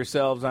humble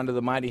yourselves under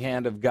the mighty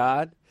hand of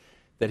God,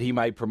 that he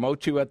might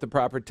promote you at the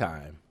proper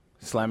time,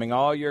 slamming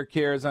all your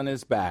cares on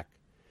his back,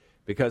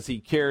 because he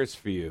cares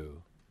for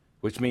you,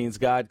 which means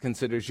God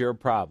considers your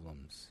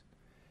problems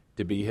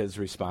to be his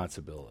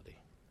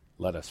responsibility.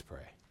 Let us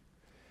pray.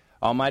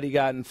 Almighty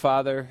God and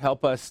Father,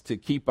 help us to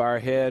keep our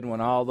head when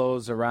all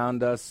those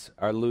around us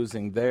are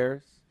losing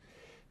theirs.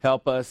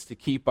 Help us to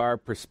keep our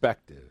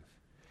perspective.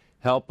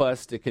 Help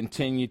us to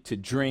continue to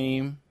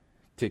dream,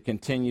 to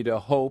continue to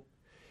hope,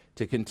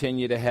 to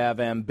continue to have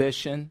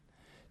ambition,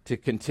 to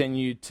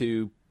continue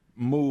to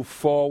move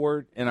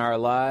forward in our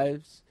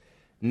lives,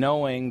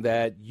 knowing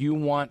that you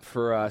want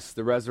for us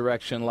the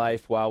resurrection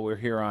life while we're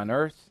here on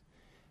earth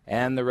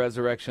and the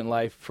resurrection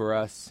life for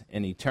us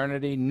in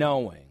eternity,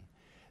 knowing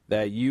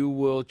that you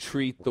will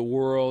treat the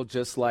world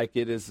just like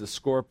it is a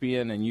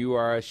scorpion and you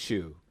are a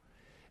shoe,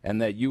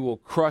 and that you will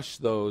crush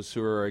those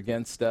who are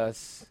against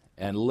us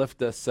and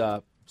lift us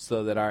up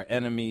so that our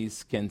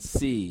enemies can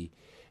see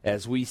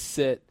as we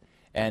sit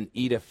and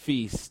eat a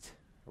feast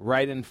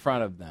right in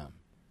front of them.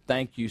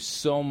 Thank you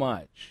so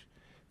much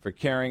for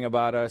caring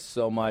about us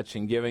so much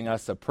and giving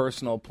us a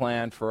personal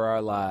plan for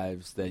our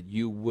lives that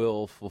you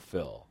will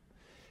fulfill.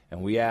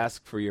 And we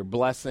ask for your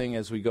blessing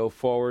as we go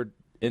forward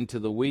into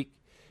the week.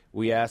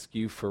 We ask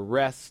you for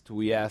rest.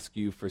 We ask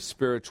you for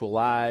spiritual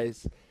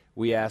eyes.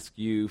 We ask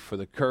you for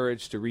the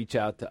courage to reach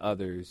out to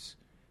others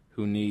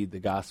who need the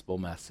gospel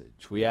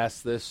message. We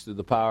ask this through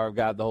the power of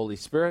God the Holy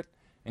Spirit.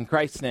 In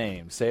Christ's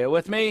name, say it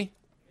with me.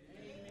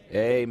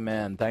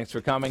 Amen. Thanks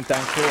for coming.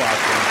 Thanks for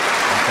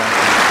watching.